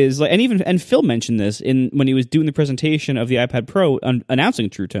is and Phil mentioned this when he was doing the presentation of the iPad Pro announcing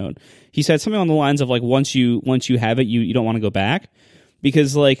True Tone. He said something on the lines of once you have it, you don't want to go back,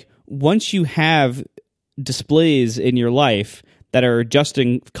 because once you have displays in your life that are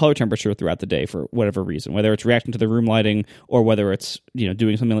adjusting color temperature throughout the day for whatever reason, whether it's reacting to the room lighting or whether it's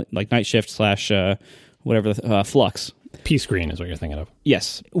doing something like night shift / whatever the flux. P screen is what you're thinking of.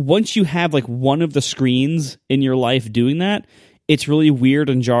 Yes. Once you have one of the screens in your life doing that, it's really weird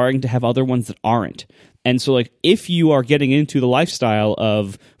and jarring to have other ones that aren't. And so if you are getting into the lifestyle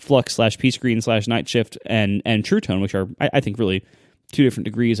of flux / P screen / night shift and True Tone, which are I think really two different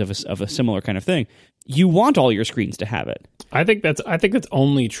degrees of a similar kind of thing, you want all your screens to have it. I think that's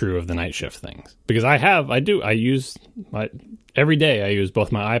only true of the night shift things, because every day I use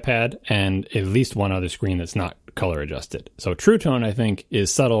both my iPad and at least one other screen that's not color adjusted. So True Tone, I think,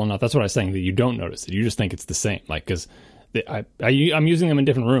 is subtle enough. That's what I was saying, that you don't notice it. You just think it's the same. Because I'm using them in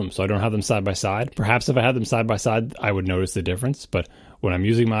different rooms, so I don't have them side by side. Perhaps if I had them side by side, I would notice the difference. But when I'm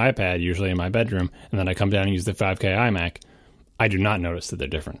using my iPad, usually in my bedroom, and then I come down and use the 5K iMac, I do not notice that they're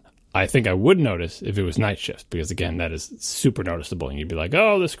different. I think I would notice if it was night shift, because again, that is super noticeable, and you'd be like,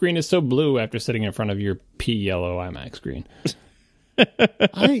 "Oh, the screen is so blue," after sitting in front of your pea yellow iMac screen.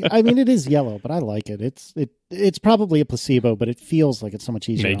 I mean, it is yellow, but I like it. It's probably a placebo, but it feels like it's so much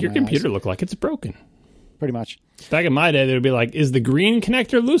easier. Make your computer look like it's broken. Pretty much. Back in my day, they would be like, "Is the green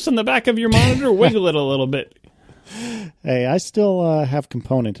connector loose on the back of your monitor? Wiggle it a little bit." Hey, I still have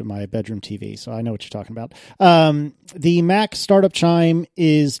Component in my bedroom TV, so I know what you're talking about. The Mac startup chime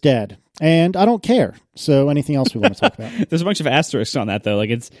is dead, and I don't care. So anything else we want to talk about? There's a bunch of asterisks on that, though.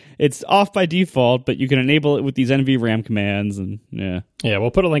 It's off by default, but you can enable it with these NVRAM commands, and yeah. Yeah,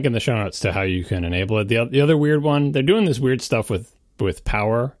 we'll put a link in the show notes to how you can enable it. The other weird one, they're doing this weird stuff with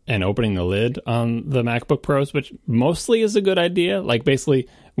power and opening the lid on the MacBook Pros, which mostly is a good idea. Basically,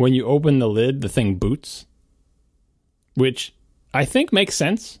 when you open the lid, the thing boots, which I think makes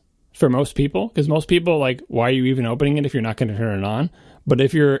sense for most people, because most people, why are you even opening it if you're not going to turn it on? But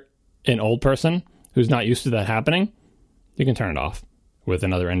if you're an old person who's not used to that happening, you can turn it off with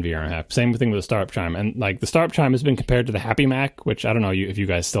another NVRAM app. Same thing with the startup chime. And the startup chime has been compared to the Happy Mac, which I don't know if you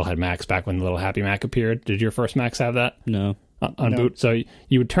guys still had Macs back when the little Happy Mac appeared. Did your first Macs have that? No. On boot. So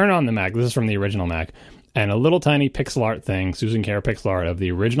you would turn on the Mac. This is from the original Mac. And a little tiny pixel art thing, Susan Kare pixel art of the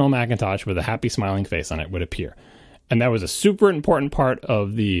original Macintosh with a happy smiling face on it would appear. And that was a super important part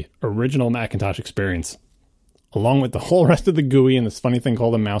of the original Macintosh experience, along with the whole rest of the GUI and this funny thing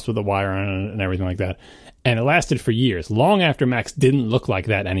called a mouse with a wire on it and everything like that. And it lasted for years, long after Macs didn't look like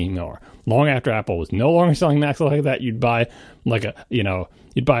that anymore. Long after Apple was no longer selling Macs like that, you'd buy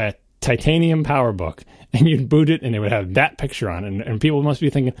you'd buy a titanium PowerBook and you'd boot it and it would have that picture on it. And people must be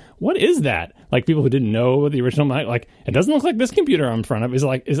thinking, what is that? People who didn't know the original Mac, it doesn't look like this computer I'm in front of. Is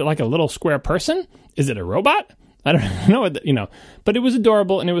it like a little square person? Is it a robot? I don't know, but it was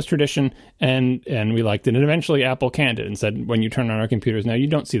adorable and it was tradition, and we liked it. And eventually Apple canned it and said, when you turn on our computers now, you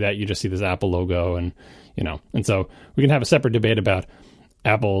don't see that. You just see this Apple logo, and so we can have a separate debate about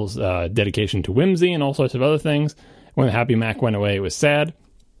Apple's dedication to whimsy and all sorts of other things. When the Happy Mac went away, it was sad.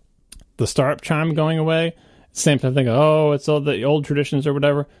 The startup chime going away, same thing. It's all the old traditions or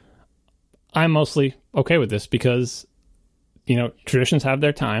whatever. I'm mostly okay with this because, traditions have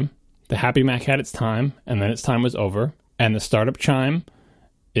their time. The Happy Mac had its time, and then its time was over. And the startup chime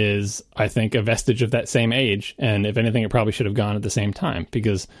is, I think, a vestige of that same age. And if anything, it probably should have gone at the same time.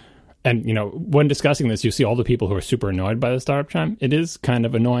 When discussing this, you see all the people who are super annoyed by the startup chime. It is kind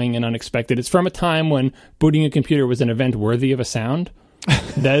of annoying and unexpected. It's from a time when booting a computer was an event worthy of a sound.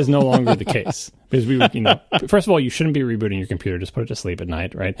 That is no longer the case. Because first of all, you shouldn't be rebooting your computer. Just put it to sleep at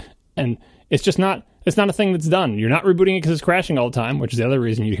night, right? And it's not a thing that's done. You're not rebooting it because it's crashing all the time, which is the other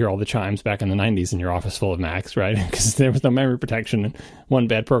reason you hear all the chimes back in the 90s in your office full of Macs, right? Because there was no memory protection, and one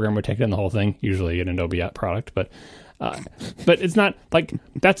bad program would take down the whole thing, usually an Adobe product. But it's not like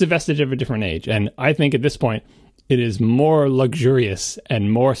that's a vestige of a different age. And I think at this point, it is more luxurious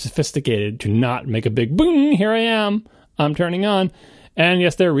and more sophisticated to not make a big boom, here I am, I'm turning on. And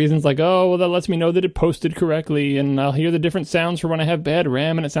yes, there are reasons like, oh, well, that lets me know that it posted correctly, and I'll hear the different sounds for when I have bad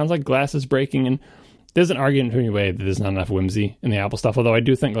RAM, and it sounds like glass is breaking. And there's an argument to me way that there's not enough whimsy in the Apple stuff. Although I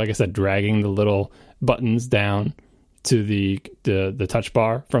do think, like I said, dragging the little buttons down to the touch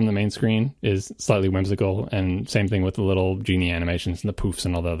bar from the main screen is slightly whimsical. And same thing with the little genie animations and the poofs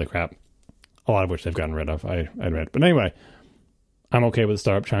and all the other crap. A lot of which they've gotten rid of, I admit. But anyway, I'm okay with the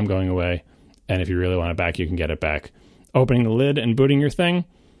startup chime going away. And if you really want it back, you can get it back. Opening the lid and booting your thing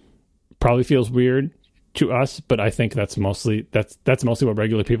probably feels weird to us, but I think that's mostly what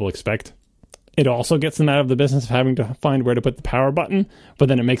regular people expect. It also gets them out of the business of having to find where to put the power button, but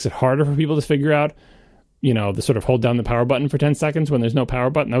then it makes it harder for people to figure out, the sort of hold down the power button for 10 seconds when there's no power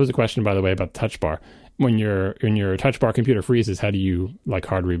button. That was a question, by the way, about the touch bar. When your touch bar computer freezes, how do you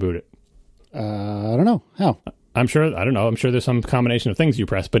hard reboot it? I don't know. How? I'm sure there's some combination of things you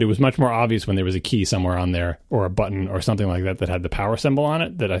press, but it was much more obvious when there was a key somewhere on there or a button or something like that had the power symbol on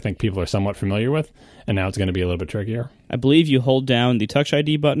it that I think people are somewhat familiar with. And now it's going to be a little bit trickier. I believe you hold down the Touch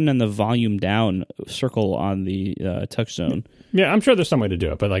ID button and the volume down circle on the touch zone. Yeah, I'm sure there's some way to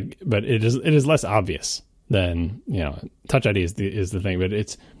do it, but it is less obvious than, Touch ID is the thing, but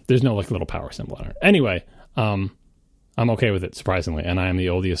there's no little power symbol on it. Anyway, I'm okay with it, surprisingly, and I am the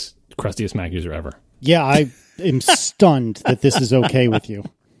oldest, crustiest Mac user ever. Yeah, I am stunned that this is okay with you.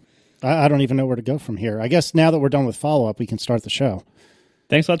 I don't even know where to go from here. I guess now that we're done with follow-up, we can start the show.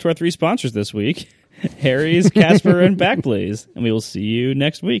 Thanks a lot to our 3 sponsors this week, Harry's, Casper, and Backblaze. And we will see you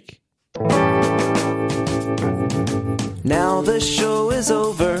next week. Now the show is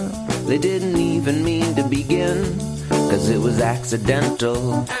over. They didn't even mean to begin, 'cause it was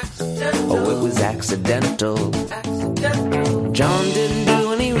accidental. Oh, it was accidental. John didn't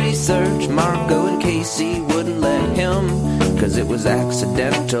do any research. Marco and Casey wouldn't let him, 'cause it was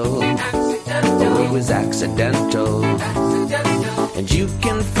accidental. Oh, it was accidental. And you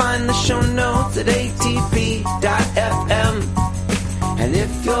can find the show notes at atp.fm. And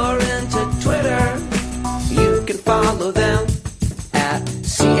if you're into Twitter, you can follow them at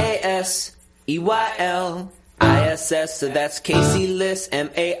CASEYLISS. So that's Casey Liss,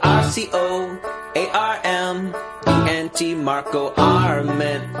 MARCOARMENT, Marco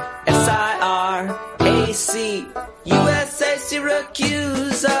Arment, SIRAC, USA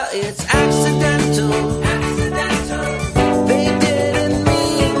Syracuse. It's accidental. They didn't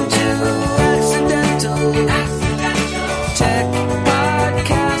mean to. Accidental. Tech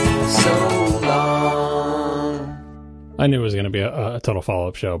podcast so long. I knew it was going to be a total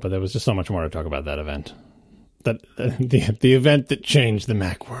follow-up show, but there was just so much more to talk about that event. The event that changed the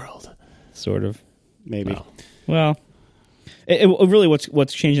Mac world. Sort of. Maybe. Well, it really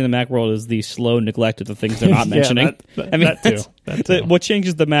what's changing the Mac world is the slow neglect of the things they're not mentioning. That too. What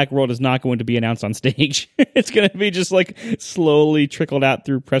changes the Mac world is not going to be announced on stage. It's going to be just slowly trickled out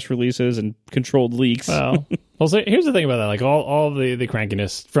through press releases and controlled leaks. Well, so here's the thing about that. All the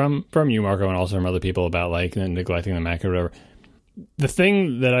crankiness from you, Marco, and also from other people about neglecting the Mac or whatever. The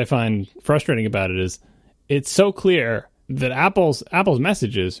thing that I find frustrating about it is it's so clear that Apple's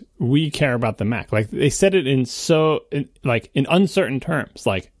message is, we care about the Mac. They said it in uncertain terms.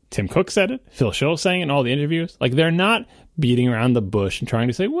 Tim Cook said it, Phil Schiller saying it in all the interviews. They're not beating around the bush and trying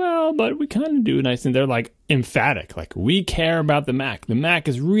to say, well, but we kind of do nice things. They're emphatic. We care about the Mac. The Mac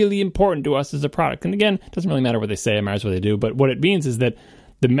is really important to us as a product. And again, it doesn't really matter what they say, it matters what they do. But what it means is that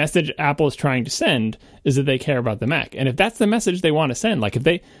the message Apple is trying to send is that they care about the Mac. And if that's the message they want to send,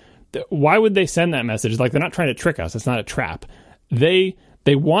 why would they send that message? They're not trying to trick us. It's not a trap. They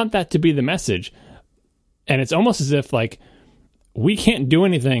want that to be the message. And it's almost as if we can't do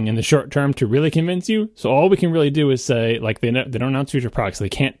anything in the short term to really convince you. So all we can really do is say, they don't announce future products. They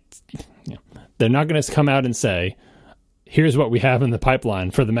can't, they're not going to come out and say, here's what we have in the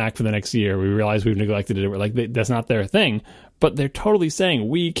pipeline for the Mac for the next year. We realize we've neglected it. That's not their thing. But they're totally saying,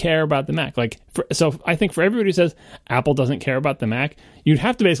 we care about the Mac. So I think for everybody who says Apple doesn't care about the Mac, you'd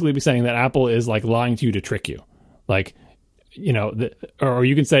have to basically be saying that Apple is lying to you to trick you. Or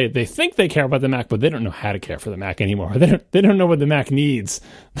you can say they think they care about the Mac, but they don't know how to care for the Mac anymore. They don't know what the Mac needs.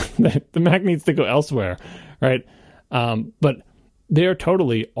 The Mac needs to go elsewhere, right? But they are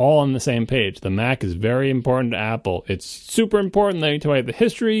totally all on the same page. The Mac is very important to Apple. It's super important that to the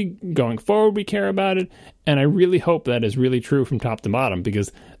history going forward. We care about it, and I really hope that is really true from top to bottom,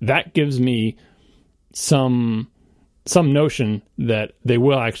 because that gives me some notion that they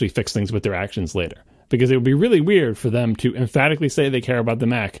will actually fix things with their actions later. Because it would be really weird for them to emphatically say they care about the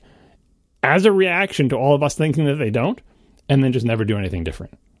Mac as a reaction to all of us thinking that they don't, and then just never do anything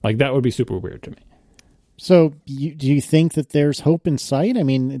different. Like, that would be super weird to me. So do you think that there's hope in sight? I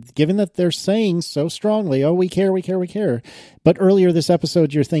mean, given that they're saying so strongly, oh, we care, we care, we care. But earlier this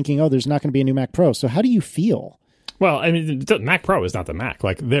episode, you're thinking, oh, there's not going to be a new Mac Pro. So how do you feel? Well, I mean, the Mac Pro is not the Mac.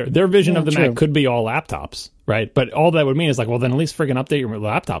 Like, their vision of the Mac could be all laptops, right? But all that would mean is, like, well, then at least friggin' update your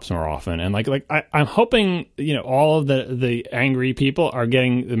laptops more often. And I'm hoping, all of the angry people are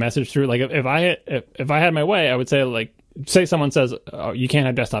getting the message through. Like, if I had my way, I would say, like, say someone says, oh, you can't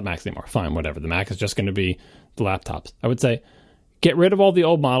have desktop Macs anymore. Fine, whatever. The Mac is just going to be the laptops. I would say, get rid of all the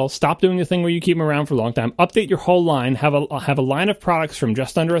old models. Stop doing the thing where you keep them around for a long time. Update your whole line. Have a line of products from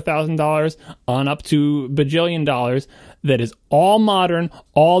just under $1,000 on up to $1,000,000,000 that is all modern,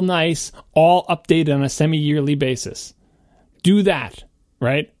 all nice, all updated on a semi-yearly basis. Do that,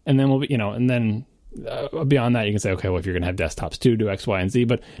 right? And then we'll be, and then beyond that, you can say, okay, well, if you're going to have desktops too, do X, Y, and Z.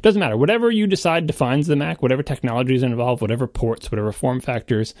 But it doesn't matter. Whatever you decide defines the Mac, whatever technologies are involved, whatever ports, whatever form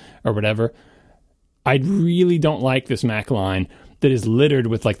factors, or whatever. I really don't like this Mac line that is littered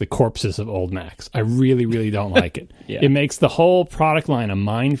with, like, the corpses of old Macs. I really, really don't like it. Yeah. It makes the whole product line a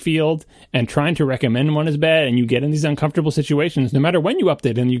minefield, and trying to recommend one is bad, and you get in these uncomfortable situations. No matter when you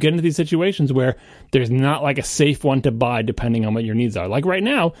update them, you get into these situations where there's not, like, a safe one to buy depending on what your needs are. Like right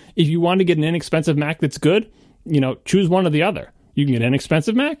now, if you want to get an inexpensive Mac that's good, choose one or the other. You can get an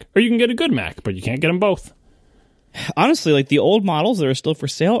inexpensive Mac, or you can get a good Mac, but you can't get them both. Honestly, like, the old models that are still for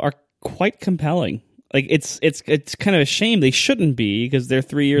sale are quite compelling. Like, it's kind of a shame they shouldn't be, because they're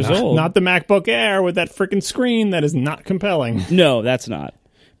 3 years old. Not the MacBook Air with that freaking screen that is not compelling. No, that's not.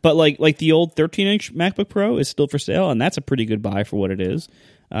 But like the old 13-inch MacBook Pro is still for sale, and that's a pretty good buy for what it is.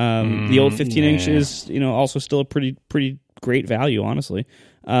 The old 15-inch is also still a pretty great value, honestly.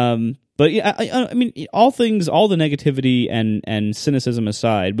 But yeah, I mean, all the negativity and cynicism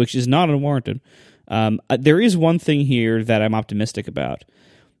aside, which is not unwarranted, there is one thing here that I'm optimistic about.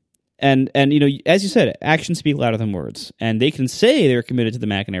 And as you said, actions speak louder than words. And they can say they're committed to the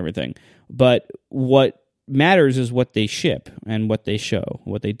Mac and everything, but what matters is what they ship and what they show,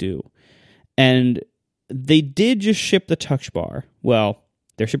 what they do. And they did just ship the Touch Bar. Well,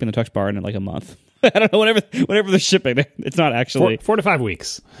 they're shipping the Touch Bar in like a month. I don't know, whenever they're shipping. It's not actually... 4 to 5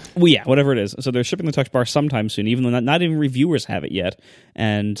 weeks. Well, yeah, whatever it is. So they're shipping the Touch Bar sometime soon, even though not even reviewers have it yet.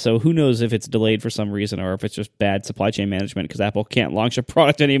 And so who knows if it's delayed for some reason or if it's just bad supply chain management because Apple can't launch a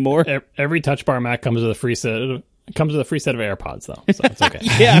product anymore. Every Touch Bar Mac comes with a free set. It comes with a free set of AirPods, though, so it's okay.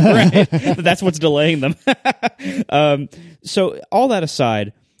 Yeah, right. That's what's delaying them. So all that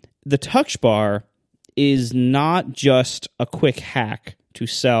aside, the Touch Bar is not just a quick hack to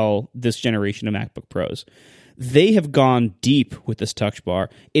sell this generation of MacBook Pros. They have gone deep with this Touch Bar.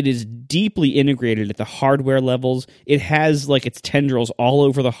 It is deeply integrated at the hardware levels. It has like its tendrils all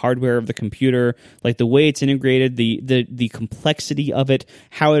over the hardware of the computer, like the way it's integrated, the complexity of it,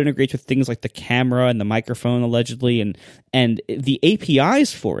 how it integrates with things like the camera and the microphone allegedly, and the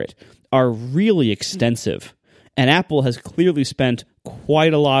APIs for it are really extensive. And Apple has clearly spent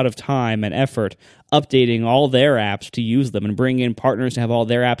quite a lot of time and effort updating all their apps to use them and bringing in partners to have all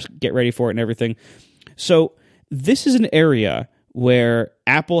their apps get ready for it and everything. So this is an area where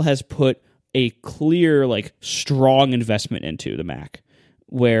Apple has put a clear, like, strong investment into the Mac,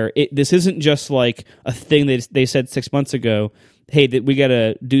 where this isn't just like a thing that they said 6 months ago, hey, that we got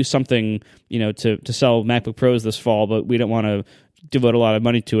to do something, to sell MacBook Pros this fall, but we don't want to devote a lot of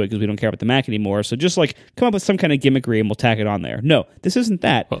money to it because we don't care about the Mac anymore. So just like come up with some kind of gimmickry and we'll tack it on there. No, this isn't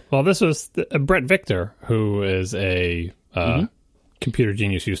that. Well, this was Brett Victor, who is a computer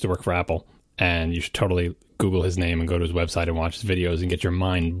genius who used to work for Apple. And you should totally Google his name and go to his website and watch his videos and get your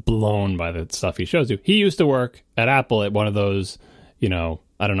mind blown by the stuff he shows you. He used to work at Apple at one of those, I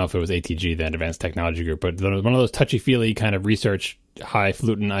don't know if it was ATG, the Advanced Technology Group, but one of those touchy-feely kind of research,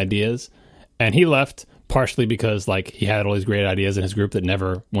 highfalutin ideas. And he left partially because, like, he had all these great ideas in his group that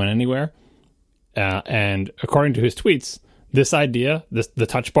never went anywhere. And according to his tweets, this idea, the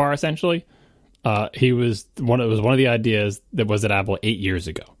Touch Bar, essentially, it was one of the ideas that was at Apple 8 years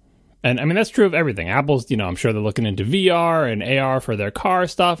ago. And I mean, that's true of everything. Apple's, I'm sure they're looking into VR and AR for their car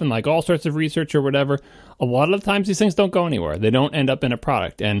stuff and like all sorts of research or whatever. A lot of the times these things don't go anywhere. They don't end up in a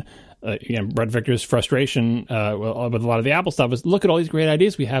product. And Brett Victor's frustration with a lot of the Apple stuff is, look at all these great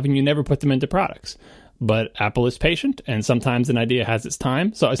ideas we have and you never put them into products. but Apple is patient, and sometimes an idea has its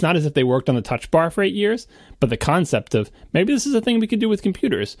time. So it's not as if they worked on the Touch Bar for 8 years, but the concept of maybe this is a thing we could do with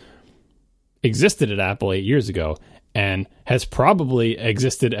computers existed at Apple 8 years ago and has probably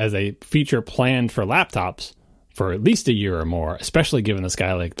existed as a feature planned for laptops for at least a year or more, especially given the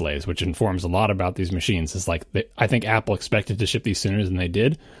Skylake delays, which informs a lot about these machines. It's like I think Apple expected to ship these sooner than they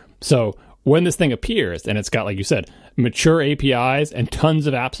did. So when this thing appears and it's got, like you said, mature APIs and tons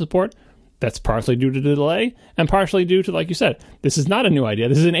of app support, that's partially due to the delay and partially due to, like you said, this is not a new idea.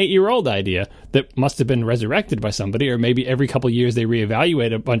 This is an 8-year-old idea that must have been resurrected by somebody, or maybe every couple of years they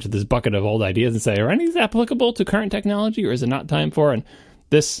reevaluate a bunch of this bucket of old ideas and say, are any of these applicable to current technology, or is it not time for? And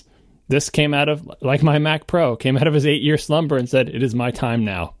this came out of, like my Mac Pro, came out of his 8-year slumber and said, it is my time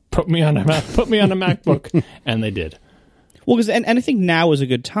now. Put me on a MacBook. And they did. Well, and I think now is a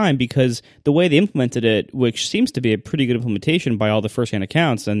good time because the way they implemented it, which seems to be a pretty good implementation by all the first-hand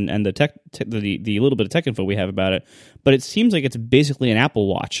accounts and the little bit of tech info we have about it, but it seems like it's basically an Apple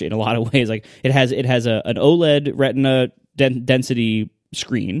Watch in a lot of ways. Like it has an OLED Retina density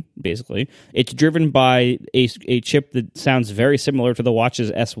screen, basically. It's driven by a chip that sounds very similar to the Watch's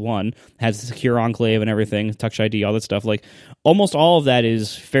S1, has the secure enclave and everything, Touch ID, all that stuff. Like almost all of that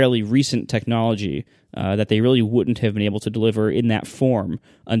is fairly recent technology that they really wouldn't have been able to deliver in that form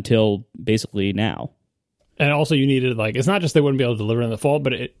until basically now. And also you needed, like, it's not just they wouldn't be able to deliver in the fall,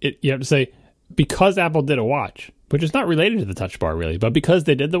 but you have to say, because Apple did a watch, which is not related to the Touch Bar really, but because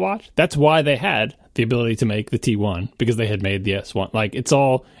they did the watch, that's why they had the ability to make the T1, because they had made the S1. Like, it's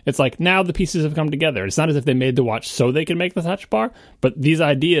like now the pieces have come together. It's not as if they made the watch so they could make the Touch Bar, but these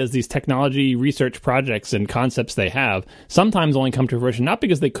ideas, these technology research projects and concepts they have sometimes only come to fruition, not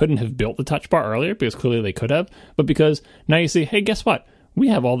because they couldn't have built the Touch Bar earlier, because clearly they could have, but because now you see, hey, guess what? We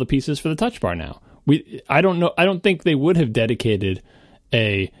have all the pieces for the Touch Bar now. I don't think they would have dedicated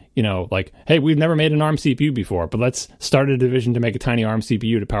like, hey, we've never made an ARM CPU before, but let's start a division to make a tiny ARM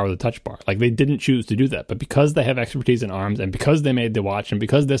CPU to power the Touch Bar. Like, they didn't choose to do that, but because they have expertise in ARMs and because they made the watch and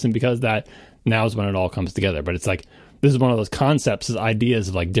because this and because that, now is when it all comes together. But it's like, this is one of those concepts, as ideas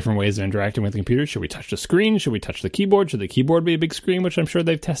of like different ways of interacting with the computer. Should we touch the screen? Should we touch the keyboard? Should the keyboard be a big screen, which I'm sure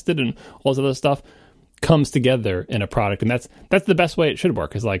they've tested, and all this other stuff comes together in a product. And that's the best way it should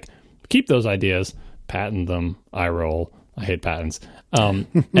work, is like, keep those ideas, patent them, I roll. I hate patents.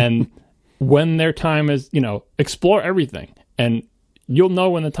 And when their time is, explore everything. And you'll know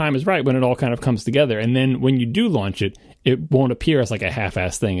when the time is right, when it all kind of comes together. And then when you do launch it, it won't appear as like a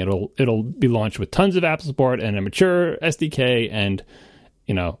half-assed thing. It'll be launched with tons of app support and a mature SDK. And,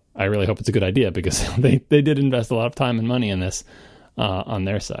 I really hope it's a good idea, because they did invest a lot of time and money in this on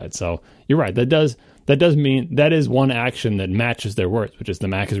their side. So you're right. That does mean that is one action that matches their worth, which is the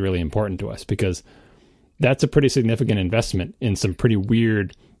Mac is really important to us, because that's a pretty significant investment in some pretty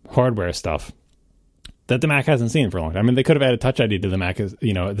weird hardware stuff that the Mac hasn't seen for a long time. I mean, they could have added Touch ID to the Mac, at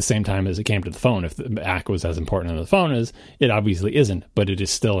the same time as it came to the phone. If the Mac was as important as the phone is, it obviously isn't, but it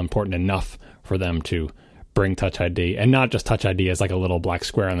is still important enough for them to bring Touch ID, and not just Touch ID as like a little black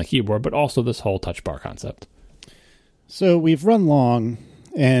square on the keyboard, but also this whole Touch Bar concept. So we've run long,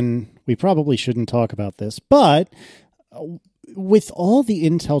 and we probably shouldn't talk about this, but with all the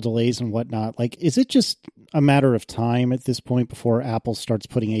Intel delays and whatnot, like, is it just a matter of time at this point before Apple starts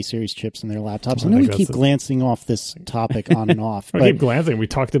putting A-series chips in their laptops? I know we keep glancing off this topic on and off. We keep glancing. We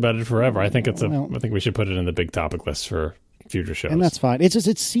talked about it forever. I think I think we should put it in the big topic list for future shows. And that's fine. It's just,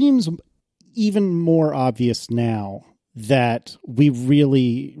 it seems even more obvious now that we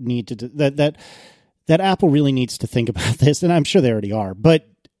really need to that Apple really needs to think about this, and I'm sure they already are. But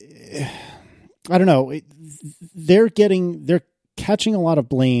I don't know. They're catching a lot of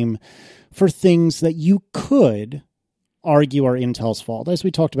blame for things that you could argue are Intel's fault, as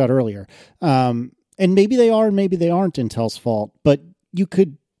we talked about earlier. And maybe they are, maybe they aren't Intel's fault, but you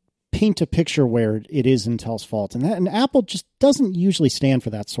could paint a picture where it is Intel's fault. And Apple just doesn't usually stand for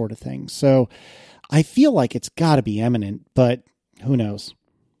that sort of thing. So I feel like it's got to be imminent, but who knows?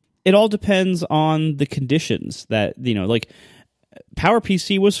 It all depends on the conditions that, like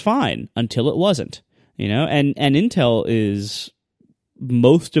PowerPC was fine until it wasn't, and Intel is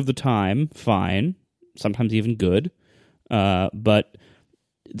most of the time fine, sometimes even good. But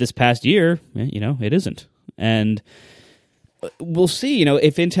this past year, it isn't. And we'll see,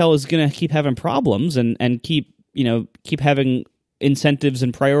 if Intel is going to keep having problems and keep having incentives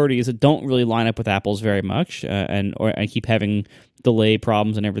and priorities that don't really line up with Apple's very much, and keep having delay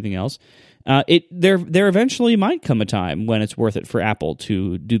problems and everything else. There eventually might come a time when it's worth it for Apple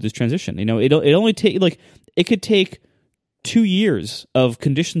to do this transition. It only take it could take 2 years of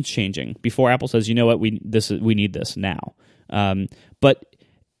conditions changing before Apple says, you know what, we need this now. But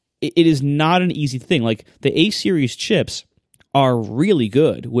it is not an easy thing. Like the A series chips are really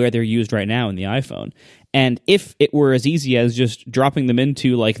good where they're used right now in the iPhone. And if it were as easy as just dropping them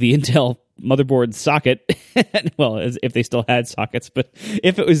into like the Intel motherboard socket, well, as if they still had sockets, but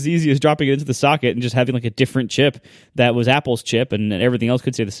if it was as easy as dropping it into the socket and just having like a different chip that was Apple's chip and everything else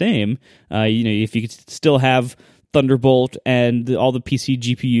could stay the same, if you could still have Thunderbolt and all the PC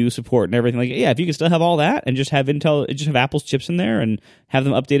GPU support and everything, like, yeah, if you could still have all that and just have Apple's chips in there and have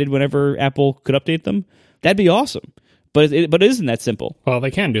them updated whenever Apple could update them, that'd be awesome. But it isn't that simple. Well,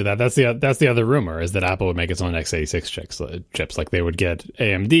 they can do that. That's the other rumor, is that Apple would make its own x86 chips. Like they would get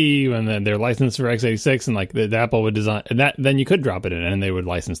AMD and then they're licensed for x86, and like the Apple would design, and that then you could drop it in, and they would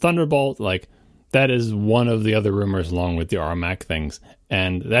license Thunderbolt. Like that is one of the other rumors, along with the RMAC things,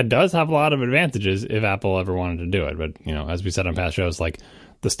 and that does have a lot of advantages if Apple ever wanted to do it. But as we said on past shows, like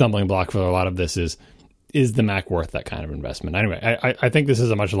the stumbling block for a lot of this is the Mac worth that kind of investment? Anyway, I think this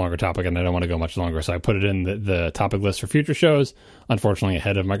is a much longer topic, and I don't want to go much longer, so I put it in the topic list for future shows, unfortunately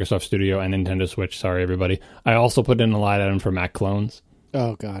ahead of Microsoft Studio and Nintendo Switch. Sorry, everybody. I also put in a line item for Mac clones.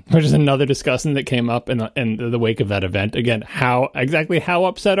 Oh, God. Which is another discussion that came up in the wake of that event. Again, how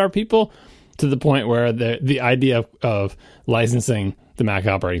upset are people? To the point where the idea of licensing the Mac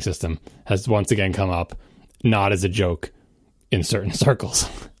operating system has once again come up, not as a joke in certain circles.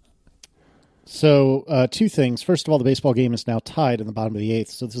 So, two things. First of all, the baseball game is now tied in the bottom of the eighth,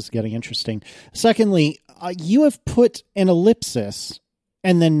 so this is getting interesting. Secondly, you have put an ellipsis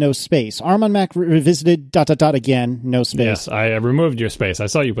and then no space. ARM on Mac revisited ... again, no space. Yes, I removed your space. I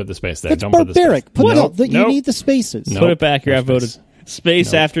saw you put the space there. That's Don't barbaric. Put the space. You need the spaces. Nope. Put it back. You're outvoted.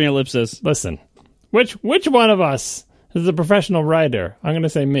 Space after an ellipsis. Listen, which one of us is a professional writer? I'm going to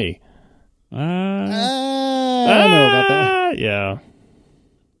say me. I don't know about that. Yeah.